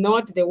married is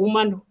not the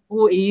woman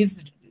who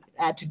is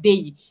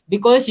today,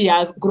 because she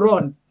has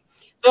grown.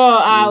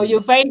 So you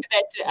find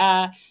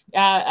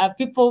that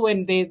people,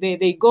 when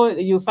they go,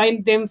 you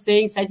find them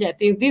saying such a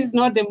thing. This is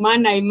not the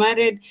man I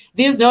married.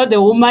 This is not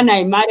the woman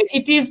I married.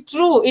 It is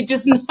true. It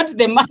is not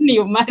the man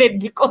you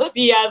married because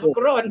he has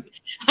grown.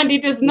 And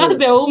it is not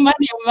the woman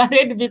you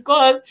married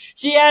because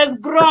she has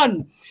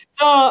grown.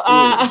 So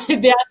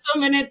there are so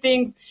many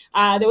things.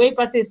 The way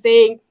Pastor is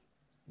saying,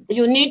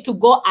 you need to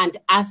go and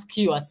ask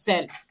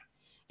yourself.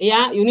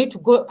 Yeah, you need to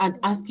go and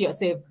ask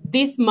yourself,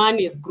 this man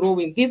is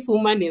growing, this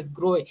woman is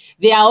growing.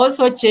 They are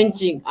also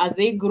changing. As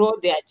they grow,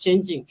 they are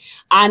changing.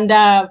 And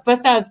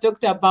Pastor has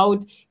talked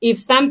about if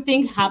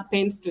something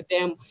happens to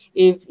them,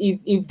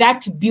 if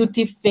that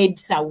beauty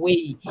fades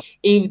away,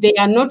 if they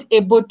are not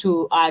able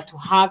to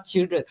have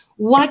children,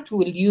 what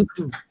will you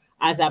do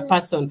as a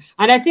person?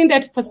 And I think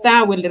that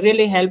Pastor will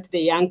really help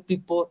the young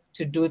people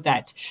to do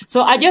that.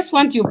 So I just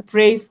want you to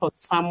pray for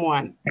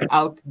someone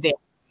out there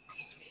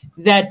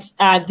that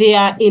they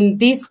are in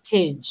this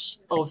stage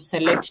of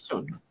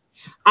selection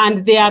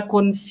and they are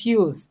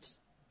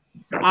confused.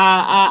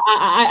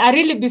 I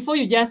really, before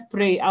you just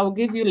pray, I'll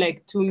give you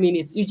like 2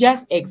 minutes. You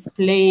just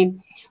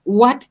explain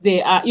what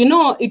they are. You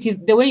know, it is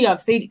the way you have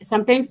said,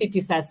 sometimes it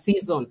is a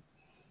season.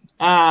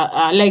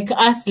 Like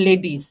us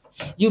ladies,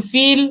 you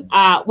feel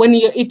when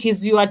it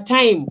is your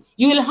time,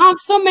 you will have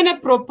so many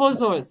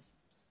proposals.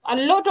 A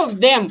lot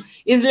of them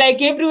is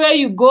like everywhere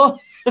you go,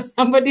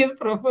 somebody is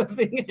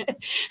proposing.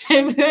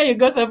 Everywhere you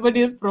go,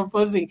 somebody is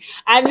proposing.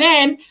 And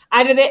then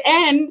at the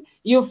end,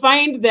 you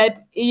find that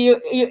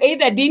you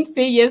either didn't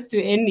say yes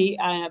to any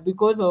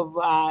because of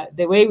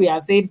the way we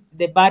have said,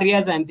 the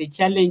barriers and the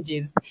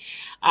challenges.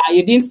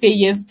 You didn't say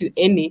yes to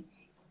any.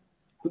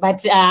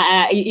 But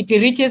it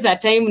reaches a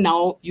time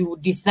now you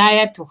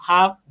desire to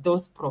have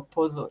those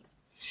proposals.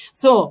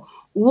 So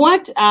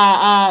what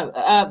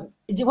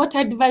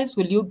advice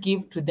will you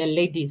give to the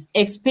ladies,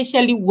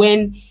 especially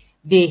when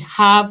they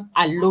have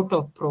a lot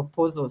of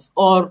proposals,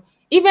 or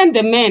even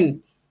the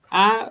men?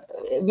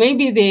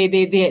 Maybe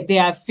they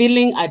are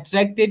feeling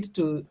attracted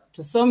to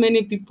so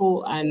many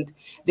people and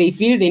they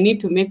feel they need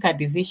to make a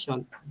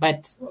decision,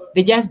 but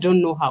they just don't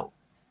know how.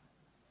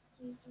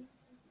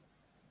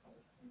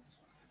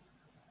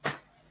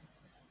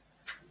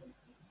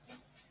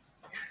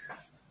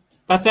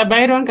 Pastor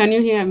Byron, can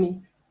you hear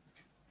me?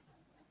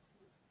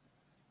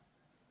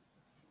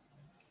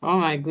 Oh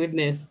my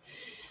goodness.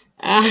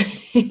 I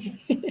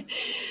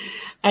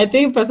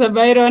think Pastor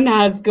Byron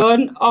has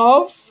gone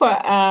off.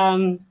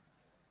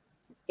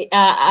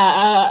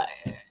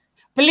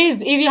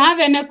 Please, if you have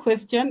any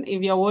question,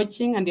 if you're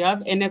watching and you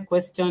have any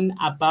question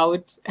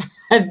about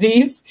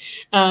this,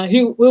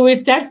 we will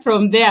start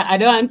from there. I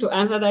don't want to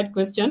answer that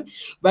question,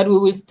 but we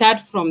will start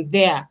from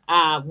there.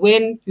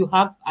 When you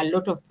have a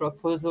lot of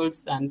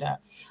proposals and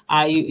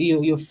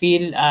you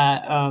feel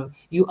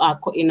you are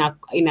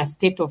in a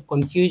state of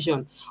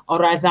confusion,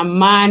 or as a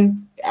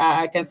man,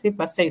 I can say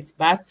Pastor is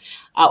back,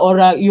 or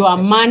you are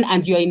a man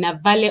and you're in a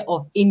valley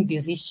of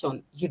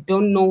indecision. You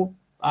don't know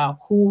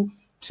who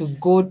to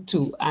go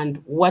to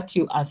and what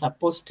you are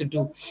supposed to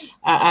do.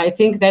 I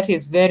think that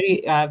is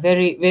very,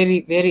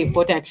 very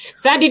important.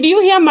 Sir, did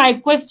you hear my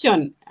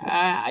question?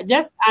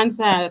 Just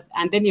answer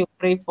and then you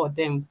pray for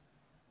them.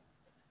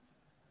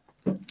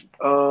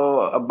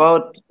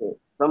 About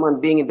someone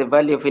being in the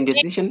valley of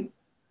indecision?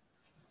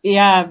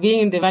 Yeah,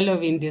 being in the valley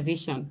of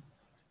indecision.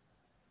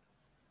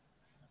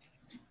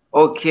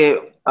 Okay.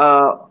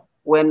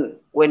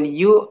 When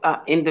you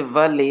are in the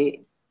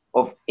valley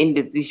of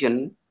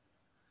indecision,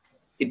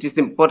 it is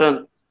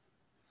important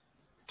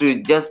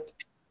to just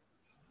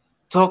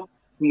talk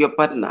to your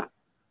partner,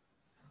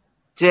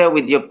 share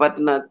with your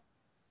partner,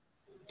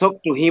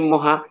 talk to him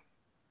or her,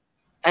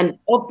 and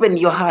open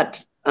your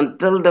heart and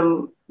tell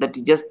them that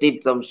you just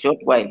need some short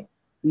while,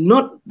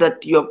 not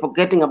that you're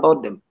forgetting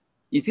about them.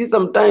 You see,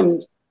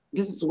 sometimes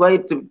this is why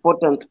it's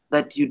important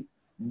that you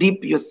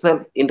dip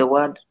yourself in the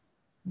word,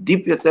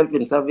 dip yourself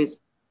in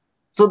service,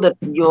 so that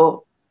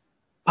your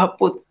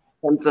purpose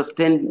can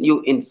sustain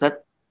you in such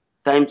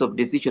times of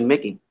decision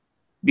making.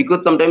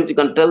 Because sometimes you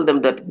can tell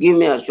them that give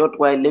me a short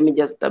while, let me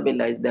just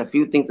stabilize. There are a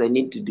few things I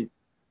need to do.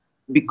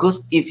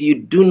 Because if you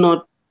do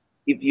not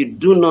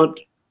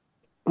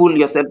pull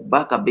yourself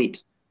back a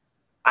bit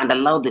and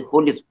allow the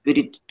Holy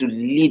Spirit to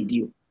lead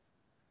you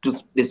to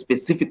the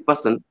specific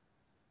person,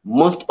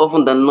 most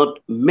often than not,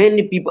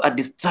 many people are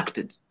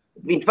distracted.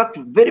 In fact,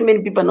 very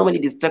many people are normally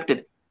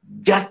distracted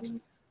just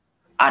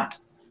at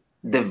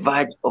the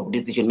verge of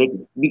decision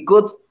making,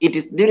 because it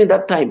is during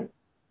that time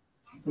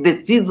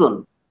the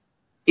season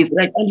is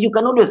right, and you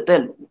can always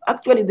tell.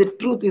 Actually, the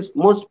truth is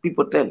most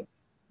people tell,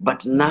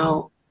 but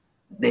now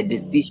the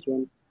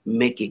decision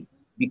making,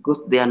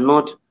 because they are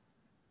not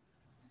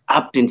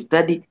apt in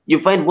study,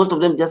 you find most of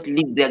them just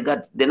leave their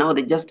guts. They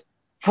just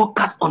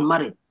focus on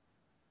marriage.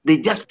 They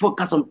just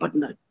focus on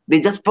partner. They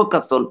just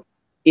focus on,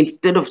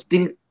 instead of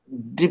still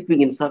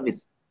dipping in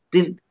service,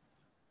 still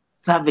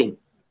serving,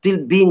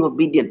 still being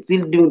obedient,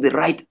 still doing the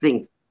right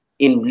things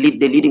in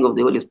the leading of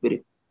the Holy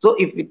Spirit. So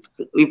if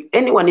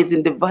anyone is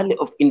in the valley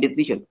of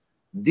indecision,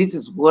 this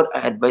is what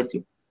I advise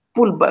you: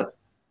 pull back,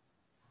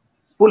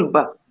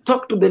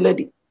 talk to the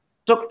lady,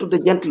 talk to the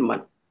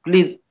gentleman.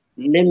 Please,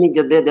 let me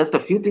get there. Just a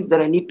few things that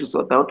I need to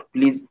sort out.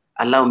 Please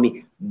allow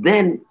me.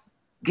 Then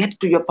get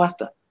to your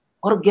pastor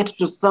or get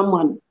to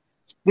someone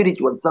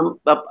spiritual.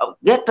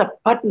 Get a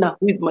partner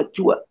who is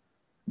mature.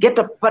 Get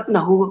a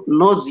partner who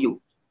knows you.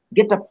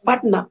 Get a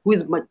partner who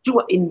is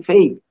mature in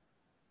faith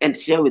and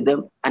share with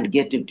them and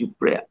get into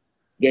prayer.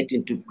 Get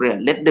into prayer.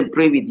 Let them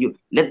pray with you.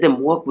 Let them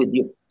walk with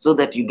you so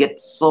that you get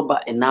sober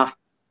enough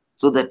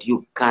so that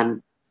you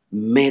can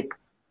make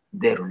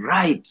the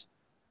right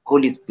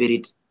Holy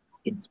Spirit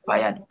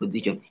inspired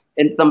position.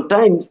 And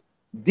sometimes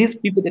these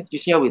people that you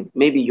share with,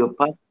 maybe your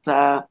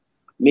pastor,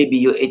 maybe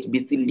your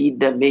HBC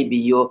leader,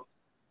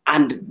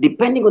 and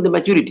depending on the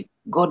maturity,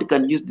 God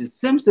can use the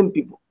same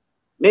people.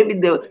 Maybe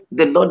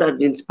the Lord has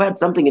inspired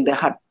something in their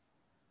heart,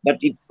 but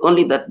it's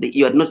only that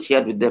you had not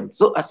shared with them.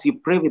 So as you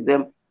pray with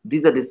them,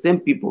 these are the same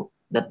people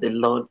that the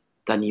Lord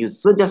can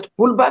use. So just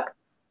pull back,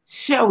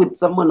 share with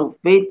someone of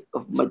faith,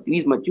 who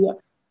is mature,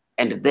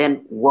 and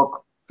then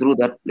walk through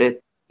that place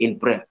in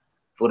prayer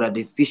for a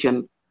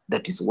decision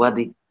that is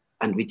worthy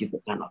and which is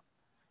eternal.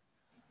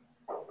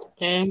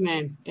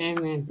 Amen.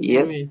 Amen.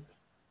 Yes. Amen.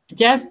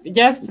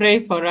 Just pray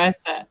for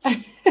us.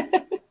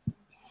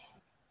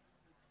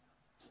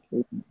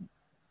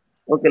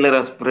 Okay, let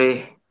us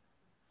pray.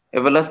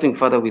 Everlasting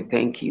Father, we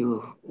thank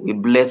you, we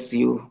bless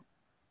you,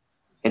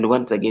 and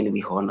once again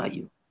we honor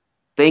you.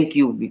 Thank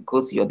you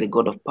because you are the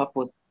God of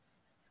purpose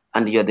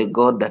and you are the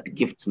God that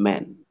gifts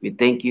men. We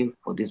thank you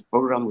for this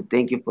program. We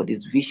thank you for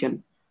this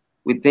vision.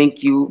 We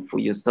thank you for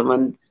your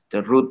servant,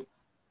 Sister Ruth,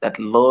 that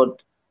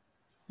Lord,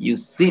 you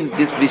sealed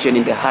this vision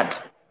in the heart,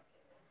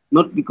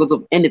 not because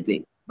of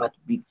anything, but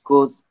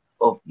because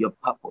of your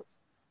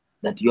purpose,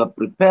 that you are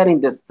preparing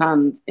the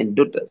sons and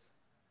daughters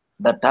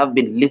that have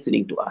been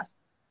listening to us.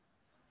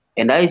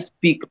 And I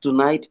speak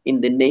tonight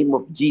in the name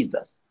of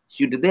Jesus.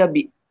 Should there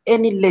be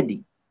any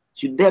lady,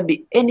 should there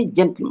be any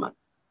gentleman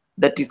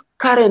that is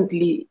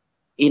currently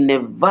in a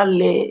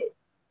valley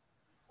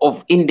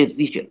of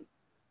indecision,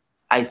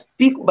 I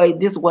speak by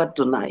this word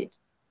tonight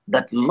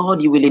that,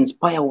 Lord, you will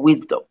inspire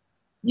wisdom,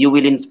 you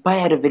will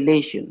inspire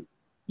revelation,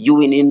 you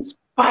will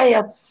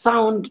inspire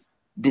sound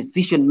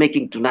decision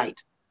making tonight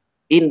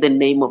in the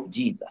name of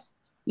Jesus.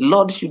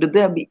 Lord, should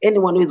there be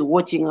anyone who is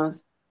watching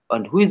us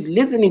and who is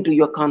listening to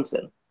your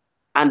counsel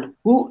and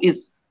who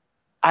is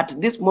at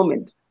this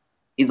moment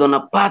is on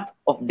a path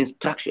of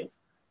destruction,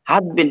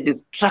 has been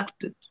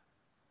distracted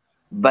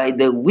by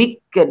the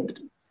wicked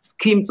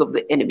schemes of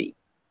the enemy,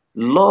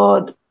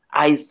 Lord,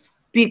 I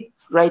speak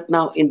right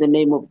now in the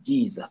name of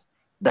Jesus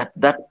that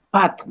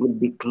path will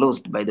be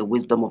closed by the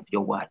wisdom of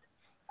your word.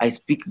 I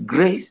speak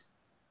grace,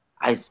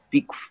 I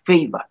speak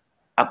favor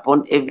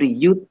upon every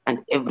youth and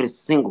every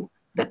single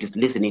that is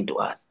listening to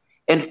us.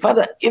 And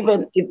Father,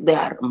 even if there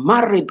are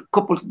married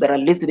couples that are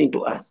listening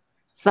to us,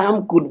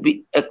 some could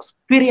be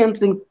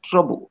experiencing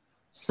trouble,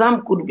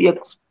 some could be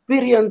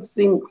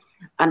experiencing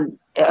and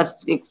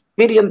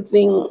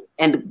experiencing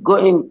and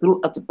going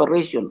through a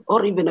separation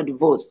or even a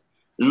divorce,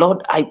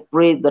 Lord, I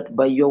pray that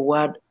by your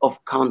word of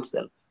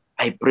counsel,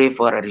 I pray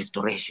for a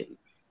restoration.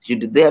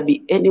 Should there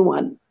be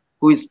anyone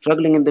who is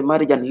struggling in the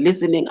marriage and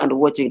listening and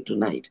watching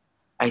tonight,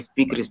 I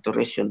speak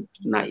restoration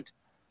tonight.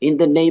 In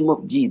the name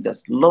of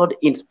Jesus, Lord,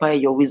 inspire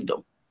your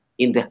wisdom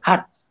in the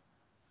hearts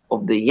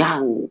of the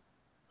young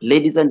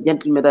ladies and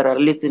gentlemen that are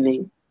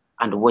listening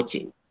and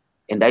watching.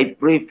 And I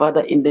pray,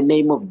 Father, in the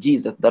name of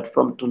Jesus, that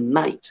from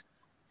tonight,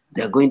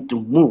 they are going to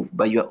move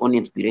by your own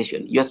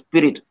inspiration. Your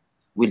spirit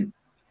will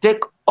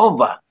take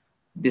over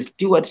the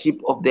stewardship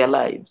of their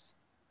lives.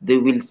 They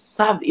will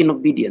serve in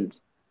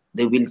obedience.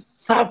 They will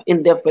serve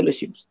in their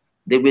fellowships.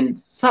 They will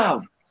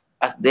serve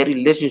as their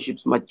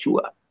relationships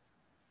mature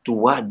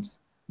towards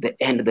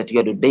the end that you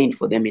had ordained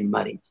for them in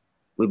marriage.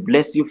 We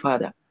bless you,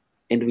 Father,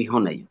 and we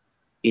honor you.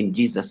 In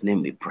Jesus'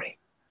 name we pray.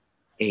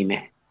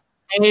 Amen.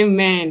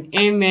 Amen.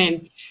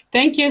 Amen.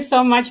 Thank you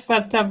so much,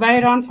 Pastor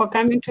Byron, for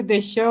coming to the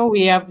show.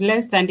 We are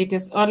blessed, and it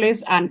is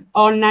always an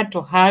honor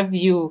to have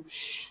you.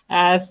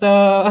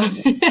 So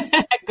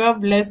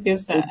God bless you,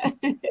 sir.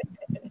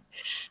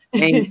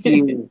 Thank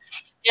you.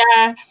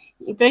 Yeah.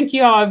 Thank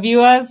you, our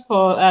viewers,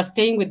 for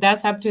staying with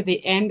us up to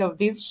the end of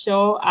this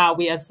show.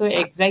 We are so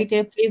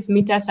excited. Please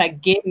meet us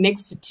again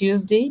next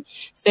Tuesday,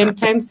 same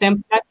time,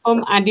 same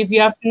platform. And if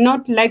you have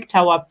not liked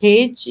our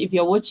page, if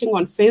you're watching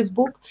on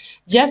Facebook,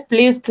 just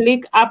please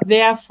click up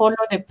there, follow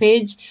the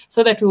page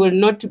so that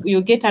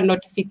you'll get a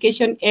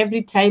notification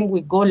every time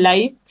we go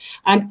live.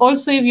 And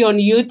also, if you're on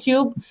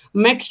YouTube,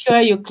 make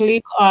sure you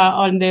click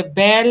on the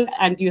bell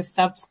and you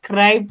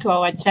subscribe to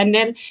our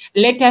channel.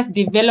 Let us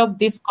develop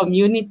this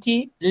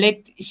community.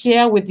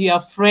 Share with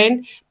your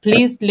friend.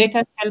 Please let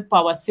us help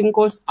our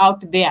singles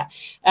out there.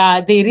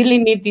 They really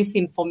need this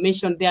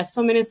information. There are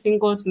so many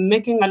singles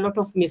making a lot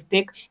of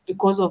mistakes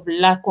because of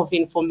lack of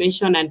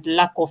information and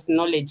lack of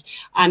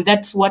knowledge. And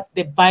that's what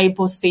the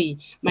Bible says.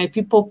 My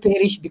people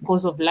perish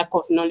because of lack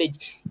of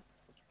knowledge.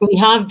 We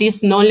have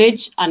this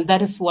knowledge, and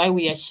that is why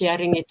we are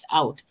sharing it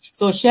out.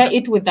 So share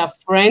it with a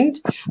friend,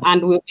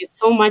 and we'll be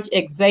so much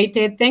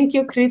excited. Thank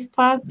you,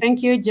 Crispus.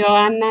 Thank you,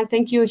 Joanna.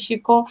 Thank you,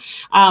 Shiko,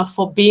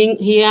 for being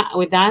here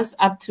with us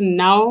up to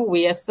now.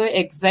 We are so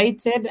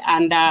excited,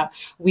 and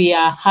we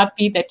are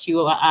happy that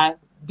you are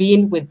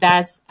being with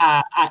us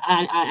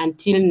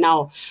until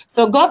now.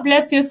 So God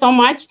bless you so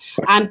much,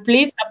 and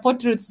please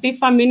support Ruth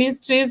Sifa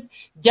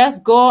Ministries.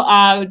 Just go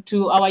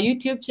to our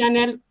YouTube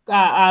channel.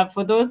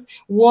 For those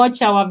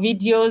watch our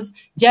videos,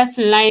 just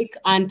like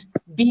and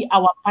be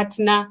our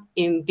partner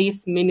in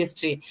this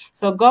ministry.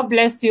 So God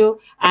bless you,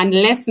 and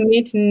let's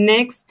meet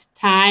next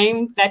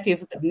time. That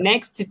is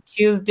next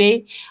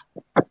Tuesday.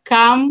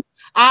 Come.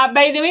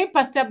 By the way,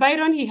 Pastor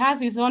Byron, he has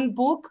his own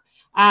book.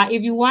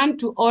 If you want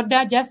to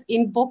order, just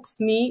inbox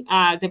me.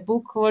 The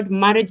book called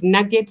Marriage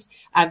Nuggets,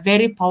 a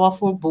very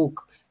powerful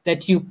book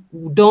that you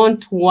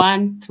don't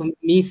want to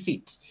miss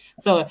it.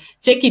 So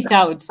check it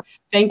out.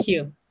 Thank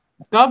you.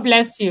 God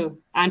bless you,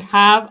 and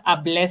have a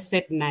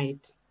blessed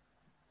night.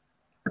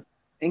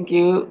 Thank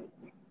you.